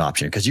another very good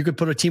option because you could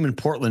put a team in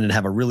Portland and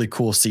have a really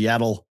cool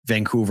Seattle,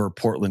 Vancouver,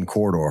 Portland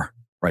corridor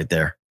right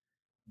there.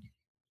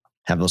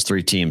 Have those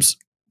 3 teams.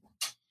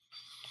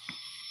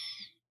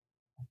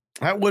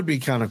 That would be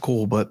kind of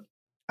cool, but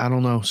I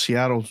don't know.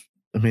 Seattle,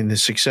 I mean, the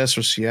success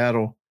of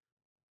Seattle,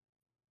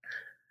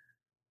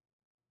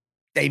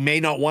 they may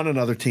not want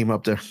another team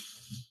up there.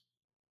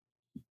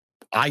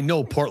 I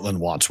know Portland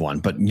wants one,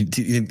 but the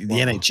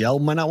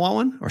NHL might not want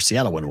one, or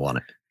Seattle wouldn't want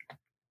it.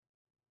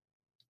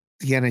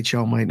 The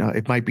NHL might not.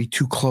 It might be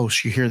too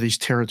close. You hear these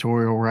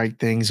territorial right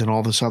things and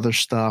all this other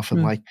stuff.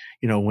 And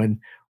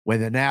when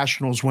the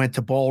Nationals went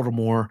to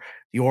Baltimore,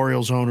 the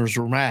Orioles owners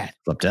were mad.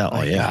 Flipped out.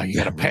 Like, you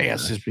got to pay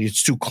us.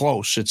 It's too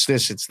close. It's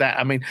this, it's that.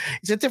 I mean,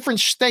 it's a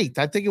different state.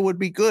 I think it would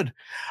be good.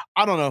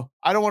 I don't know.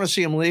 I don't want to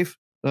see him leave.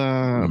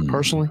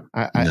 Personally,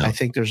 I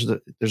think there's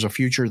a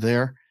future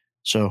there.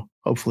 So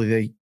hopefully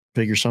they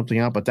figure something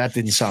out. But that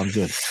didn't sound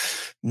good.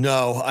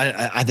 No,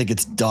 I think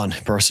it's done.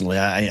 Personally,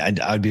 I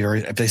would be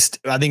very. I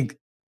think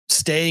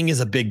staying is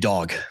a big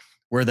dog.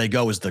 Where they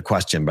go is the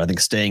question, but I think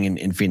staying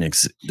in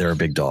Phoenix, they're a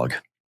big dog.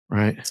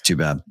 Right. It's too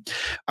bad.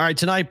 All right,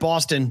 tonight,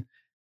 Boston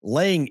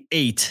laying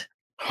 8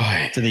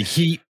 to the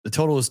Heat. The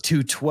total is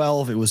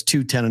 212. It was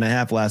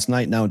 210.5 last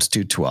night. Now it's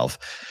 212.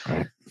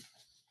 Right.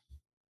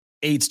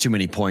 8's too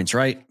many points,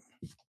 right?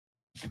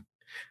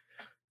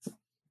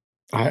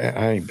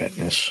 I ain't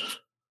betting this.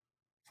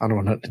 I don't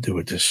want nothing to do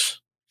with this.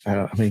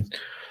 I'm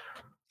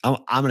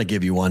going to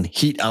give you one.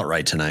 Heat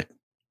outright tonight.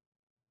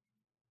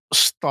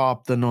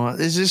 Stop the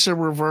non. Is this a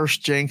reverse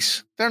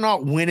jinx? They're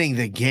not winning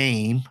the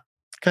game.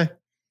 Okay.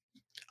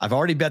 I've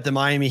already bet the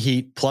Miami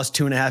Heat plus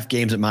 2.5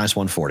 games at minus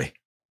 140.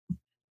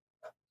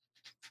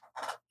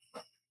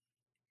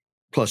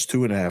 Plus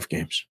 2.5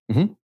 games.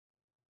 Mm-hmm.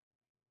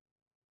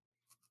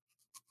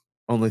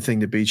 Only thing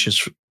that beats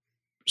is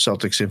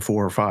Celtics in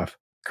 4 or 5.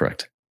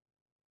 Correct.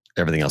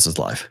 Everything else is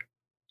live.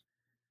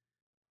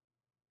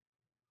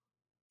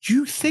 Do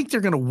you think they're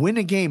going to win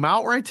a game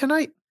outright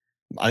tonight?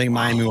 I think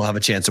Miami will have a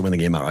chance to win the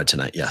game outright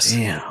tonight. Yes.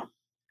 Damn.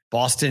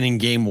 Boston in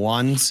game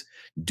ones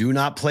do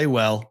not play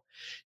well.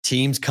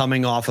 Teams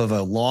coming off of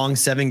a long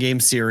 7-game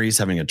series,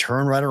 having a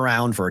turn right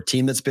around for a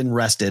team that's been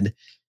rested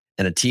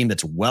and a team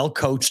that's well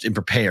coached and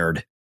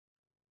prepared.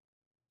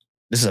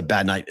 This is a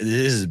bad night.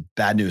 This is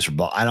bad news for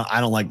Boston.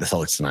 I don't like the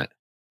Celtics tonight.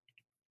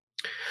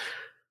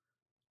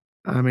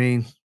 I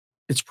mean,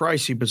 it's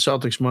pricey, but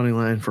Celtics money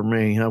line for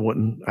me. I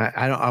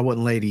wouldn't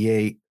lay the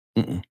 8.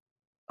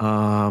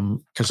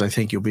 Because I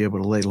think you'll be able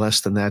to lay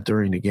less than that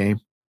during the game.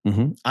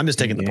 Mm-hmm. I'm just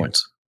taking the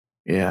points.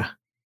 Yeah.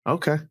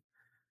 Okay.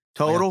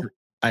 Total.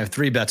 I have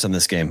 3 bets on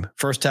this game.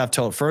 First half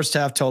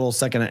total,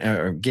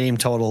 second game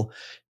total,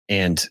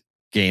 and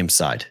game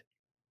side.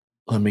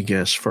 Let me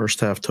guess. First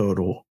half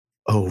total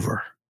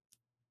over.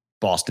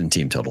 Boston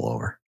team total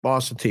over.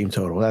 Boston team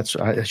total. That's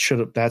what I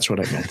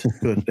meant.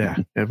 Good. Yeah.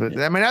 But,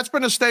 I mean, that's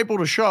been a staple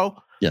to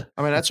show. Yeah.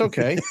 I mean, that's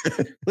okay.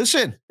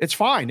 Listen, it's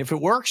fine. If it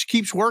works,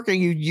 keeps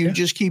working, you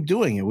just keep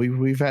doing it.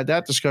 We've had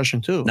that discussion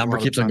too. Number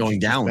keeps on going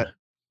down.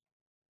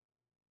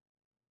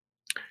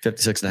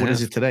 56.5. What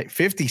is it today?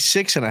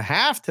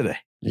 56.5 today.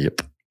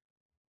 Yep.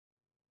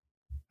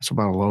 That's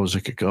about as low as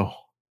it could go.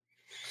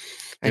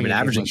 They've been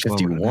averaging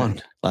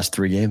 51 last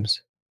 3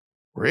 games.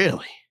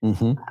 Really?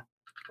 Mm-hmm.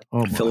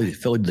 Oh,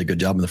 Philly did a good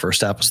job in the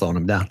first half of slowing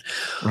them down.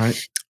 Right.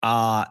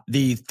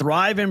 The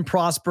Thrive and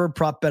Prosper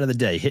prop bet of the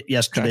day hit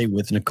yesterday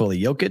with Nikola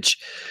Jokic.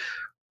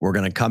 We're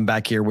going to come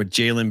back here with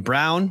Jaylen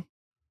Brown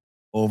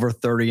over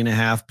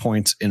 30.5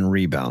 points in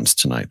rebounds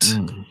tonight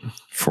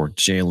for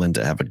Jaylen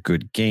to have a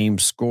good game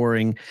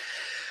scoring.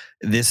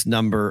 This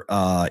number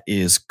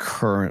is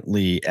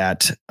currently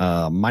at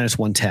minus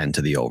 110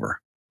 to the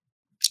over,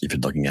 if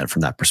you're looking at it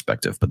from that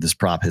perspective. But this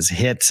prop has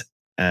hit,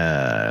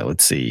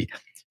 let's see,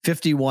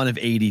 51 of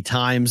 80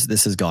 times.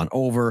 This has gone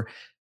over.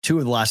 2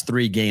 of the last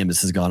 3 games,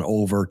 this has gone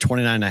over.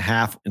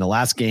 29.5 in the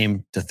last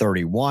game to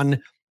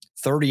 31.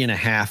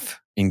 30.5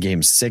 in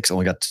game 6,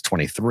 only got to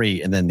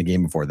 23. And then the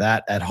game before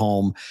that at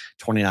home,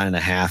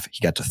 29.5,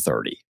 he got to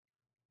 30.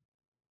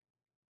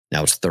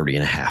 Now it's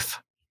 30.5.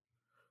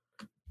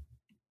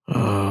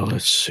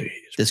 Let's see.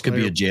 This could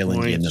be a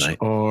Jaylen game tonight.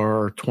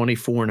 Or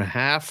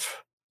 24.5.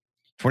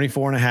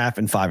 24.5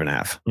 and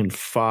 5.5. And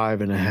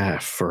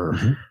 5.5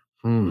 for...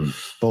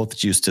 Both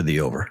juiced to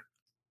the over.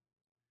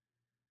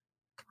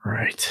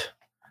 Right.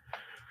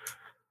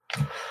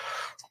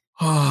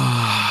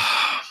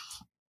 I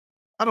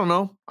don't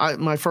know.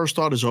 My first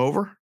thought is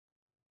over.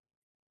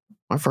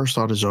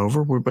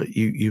 But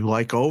you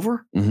like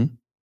over? Mm-hmm.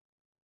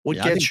 What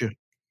gets you?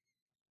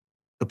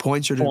 The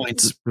points or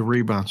the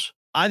rebounds?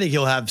 I think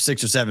he'll have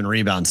 6 or 7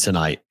 rebounds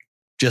tonight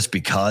just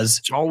because.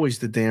 It's always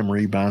the damn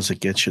rebounds that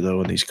get you,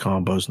 though, in these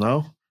combos,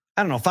 no?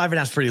 I don't know.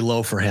 5.5 is pretty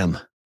low for him.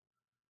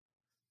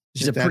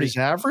 He's a pretty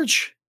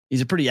average.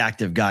 He's a pretty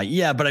active guy.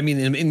 Yeah, but I mean,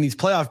 in these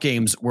playoff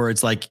games where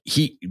it's like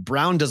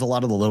Brown does a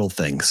lot of the little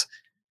things.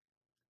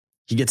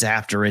 He gets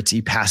after it.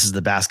 He passes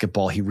the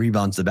basketball. He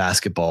rebounds the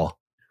basketball.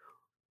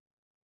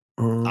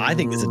 I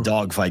think it's a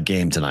dogfight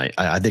game tonight.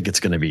 I think it's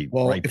going to be.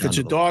 Well, if it's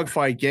a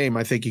dogfight game,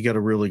 I think you got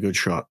a really good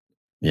shot.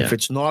 Yeah. If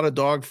it's not a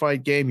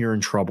dogfight game, you're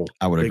in trouble.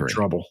 I would agree. Big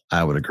trouble.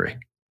 I would agree.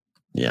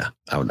 Yeah,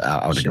 I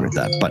would agree with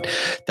that. But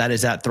that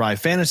is at Thrive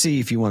Fantasy.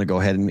 If you want to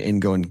go ahead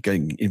and go and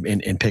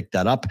pick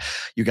that up,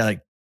 you got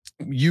to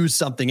use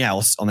something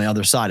else on the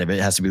other side of it.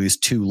 It has to be at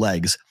least 2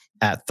 legs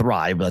at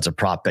Thrive. But that's a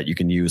prop bet you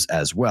can use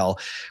as well.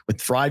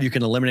 With Thrive, you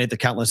can eliminate the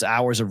countless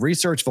hours of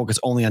research, focus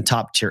only on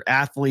top tier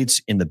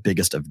athletes in the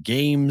biggest of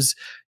games,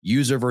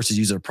 user versus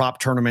user prop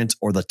tournament,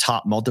 or the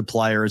top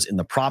multipliers in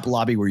the prop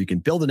lobby where you can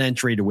build an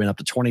entry to win up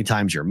to 20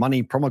 times your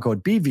money. Promo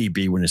code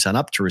BVB when you sign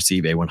up to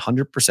receive a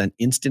 100%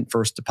 instant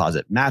first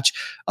deposit match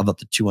of up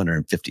to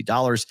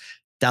 $250.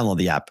 Download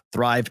the app,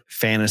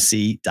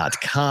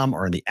 thrivefantasy.com,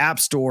 or in the App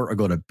Store, or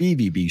go to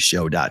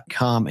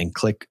bvbshow.com and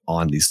click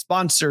on the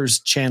sponsors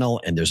channel.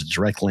 And there's a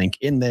direct link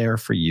in there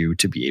for you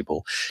to be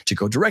able to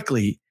go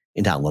directly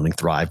in downloading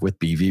Thrive with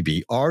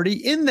BVB already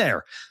in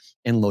there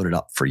and loaded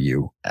up for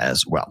you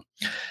as well.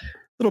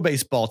 Little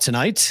baseball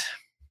tonight.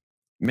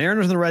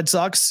 Mariners and the Red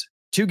Sox,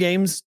 2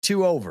 games,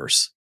 2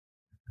 overs.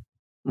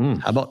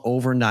 How about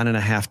over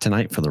 9.5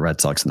 tonight for the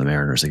Red Sox and the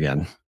Mariners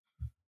again?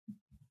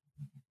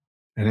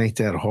 It ain't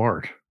that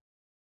hard.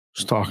 I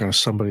was talking to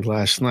somebody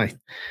last night.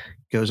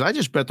 He goes, I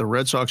just bet the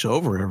Red Sox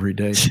over every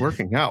day. It's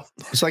working out.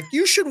 It's like,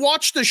 you should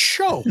watch the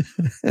show.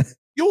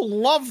 You'll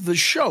love the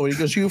show. He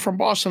goes, you from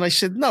Boston? I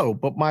said, no,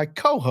 but my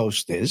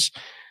co-host is.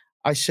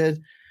 I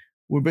said,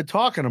 we've been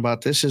talking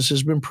about this. This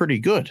has been pretty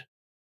good.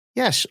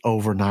 Yes,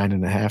 over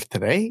 9.5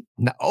 today.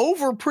 Now,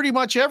 over pretty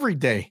much every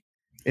day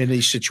in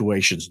these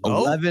situations.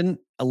 No?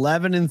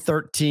 11 and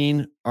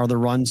 13 are the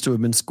runs to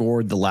have been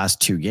scored the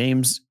last 2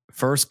 games.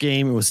 First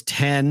game, it was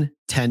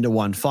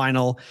 10-1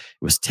 final.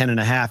 It was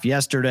 10.5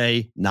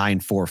 yesterday,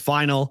 9-4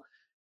 final.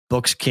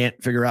 Books can't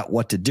figure out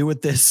what to do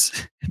with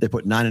this. They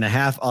put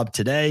 9.5 up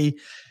today.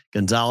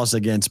 Gonzalez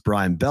against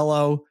Brian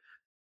Bello.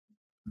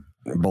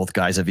 Both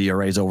guys have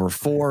ERAs over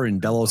 4. In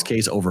Bello's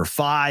case, over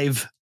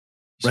 5.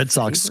 Red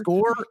Sox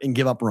score and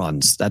give up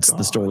runs. That's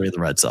the story of the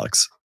Red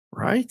Sox.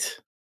 Right?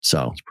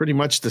 So it's pretty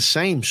much the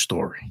same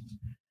story.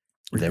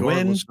 They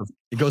win.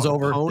 It goes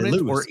over. They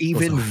lose. Or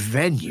even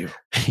venue.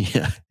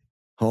 Yeah.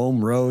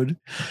 Home, road.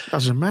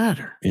 Doesn't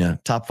matter. Yeah.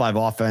 Top 5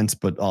 offense,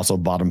 but also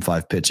bottom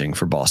 5 pitching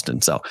for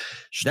Boston. So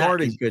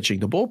starting pitching.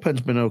 The bullpen's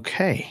been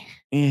okay.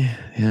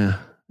 Yeah.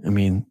 I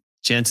mean,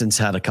 Jensen's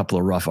had a couple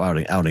of rough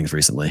outings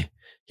recently.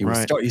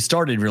 He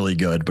started really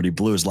good, but he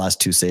blew his last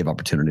 2 save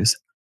opportunities.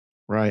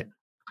 Right.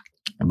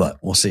 But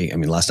we'll see. I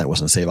mean, last night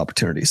wasn't a save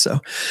opportunity, so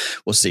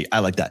we'll see. I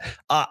like that.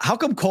 How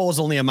come Cole is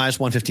only a minus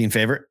 115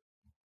 favorite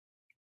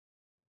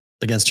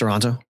against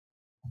Toronto?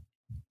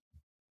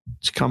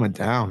 It's coming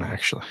down,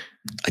 actually.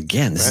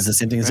 Again, this is the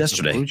same thing as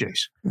yesterday. Blue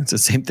Jays. It's the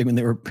same thing when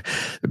they were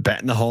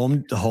batting the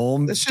home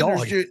dog.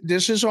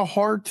 This is a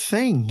hard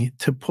thing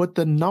to put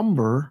the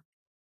number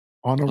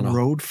on a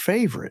road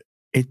favorite.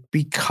 It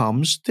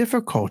becomes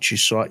difficult. You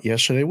saw it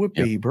yesterday with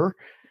Bieber.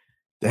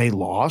 They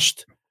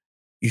lost.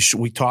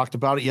 We talked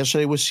about it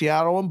yesterday with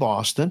Seattle and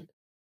Boston.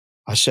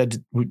 I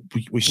said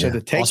we said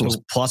the take was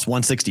plus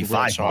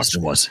 165.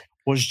 Boston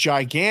was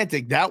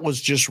gigantic. That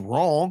was just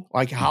wrong.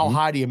 Like, how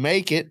high do you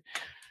make it?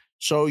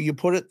 So you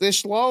put it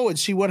this low and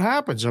see what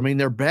happens. I mean,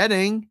 they're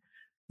betting.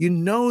 You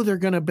know they're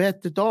going to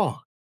bet the dog.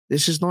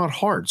 This is not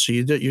hard. So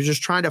you're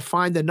just trying to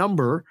find the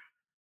number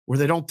where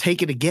they don't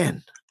take it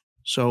again.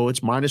 So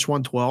it's minus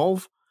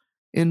 112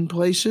 in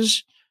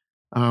places,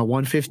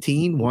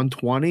 115,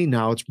 120.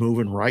 Now it's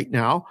moving right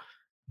now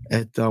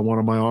at one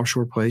of my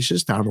offshore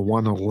places down to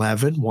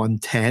 111,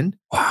 110.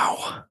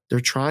 Wow.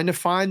 They're trying to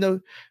find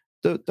the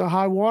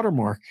high water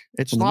mark.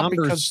 It's not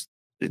because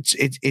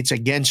it's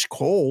against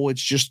Cole.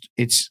 It's just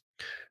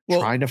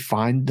trying to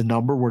find the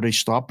number where they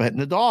stop betting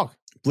the dog.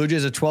 Blue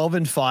Jays are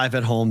 12-5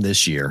 at home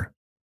this year.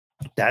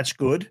 That's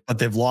good. But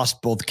they've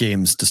lost both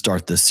games to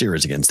start this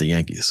series against the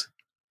Yankees.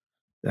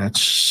 So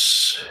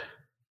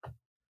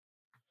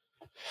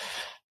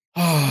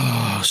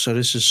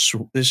this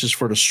is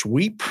for the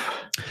sweep.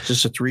 Is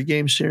this a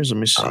 3-game series? Let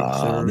me see.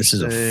 This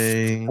is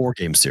a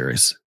 4-game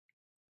series.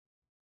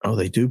 Oh,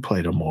 they do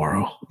play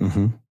tomorrow.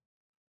 Mm-hmm.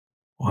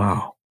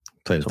 Wow.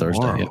 Play it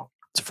Thursday. Yeah.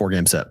 It's a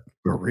 4-game set.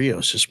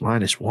 Barrios is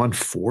minus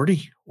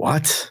 140.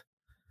 What?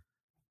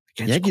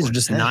 Yankees are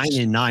just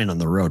 9-9 on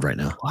the road right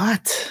now.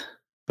 What?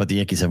 But the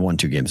Yankees have won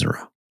 2 games in a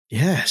row.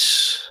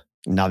 Yes.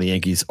 Now the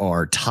Yankees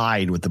are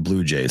tied with the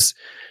Blue Jays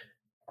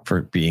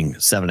for being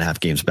 7.5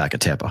 games back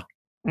at Tampa.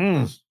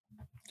 How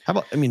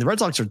about, the Red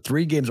Sox are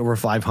 3 games over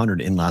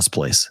 500 in last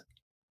place.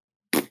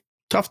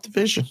 Tough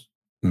division.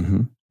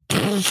 Mm-hmm.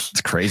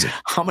 It's crazy.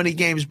 How many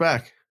games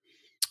back?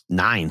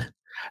 9.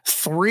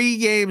 3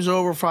 games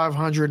over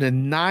 500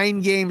 and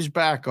 9 games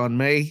back on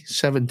May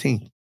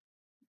 17th.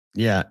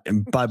 Yeah.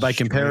 And by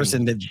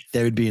comparison,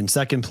 they would be in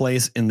second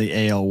place in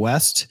the AL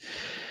West.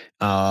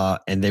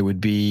 And they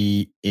would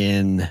be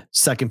in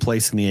second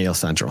place in the AL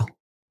Central.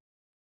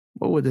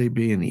 What would they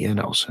be in the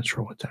NL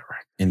Central with that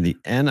record? In the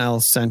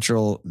NL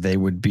Central, they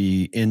would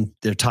be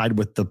they're tied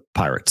with the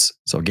Pirates.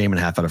 So a game and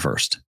a half out of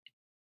first.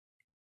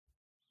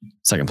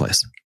 Second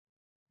place.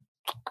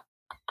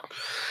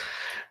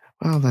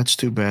 Well, that's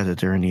too bad that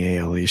they're in the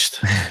AL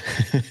East.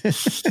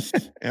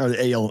 Or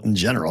the AL in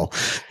general.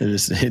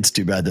 It's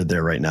too bad that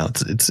they're right now.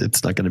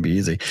 It's not going to be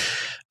easy.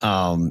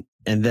 And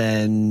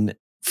then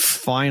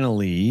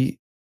finally,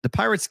 the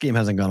Pirates game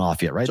hasn't gone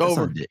off yet, right? It's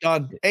over.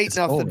 Done.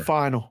 8-0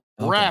 final.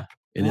 Okay. Wrap.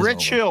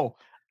 Rich Hill.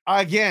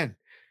 Again,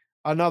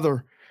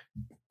 another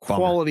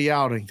quality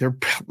outing.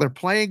 They're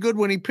playing good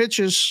when he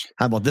pitches.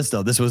 How about this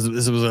though? This was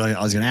what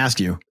I was going to ask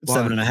you.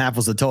 7.5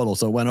 was the total,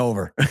 so it went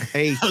over.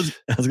 8. I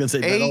was going to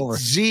say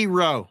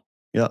 8-0.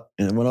 Yeah,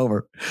 and it went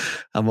over.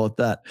 How about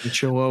that?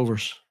 Rich Hill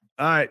overs.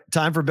 All right,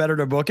 time for Better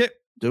to Book It.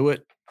 Do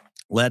it.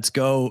 Let's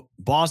go.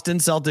 Boston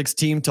Celtics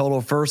team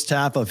total first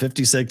half of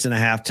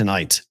 56.5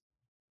 tonight.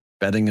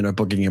 Betting and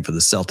booking it for the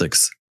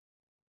Celtics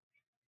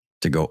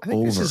to go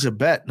over. This is a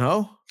bet,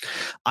 no?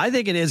 I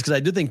think it is because I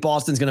do think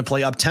Boston's going to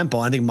play up tempo.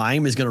 I think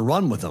Miami's going to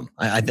run with them.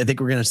 I think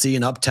we're going to see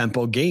an up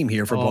tempo game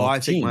here for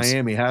both teams. I think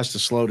Miami has to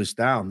slow this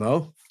down,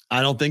 though.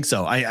 I don't think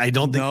so. I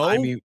don't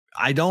think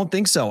I don't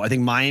think so. I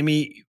think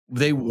Miami,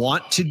 they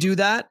want to do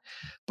that,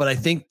 but I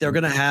think they're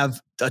going to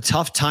have a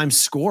tough time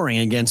scoring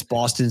against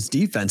Boston's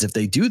defense if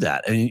they do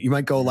that. And you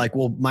might go like,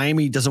 well,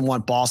 Miami doesn't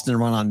want Boston to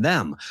run on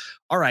them.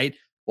 All right.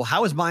 Well,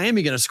 how is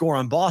Miami going to score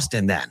on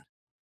Boston then?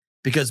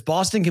 Because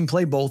Boston can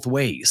play both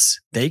ways.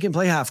 They can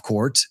play half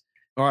court.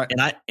 All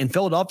right. And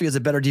Philadelphia is a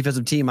better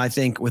defensive team, I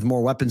think, with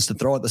more weapons to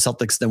throw at the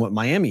Celtics than what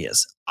Miami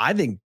is. I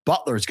think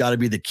Butler's got to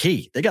be the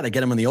key. They got to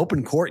get him in the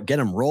open court, get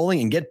him rolling,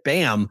 and get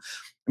Bam.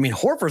 I mean,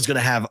 Horford's going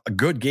to have a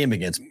good game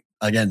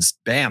against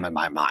Bam in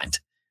my mind.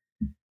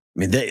 I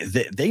mean,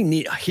 they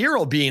need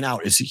Hero being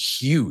out is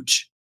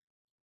huge.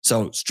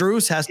 So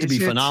Strus has to be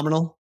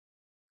phenomenal.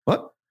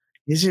 What?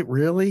 Is it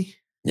really?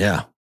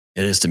 Yeah,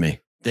 it is to me.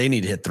 They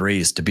need to hit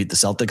threes to beat the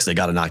Celtics. They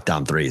got to knock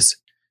down threes.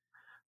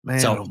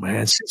 Man, oh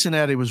man.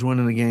 Cincinnati was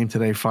winning the game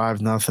today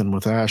 5-0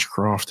 with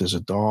Ashcroft as a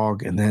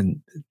dog, and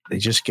then they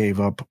just gave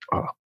up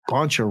a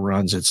bunch of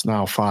runs. It's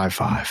now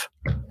 5-5.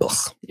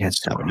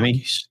 It's happened to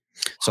me.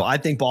 So I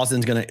think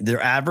Boston's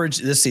their average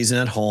this season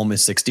at home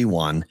is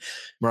 61.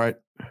 Right.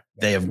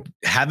 They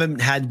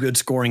haven't had good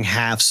scoring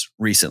halves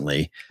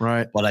recently.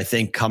 Right. But I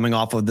think coming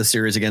off of the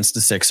series against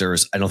the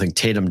Sixers, I don't think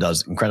Tatum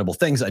does incredible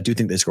things. I do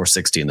think they score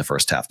 60 in the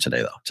first half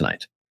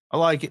tonight. I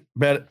like it.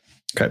 Bet it.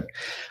 Okay.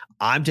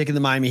 I'm taking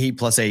the Miami Heat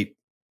 +8.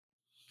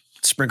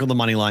 Sprinkle the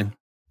money line.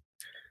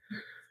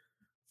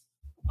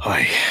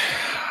 I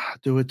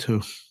do it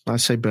too. I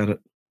say bet it.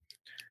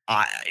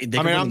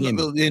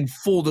 In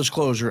full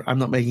disclosure, I'm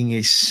not making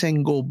a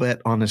single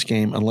bet on this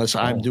game unless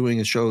I'm doing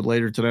a show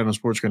later today on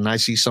SportsGrid and I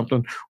see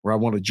something where I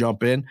want to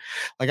jump in.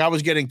 Like I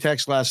was getting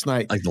text last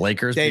night. Like the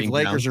Lakers. Dave,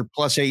 Lakers are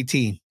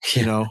 +18.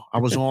 You know, I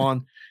was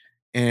on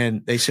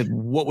and they said,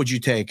 what would you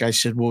take? I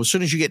said, well, as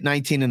soon as you get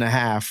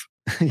 19.5,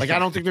 like I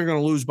don't think they're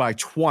going to lose by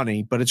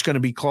 20, but it's going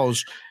to be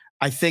close.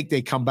 I think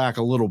they come back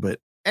a little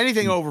bit.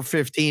 Anything over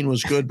 15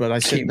 was good, but I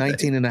said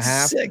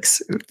 19.5.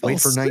 6. Wait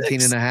for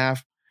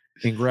 19.5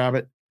 and grab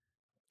it.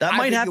 That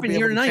might happen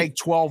here tonight. Take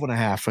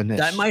 12.5 in this.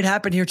 That might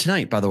happen here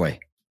tonight, by the way.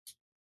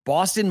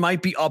 Boston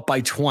might be up by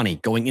 20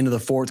 going into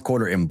the fourth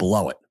quarter and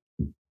blow it.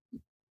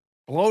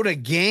 Blow the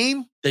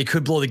game? They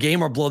could blow the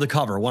game or blow the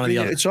cover, one or the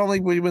other. It's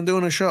only we've been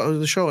doing the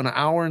show an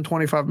hour and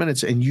 25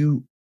 minutes, and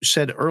you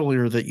said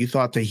earlier that you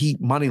thought the Heat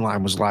money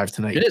line was live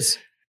tonight. It is.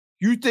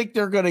 You think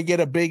they're going to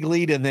get a big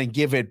lead and then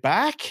give it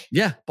back?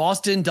 Yeah,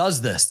 Boston does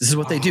this. This is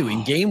what they do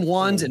in game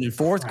ones and in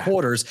fourth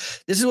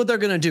quarters. This is what they're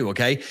going to do,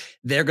 okay?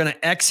 They're going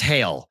to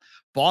exhale.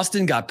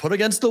 Boston got put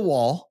against the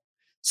wall.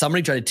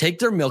 Somebody tried to take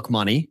their milk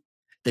money.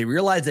 They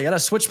realized they got a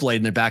switchblade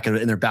in their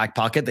back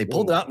pocket. They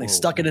pulled it out and they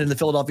stuck it in the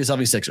Philadelphia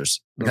 76ers.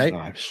 Okay.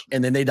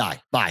 And then they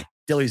die. Bye.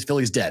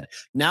 Philly's dead.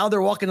 Now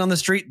they're walking on the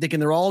street thinking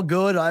they're all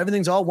good.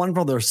 Everything's all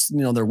wonderful.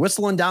 They're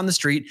whistling down the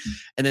street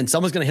and then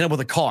someone's going to hit them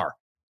with a car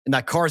and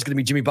that car is going to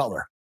be Jimmy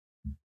Butler.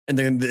 And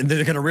then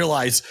they're going to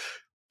realize,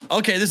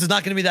 okay, this is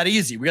not going to be that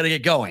easy. We got to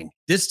get going.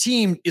 This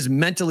team is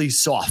mentally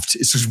soft.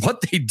 This is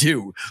what they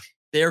do.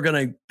 They're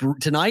going to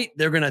tonight.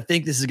 They're going to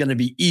think this is going to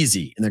be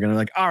easy. And they're going to be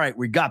like, all right,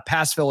 we got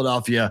past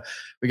Philadelphia.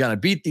 We got to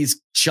beat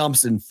these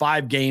chumps in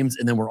 5 games.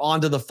 And then we're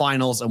on to the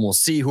finals and we'll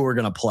see who we're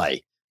going to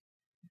play.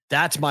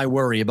 That's my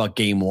worry about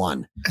game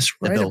one. That's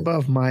right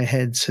above my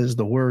head says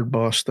the word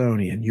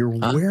Bostonian. You're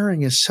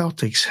wearing a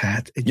Celtics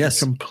hat and you're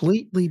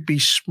completely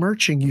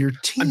besmirching your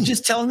team. I'm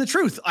just telling the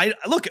truth. I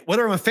look,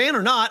 whether I'm a fan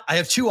or not, I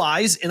have 2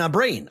 eyes and a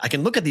brain. I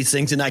can look at these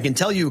things and I can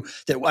tell you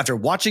that after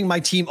watching my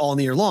team all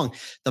year long,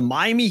 the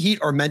Miami Heat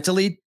are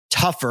mentally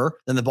tougher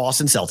than the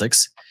Boston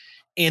Celtics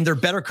and they're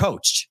better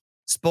coached.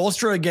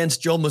 Spoelstra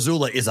against Joe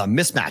Mazzulla is a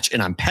mismatch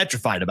and I'm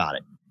petrified about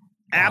it.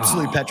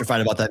 Absolutely petrified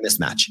about that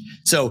mismatch.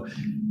 So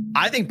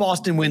I think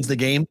Boston wins the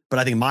game, but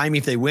I think Miami,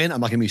 if they win, I'm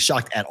not going to be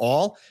shocked at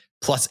all.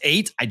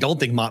 +8, I don't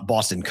think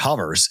Boston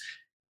covers.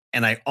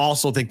 And I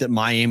also think that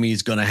Miami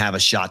is going to have a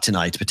shot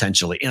tonight,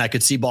 potentially. And I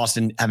could see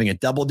Boston having a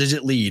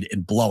double-digit lead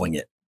and blowing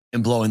it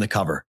and blowing the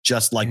cover,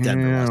 just like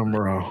Denver last night.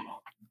 Bro.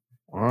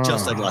 Wow.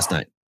 Just like last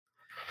night.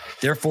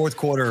 Their fourth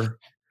quarter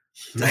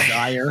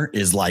desire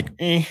is like,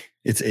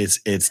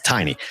 it's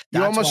tiny.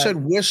 You almost said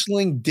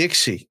whistling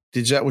Dixie.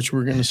 Is that what you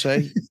were going to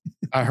say?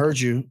 I heard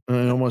you.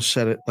 I almost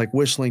said it. Like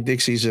whistling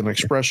Dixie is an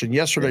expression.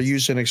 Yesterday, I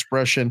used an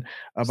expression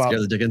about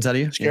scare the dickens out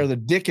of you. Scare the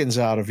dickens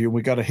out of you.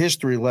 We got a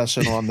history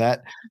lesson on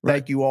that. Right.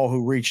 Thank you all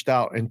who reached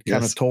out and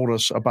kind of told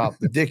us about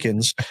the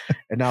Dickens.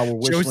 And now we're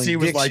whistling Josie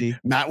Dixie. Was like,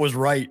 Matt was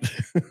right.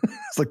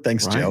 It's like,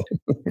 thanks, right? Joe.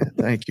 Yeah,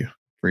 thank you.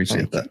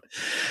 Appreciate that.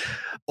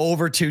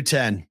 Over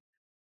 210,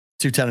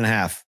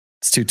 210.5.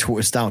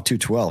 It's down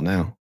 212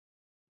 now.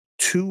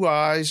 2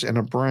 eyes and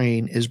a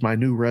brain is my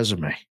new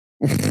resume.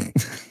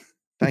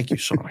 Thank you,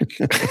 Sonic.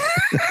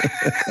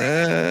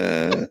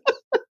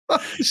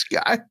 This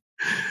guy.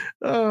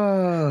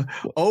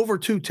 Over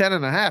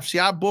 210.5. See,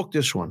 I booked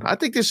this one. I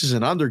think this is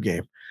an under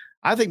game.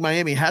 I think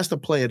Miami has to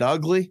play it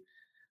ugly.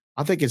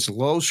 I think it's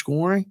low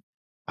scoring.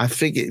 I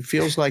think it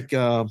feels like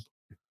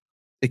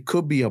it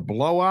could be a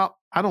blowout.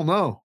 I don't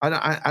know.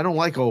 I don't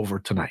like over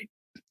tonight.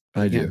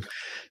 I do.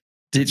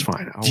 It's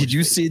fine. Did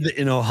you see that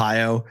in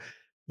Ohio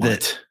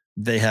that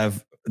they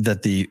have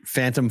that the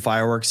Phantom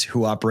Fireworks,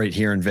 who operate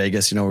here in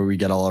Vegas, where we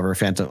get all of our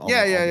Phantom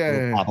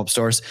pop-up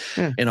stores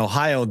in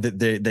Ohio,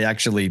 they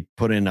actually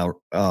put in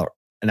an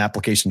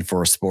application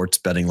for a sports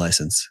betting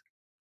license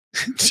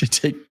to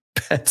take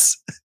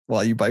bets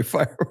while you buy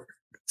fireworks.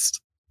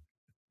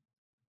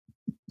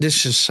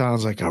 This just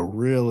sounds like a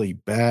really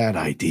bad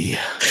idea.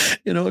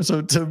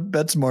 So to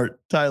BetSmart,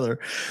 Tyler,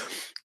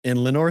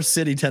 in Lenore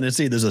City,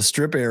 Tennessee, there's a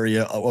strip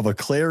area of a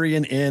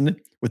Clarion Inn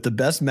with the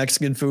best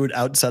Mexican food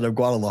outside of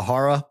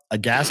Guadalajara, a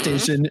gas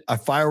station, a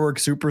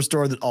fireworks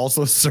superstore that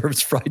also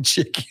serves fried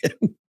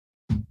chicken.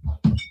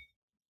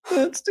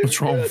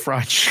 What's wrong with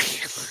fried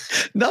chicken?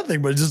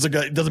 Nothing, but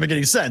it doesn't make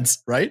any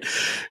sense, right?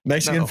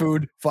 Mexican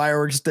food,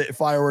 fireworks,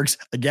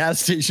 a gas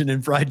station,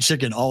 and fried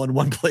chicken all in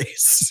one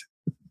place.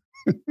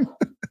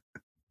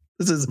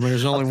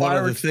 There's only one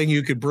other thing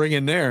you could bring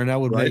in there, and that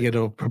would make it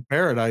a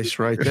paradise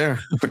right there.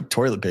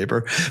 Toilet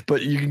paper,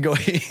 but you can go.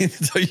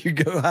 So you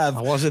go have.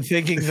 I wasn't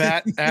thinking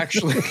that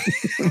actually,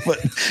 but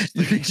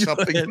you can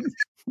something.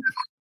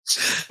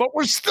 But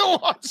we're still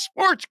on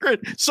Sports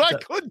Grid, so I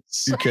couldn't.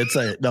 You can't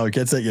say it. No, you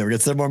can't say it. Yeah, we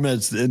got 7 more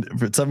minutes.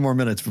 For 7 more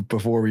minutes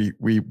before we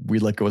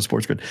let go of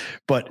Sports Grid.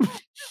 But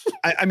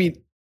I mean,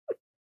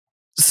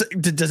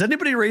 does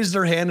anybody raise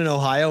their hand in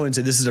Ohio and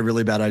say this is a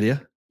really bad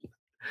idea?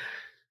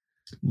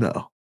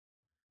 No.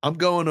 I'm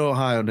going to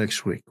Ohio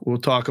next week. We'll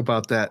talk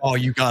about that. Oh,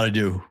 you got to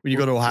do. When you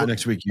go to Ohio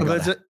next week, you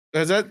got to.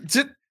 That's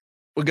it.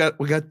 We got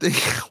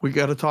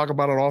to talk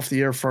about it off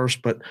the air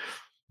first, but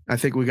I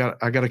think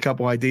I got a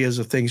couple ideas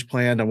of things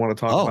planned. I want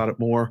to talk about it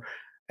more,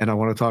 and I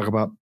want to talk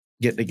about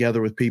getting together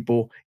with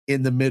people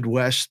in the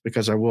Midwest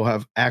because I will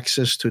have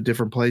access to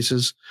different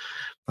places.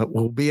 But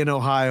we'll be in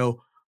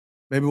Ohio.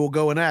 Maybe we'll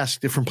go and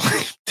ask different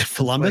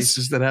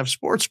places that have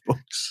sports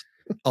books.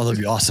 Oh,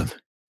 that'd be awesome.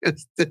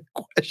 It's the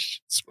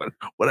questions,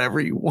 whatever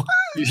you want.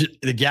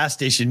 The gas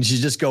station, you should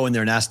just go in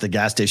there and ask the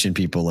gas station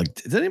people, like,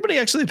 does anybody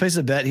actually place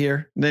a bet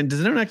here? Then does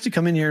anyone actually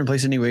come in here and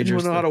place any wagers? You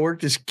don't know how to work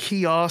this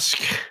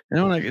kiosk. I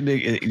don't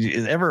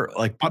ever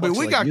like. I mean,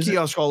 we got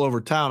kiosks all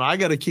over town. I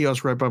got a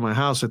kiosk right by my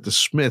house at the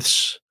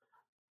Smiths,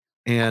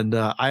 and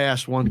I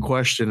asked one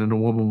question, and the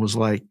woman was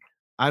like,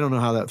 "I don't know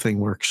how that thing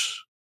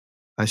works."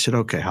 I said,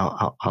 "Okay,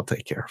 I'll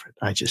take care of it."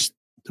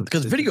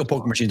 Because video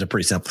poker machines are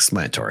pretty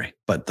self-explanatory,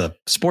 but the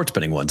sports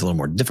betting one's a little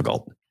more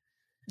difficult.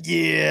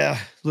 Yeah,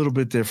 a little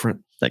bit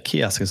different. That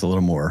kiosk is a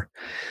little more,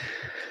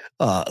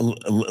 a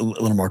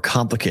little more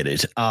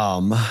complicated.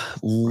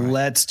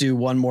 Let's do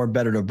one more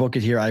better to book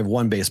it here. I have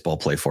one baseball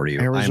play for you.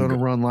 Arizona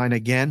run line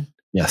again.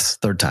 Yes,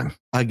 third time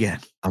again.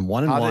 I'm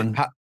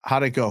 1-1.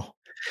 How'd it go?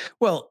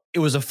 Well, it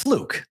was a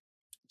fluke.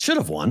 Should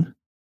have won.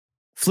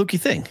 Fluky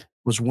thing.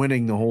 Was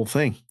winning the whole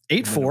thing.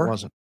 8-4.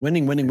 Wasn't.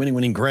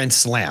 Winning, grand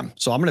slam.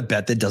 So I'm going to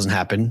bet that doesn't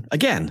happen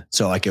again.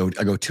 So I go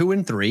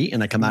 2-3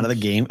 and I come out of the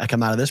game. I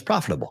come out of this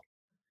profitable.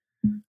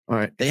 All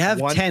right. They have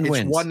 10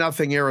 wins.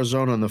 1-0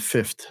 Arizona on the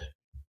 5th.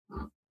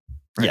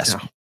 Yes.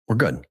 Now. We're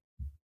good.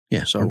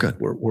 Yeah. So we're good.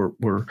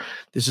 We're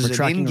this is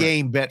an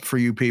in-game bet for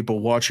you people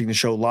watching the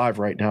show live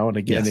right now. And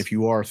again, if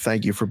you are,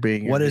 thank you for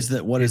being here. What is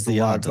the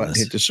odds on this?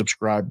 Hit the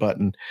subscribe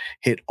button,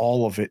 hit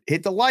all of it,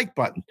 hit the like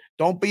button.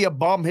 Don't be a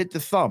bum, hit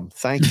the thumb.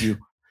 Thank you.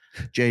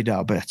 J.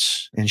 Dow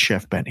Bets and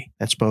Chef Benny.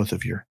 That's both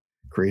of your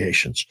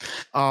creations.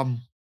 Why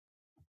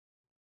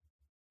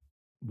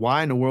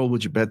in the world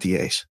would you bet the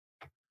A's?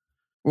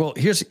 Well,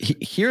 here's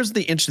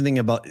the interesting thing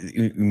about,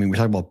 we're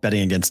talking about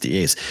betting against the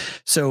A's.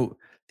 So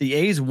the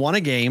A's won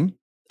a game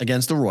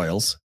against the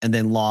Royals and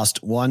then lost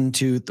 5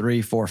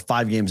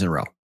 games in a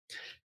row.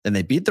 Then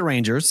they beat the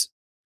Rangers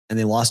and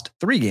they lost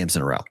 3 games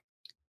in a row.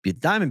 Beat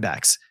the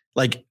Diamondbacks.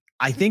 Like,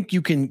 I think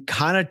you can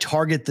kind of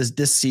target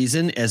this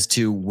season as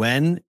to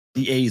when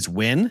the A's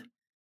win,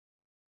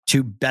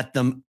 to bet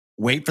them,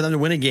 wait for them to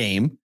win a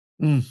game,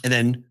 and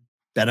then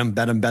bet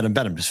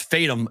them. Just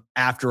fade them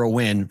after a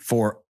win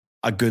for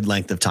a good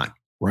length of time.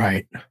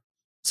 Right.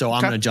 So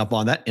I'm going to jump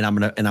on that, and I'm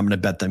going to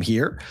bet them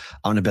here.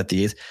 I'm going to bet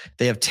the A's.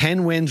 They have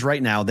 10 wins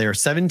right now. They are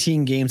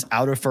 17 games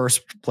out of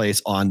first place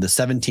on the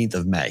 17th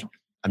of May.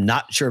 I'm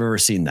not sure I've ever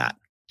seen that.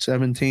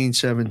 17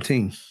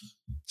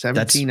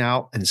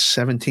 out and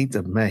 17th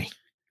of May.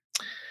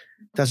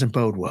 Doesn't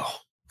bode well.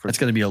 That's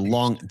going to be a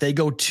long. They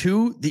go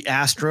to the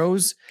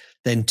Astros,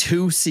 then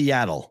to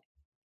Seattle.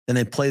 Then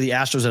they play the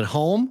Astros at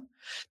home.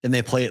 Then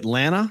they play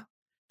Atlanta.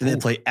 Then they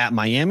play at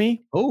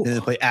Miami. Then they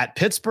play at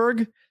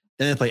Pittsburgh.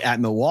 Then they play at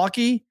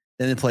Milwaukee.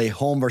 Then they play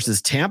home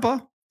versus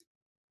Tampa.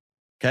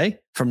 Okay.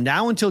 From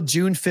now until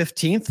June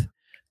 15th,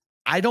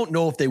 I don't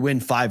know if they win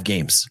 5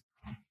 games.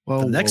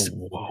 For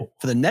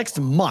the next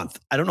month,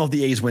 I don't know if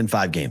the A's win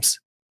 5 games.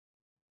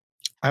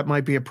 That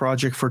might be a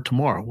project for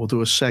tomorrow. We'll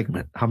do a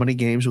segment. How many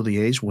games will the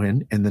A's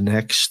win in the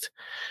next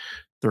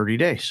 30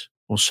 days?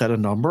 We'll set a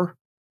number.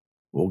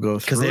 We'll go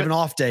through. Because they have an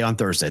off day on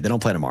Thursday. They don't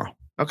play tomorrow.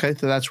 Okay,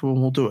 so that's when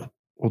we'll do it.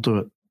 We'll do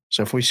it.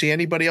 So if we see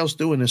anybody else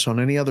doing this on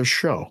any other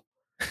show,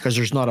 because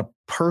there's not a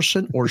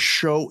person or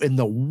show in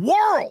the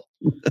world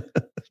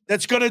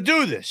that's going to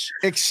do this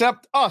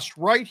except us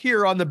right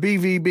here on the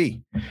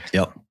BVB.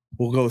 Yep.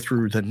 We'll go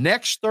through the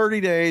next 30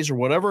 days or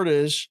whatever it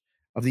is.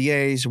 of the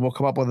A's, and we'll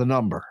come up with a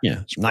number.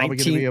 Yeah. It's probably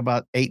going to be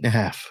about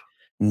 8.5.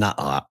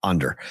 Not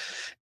under.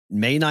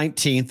 May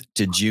 19th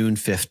to June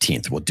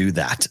 15th. We'll do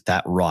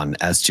that run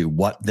as to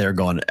what they're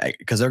going to,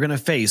 because they're going to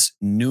face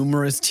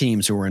numerous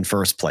teams who are in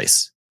first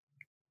place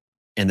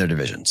in their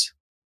divisions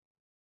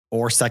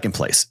or second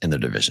place in their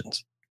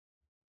divisions.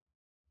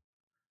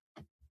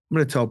 I'm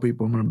going to tell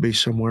people I'm going to be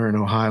somewhere in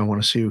Ohio. I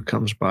want to see who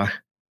comes by.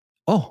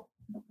 Oh,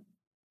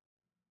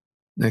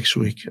 next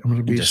week. I'm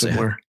going to be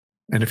somewhere.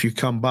 And if you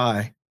come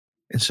by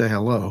and say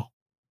hello,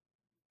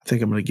 I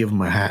think I'm going to give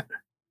them a hat.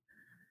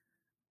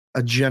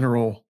 A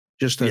general,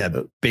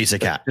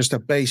 basic hat. Just a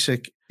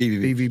basic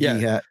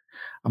BVB hat.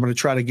 I'm going to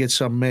try to get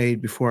some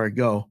made before I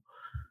go.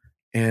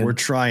 And we're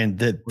trying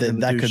that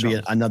could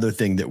be another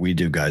thing that we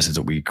do, guys, is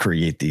that we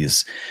create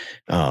these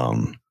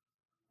hats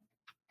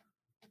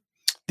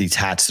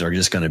that are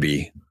just going to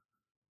be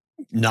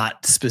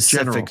not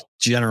specific,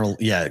 general,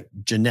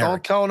 generic.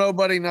 Don't tell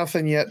nobody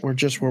nothing yet. We're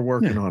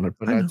working on it.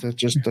 But I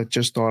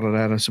just thought of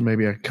that. I said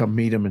maybe I could come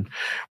meet him and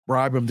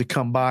bribe him to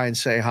come by and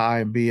say hi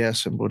and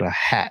BS and with a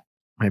hat.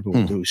 Maybe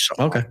we'll do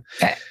something. Okay. Like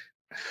that.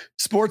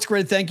 Sports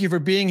Grid, thank you for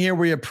being here.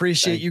 We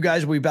appreciate you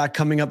guys. We'll be back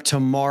coming up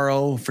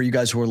tomorrow. For you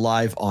guys who are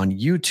live on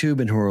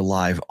YouTube and who are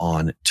live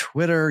on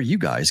Twitter, you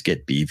guys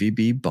get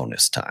BVB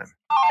bonus time.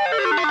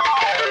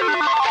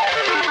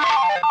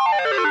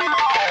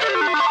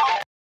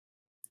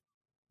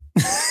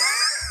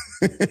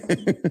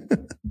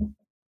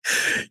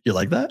 You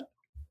like that?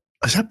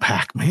 Is that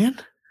Pac-Man?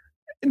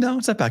 No,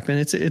 it's not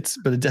Pac-Man.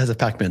 But it has a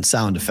Pac-Man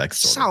sound effect.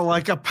 Sound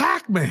like a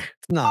Pac-Man.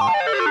 It's not.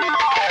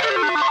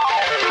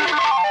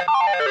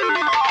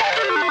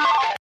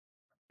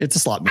 It's a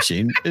slot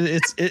machine.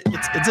 It's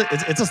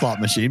a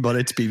slot machine, but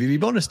it's BVB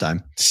bonus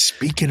time.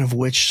 Speaking of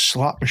which,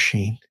 slot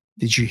machine.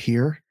 Did you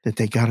hear that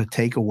they got to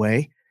take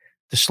away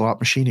the slot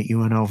machine at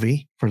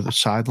UNLV for the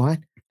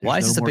sideline? Why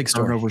is this a big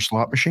story? Turnover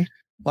slot machine.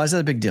 Why is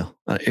that a big deal?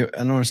 I don't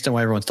understand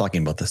why everyone's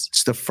talking about this.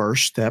 It's the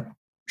first step.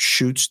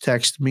 Schutz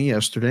texted me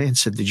yesterday and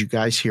said, "Did you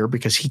guys hear?"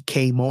 Because he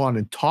came on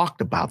and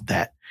talked about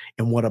that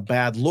and what a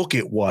bad look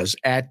it was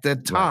at the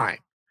time. Right.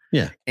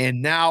 Yeah.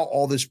 And now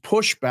all this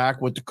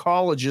pushback with the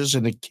colleges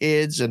and the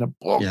kids and the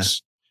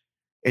books,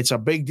 it's a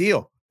big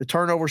deal. The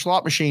turnover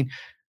slot machine,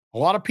 a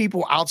lot of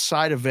people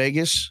outside of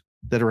Vegas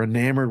that are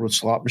enamored with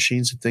slot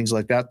machines and things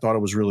like that thought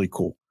it was really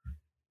cool.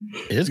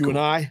 It is cool. And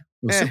I, it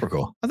was super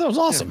cool. I thought it was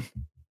awesome.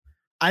 Yeah.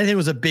 I think it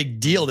was a big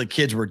deal that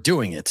kids were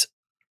doing it.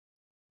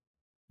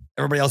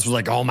 Everybody else was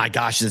like, "Oh my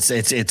gosh,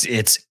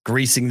 it's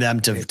greasing them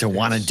to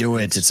want to do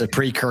it. It's a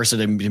precursor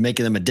to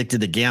making them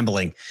addicted to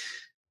gambling."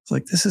 It's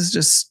like, this is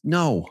just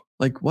no.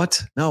 Like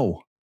what?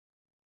 No.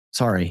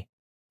 Sorry.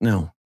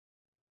 No.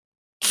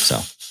 So,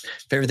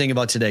 favorite thing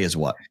about today is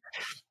what?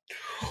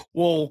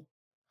 Well,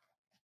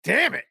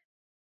 damn it.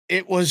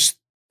 It was,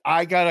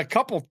 I got a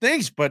couple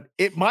things, but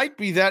it might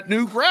be that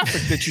new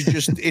graphic that you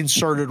just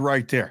inserted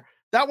right there.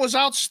 That was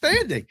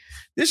outstanding.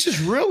 This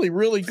is really,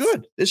 really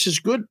good. This is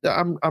good.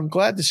 I'm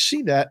glad to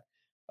see that.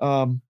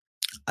 I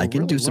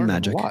can do some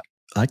magic.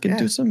 I can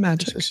do some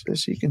magic.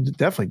 You can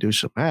definitely do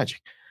some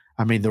magic.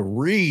 I mean, the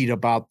read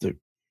about the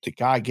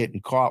guy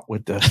getting caught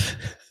with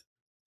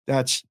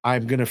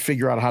I'm going to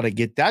figure out how to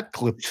get that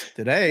clip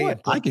today.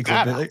 I can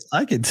clip it.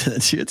 I can.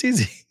 It's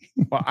easy.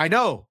 Well, I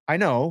know.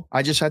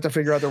 I just had to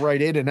figure out the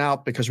right in and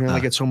out because we only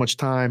get so much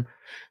time.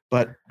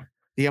 But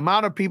the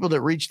amount of people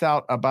that reached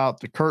out about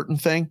the curtain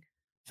thing,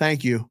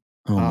 thank you.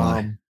 Oh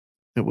my.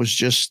 It was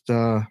just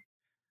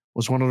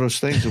was one of those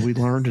things that we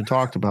learned and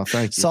talked about.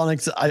 Thank you.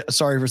 Sonic,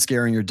 sorry for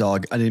scaring your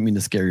dog. I didn't mean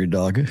to scare your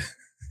dog.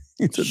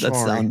 He said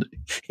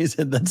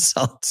that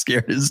sound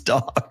scared his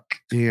dog.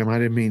 Damn,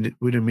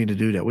 we didn't mean to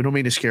do that. We don't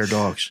mean to scare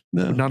dogs.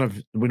 No.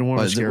 We don't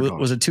want to scare dogs.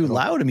 Was it too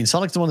loud? I mean,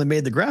 Sonic's the one that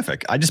made the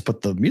graphic. I just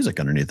put the music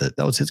underneath it.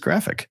 That was his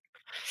graphic.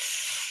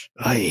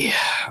 I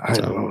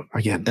don't know.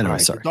 Again, anyway,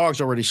 right, sorry. The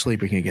dog's already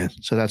sleeping again,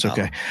 so that's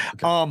okay.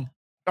 Okay. All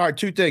right,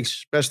 two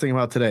things. Best thing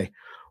about today.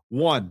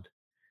 One,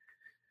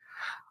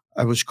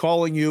 I was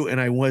calling you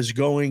and I was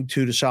going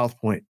to the South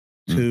Point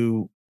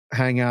to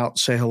hang out,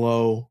 say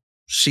hello,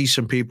 see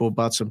some people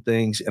about some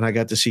things. And I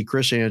got to see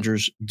Chris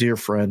Andrews, dear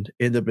friend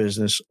in the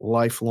business,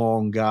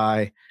 lifelong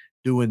guy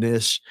doing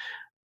this,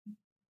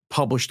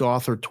 published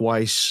author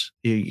twice.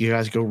 You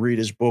guys go read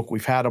his book.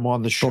 We've had him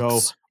on the show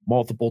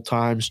multiple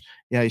times.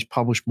 Yeah, he's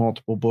published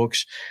multiple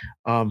books.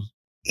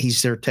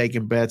 He's there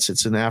taking bets.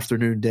 It's an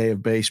afternoon day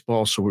of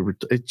baseball. So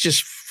it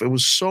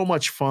was so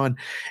much fun.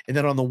 And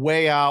then on the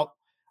way out,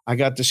 I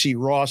got to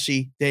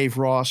see Dave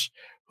Ross,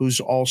 who's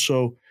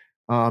also,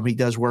 he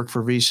does work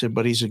for Visa,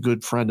 but he's a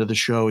good friend of the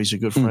show. He's a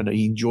good friend.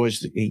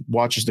 He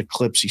watches the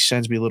clips. He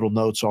sends me little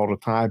notes all the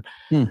time.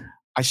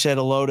 I said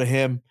hello to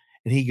him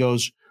and he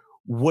goes,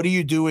 "What are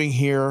you doing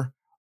here?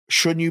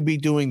 Shouldn't you be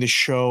doing the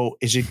show?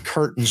 Is it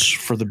curtains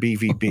for the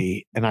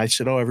BVB?" And I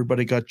said, "Oh,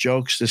 everybody got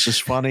jokes. This is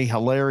funny,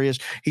 hilarious."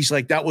 He's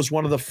like, "That was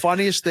one of the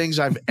funniest things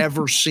I've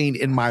ever seen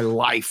in my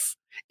life.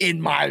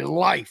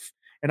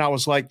 And I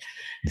was like,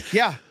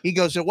 "Yeah." He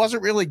goes, "It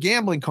wasn't really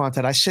gambling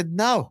content." I said,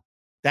 "No,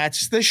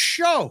 that's the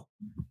show."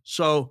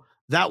 So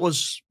that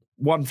was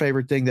one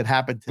favorite thing that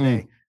happened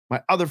today.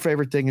 My other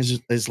favorite thing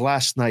is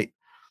last night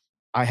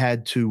I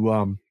had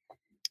to,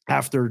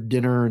 after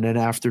dinner and then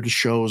after the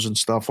shows and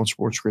stuff on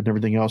Sports Grid and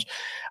everything else,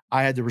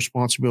 I had the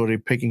responsibility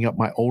of picking up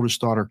my oldest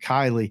daughter,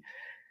 Kylie,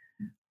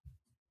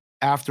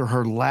 after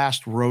her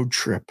last road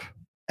trip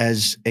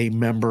as a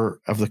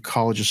member of the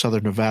College of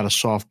Southern Nevada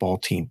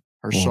softball team.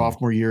 Her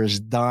sophomore year is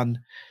done.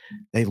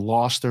 They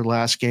lost their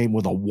last game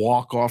with a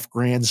walk-off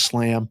grand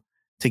slam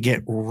to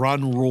get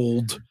run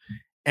ruled.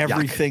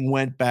 Everything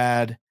went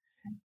bad.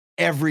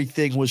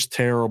 Everything was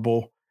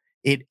terrible.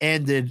 It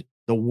ended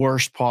the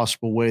worst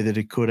possible way that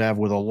it could have,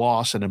 with a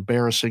loss, an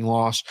embarrassing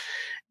loss.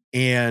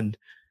 And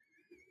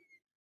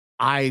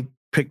I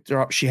picked her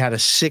up. She had a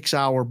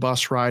 6-hour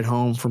bus ride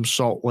home from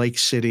Salt Lake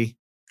City.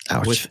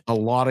 Ouch. With a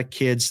lot of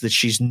kids that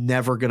she's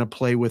never going to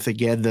play with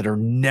again, that are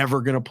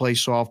never going to play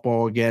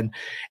softball again.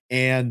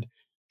 And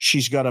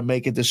she's got to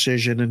make a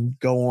decision and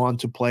go on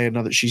to play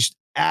another. She's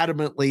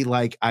adamantly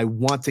like, I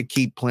want to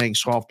keep playing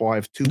softball. I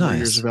have 2 more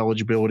years of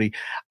eligibility.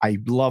 I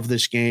love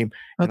this game.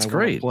 That's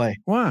great. Play.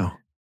 Wow.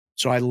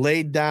 So I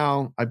laid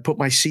down, I put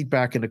my seat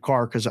back in the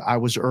car because I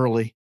was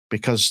early,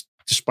 because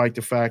despite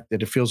the fact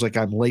that it feels like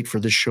I'm late for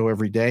this show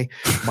every day,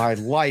 my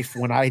life,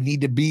 when I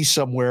need to be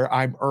somewhere,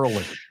 I'm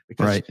early,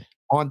 because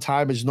on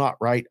time is not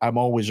right. I'm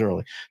always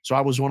early. So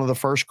I was one of the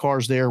first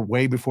cars there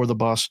way before the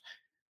bus.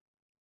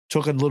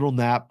 Took a little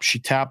nap. She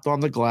tapped on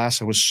the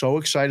glass. I was so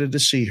excited to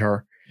see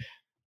her.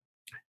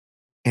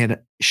 And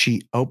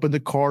she opened the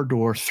car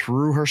door,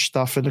 threw her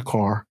stuff in the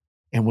car,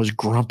 and was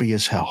grumpy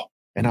as hell.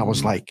 And I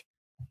was like,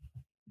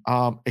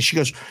 and she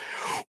goes,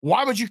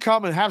 why would you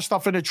come and have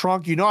stuff in the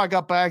trunk? You know, I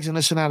got bags and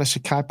this and that. I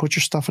said, Kai, put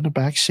your stuff in the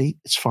back seat.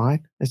 It's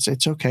fine.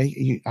 It's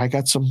okay. I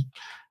got some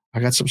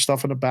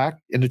stuff in the back,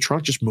 in the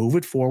trunk. Just move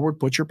it forward.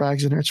 Put your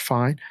bags in there. It's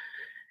fine.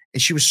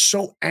 And she was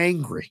so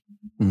angry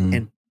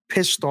and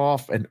pissed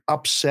off and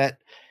upset.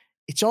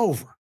 It's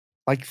over.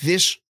 Like,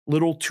 this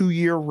little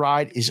 2-year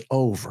ride is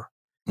over.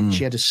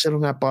 She had to sit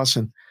on that bus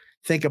and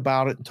think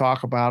about it and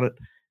talk about it.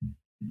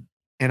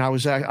 And I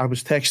was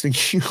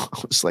texting you.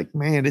 I was like,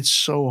 man, it's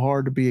so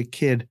hard to be a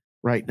kid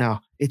right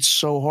now. It's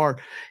so hard.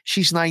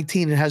 She's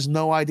 19 and has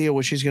no idea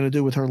what she's going to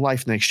do with her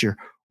life next year,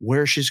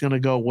 where she's going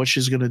to go, what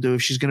she's going to do,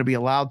 if she's going to be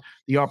allowed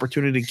the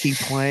opportunity to keep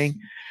playing.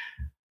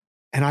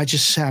 And I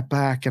just sat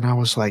back and I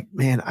was like,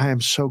 man, I am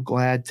so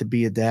glad to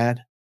be a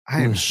dad.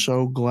 I am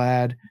so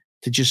glad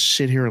to just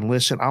sit here and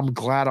listen. I'm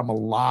glad I'm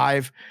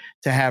alive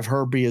to have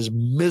her be as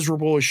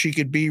miserable as she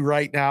could be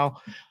right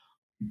now.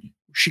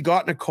 She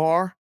got in a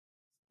car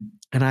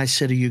and I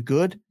said, are you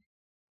good?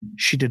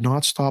 She did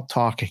not stop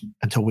talking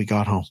until we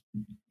got home.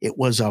 It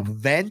was a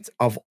vent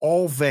of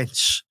all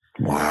vents.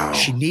 Wow.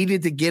 She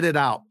needed to get it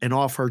out and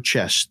off her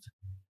chest.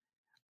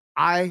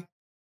 I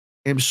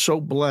am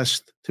so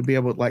blessed to be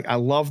able to, like, I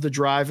love the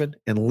driving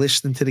and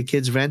listening to the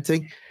kids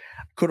venting.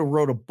 I could have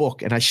wrote a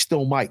book, and I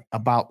still might,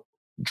 about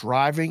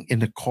driving in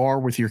the car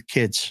with your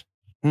kids.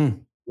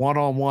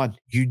 One-on-one.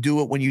 You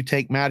do it when you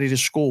take Maddie to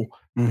school,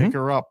 pick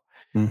her up.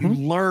 You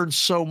learn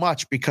so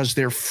much because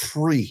they're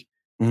free.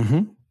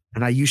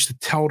 And I used to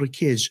tell the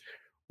kids,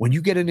 when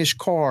you get in this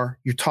car,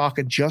 you're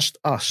talking just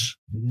us.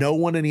 No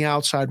one in the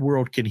outside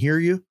world can hear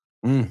you.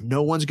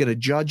 No one's going to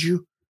judge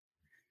you.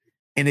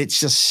 And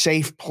it's a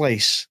safe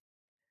place.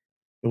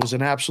 It was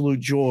an absolute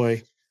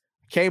joy.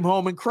 Came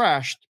home and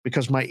crashed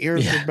because my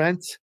ears were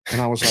bent. And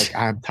I was like,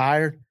 I'm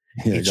tired.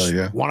 It's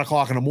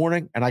 1:00 in the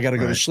morning and I got to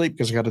go to sleep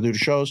because I got to do the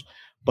shows.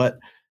 But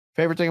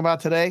favorite thing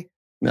about today?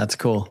 That's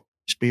cool.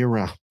 Just be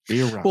around.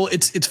 Well,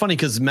 it's funny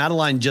because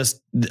Madeline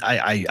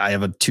I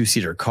have a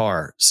 2-seater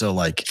car. So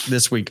like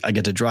this week I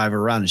get to drive her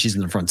around and she's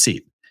in the front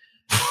seat.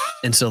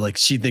 And so like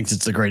she thinks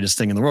it's the greatest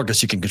thing in the world because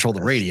she can control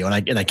the radio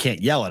and I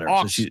can't yell at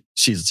her. So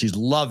she's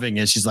loving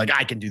it. She's like,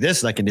 I can do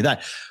this and I can do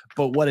that.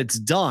 But what it's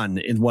done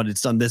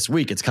this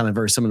week, it's kind of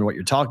very similar to what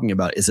you're talking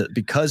about, is that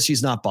because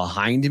she's not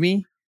behind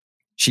me,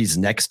 she's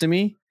next to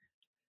me,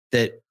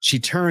 that she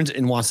turns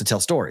and wants to tell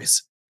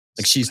stories.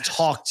 Like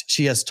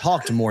she has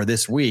talked more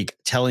this week,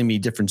 telling me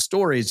different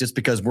stories just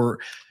because we're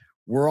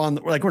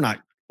not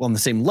on the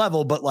same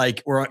level, but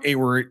like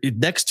we're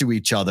next to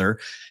each other.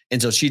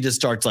 And so she just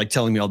starts like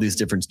telling me all these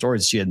different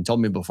stories she hadn't told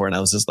me before. And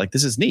I was just like,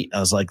 this is neat. I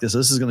was like, this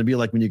is going to be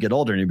like when you get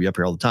older and you'll be up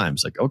here all the time.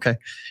 It's like, okay,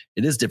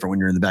 it is different when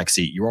you're in the back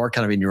seat. You are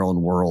kind of in your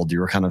own world.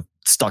 You're kind of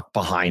stuck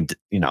behind,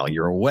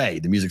 you're away.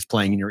 The music's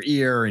playing in your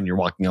ear and you're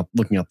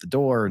looking up the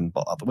door and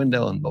out the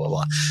window and blah, blah,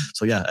 blah.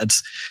 So yeah,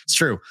 it's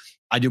true.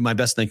 I do my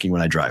best thinking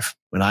when I drive.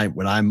 When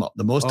I'm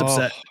the most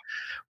upset,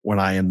 when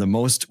I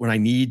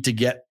need to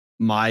get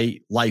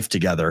my life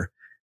together,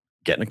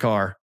 get in a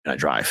car and I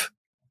drive.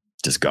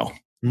 Just go.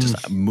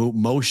 Just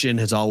motion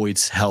has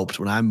always helped.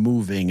 When I'm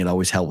moving, it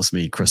always helps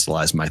me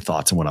crystallize my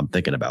thoughts and what I'm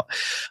thinking about.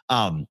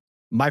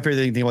 My favorite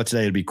thing about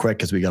today, to be quick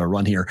because we got to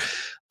run here.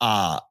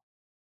 I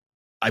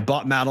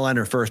bought Madeline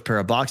her first pair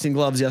of boxing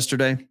gloves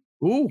yesterday.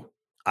 Ooh.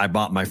 I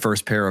bought my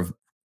first pair of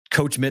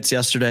coach mitts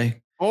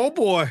yesterday. Oh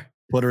boy.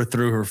 Put her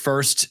through her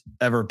first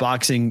ever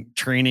boxing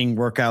training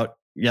workout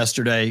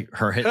yesterday.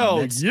 Her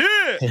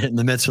hitting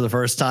the mitts for the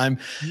first time.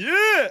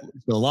 Yeah.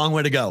 a long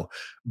way to go,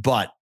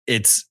 but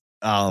it's,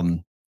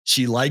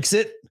 she likes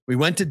it. We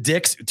went to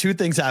Dick's. Two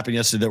things happened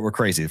yesterday that were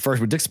crazy. First,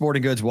 when Dick's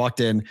Sporting Goods walked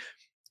in,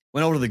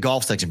 went over to the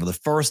golf section for the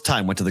first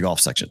time, went to the golf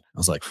section. I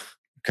was like,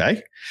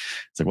 okay.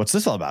 It's like, what's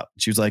this all about?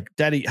 She was like,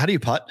 Daddy, how do you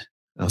putt?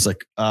 I was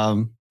like,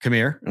 come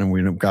here. And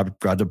we grabbed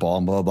the ball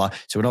and blah, blah, blah.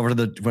 So went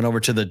over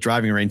to the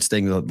driving range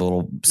thing, the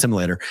little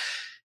simulator.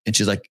 And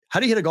she's like, how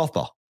do you hit a golf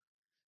ball?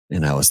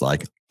 And I was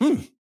like,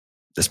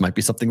 this might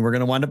be something we're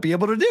going to wind up being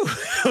able to do.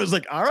 I was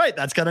like, all right,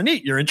 that's kind of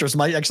neat. Your interest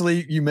might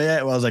actually,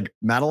 I was like,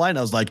 Madeline,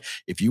 I was like,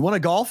 if you want to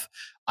golf,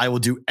 I will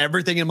do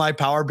everything in my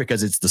power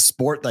because it's the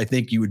sport that I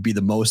think you would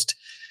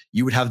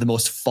have the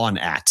most fun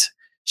at.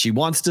 She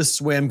wants to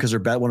swim because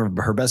one of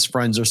her best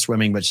friends are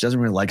swimming, but she doesn't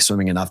really like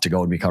swimming enough to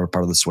go and become a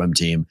part of the swim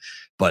team.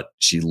 But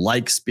she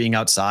likes being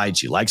outside.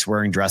 She likes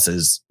wearing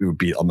dresses.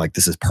 I'm like,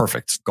 this is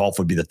perfect. Golf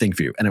would be the thing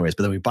for you. Anyways,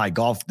 but then we buy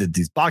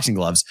these boxing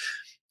gloves,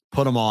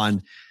 put them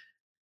on.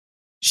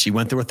 She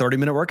went through a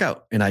 30-minute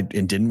workout and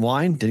didn't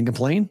whine, didn't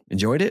complain,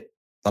 enjoyed it,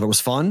 thought it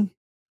was fun.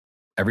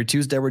 Every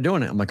Tuesday we're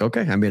doing it. I'm like,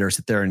 okay. I made her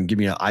sit there and give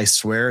me I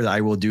swear that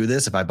I will do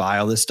this. If I buy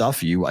all this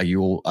stuff,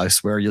 I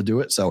swear you'll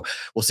do it. So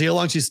we'll see how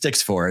long she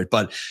sticks for it,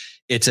 but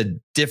it's a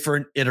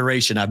different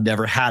iteration. I've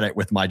never had it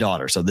with my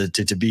daughter. So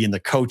to be in the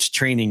coach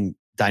training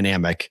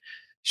dynamic,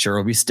 sure,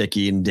 it'll be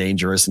sticky and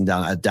dangerous and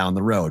down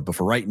the road. But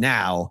for right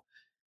now,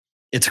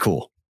 it's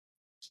cool.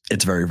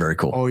 It's very, very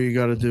cool. All you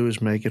got to do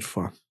is make it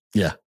fun.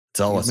 Yeah. It's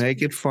all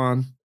make it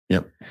fun.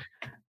 Yep.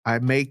 I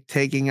make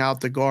taking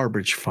out the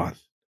garbage fun.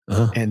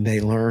 And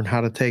they learn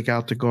how to take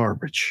out the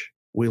garbage.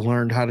 We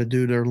learned how to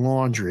do their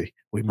laundry.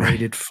 We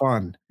made it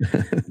fun.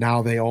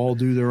 Now they all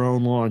do their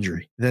own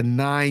laundry. The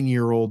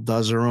 9-year-old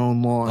does her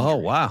own laundry. Oh,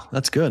 wow.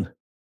 That's good.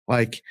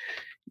 Like,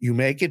 you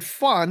make it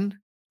fun.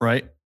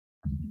 Right.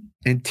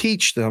 And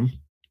teach them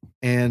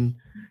and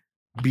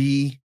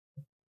be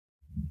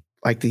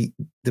like the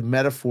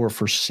metaphor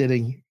for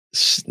sitting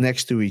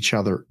next to each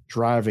other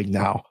driving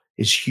now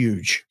is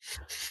huge.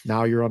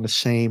 Now you're on the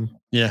same.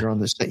 Yeah. You're on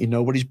the same.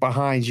 Nobody's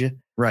behind you.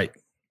 Right.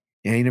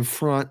 You ain't in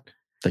front.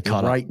 They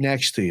caught right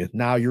next to you.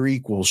 Now you're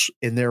equals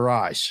in their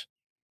eyes.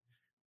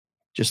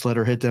 Just let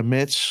her hit them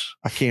mitts.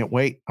 I can't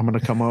wait. I'm going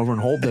to come over and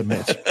hold them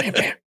mitts. Bam,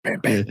 bam, bam,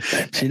 bam,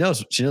 bam. She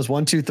knows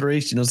 1, 2,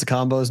 3. She knows the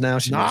combos now.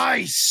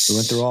 Nice. We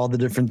went through all the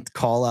different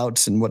call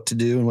outs and what to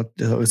do and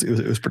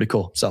it was pretty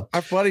cool. So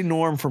our buddy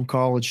Norm from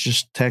college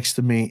just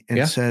texted me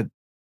and said,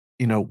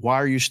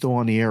 why are you still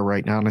on the air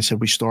right now? And I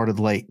said, we started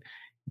late.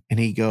 And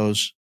he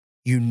goes,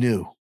 you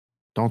knew.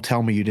 Don't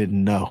tell me you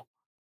didn't know.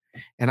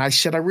 And I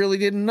said, I really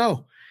didn't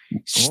know.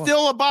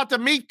 Still about the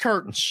meat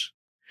curtains.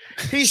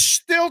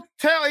 He's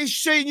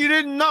saying you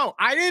didn't know.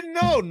 I didn't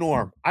know,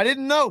 Norm. I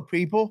didn't know,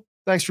 people.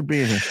 Thanks for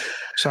being here.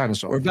 Sign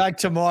us off. We're back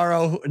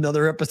tomorrow.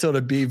 Another episode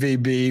of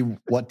BVB.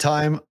 What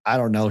time? I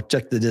don't know.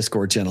 Check the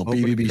Discord channel,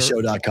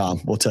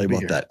 bvbshow.com. We'll tell you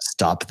about that.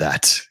 Stop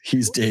that.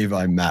 He's Dave.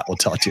 I'm Matt. We'll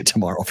talk to you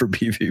tomorrow for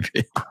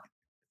BVB.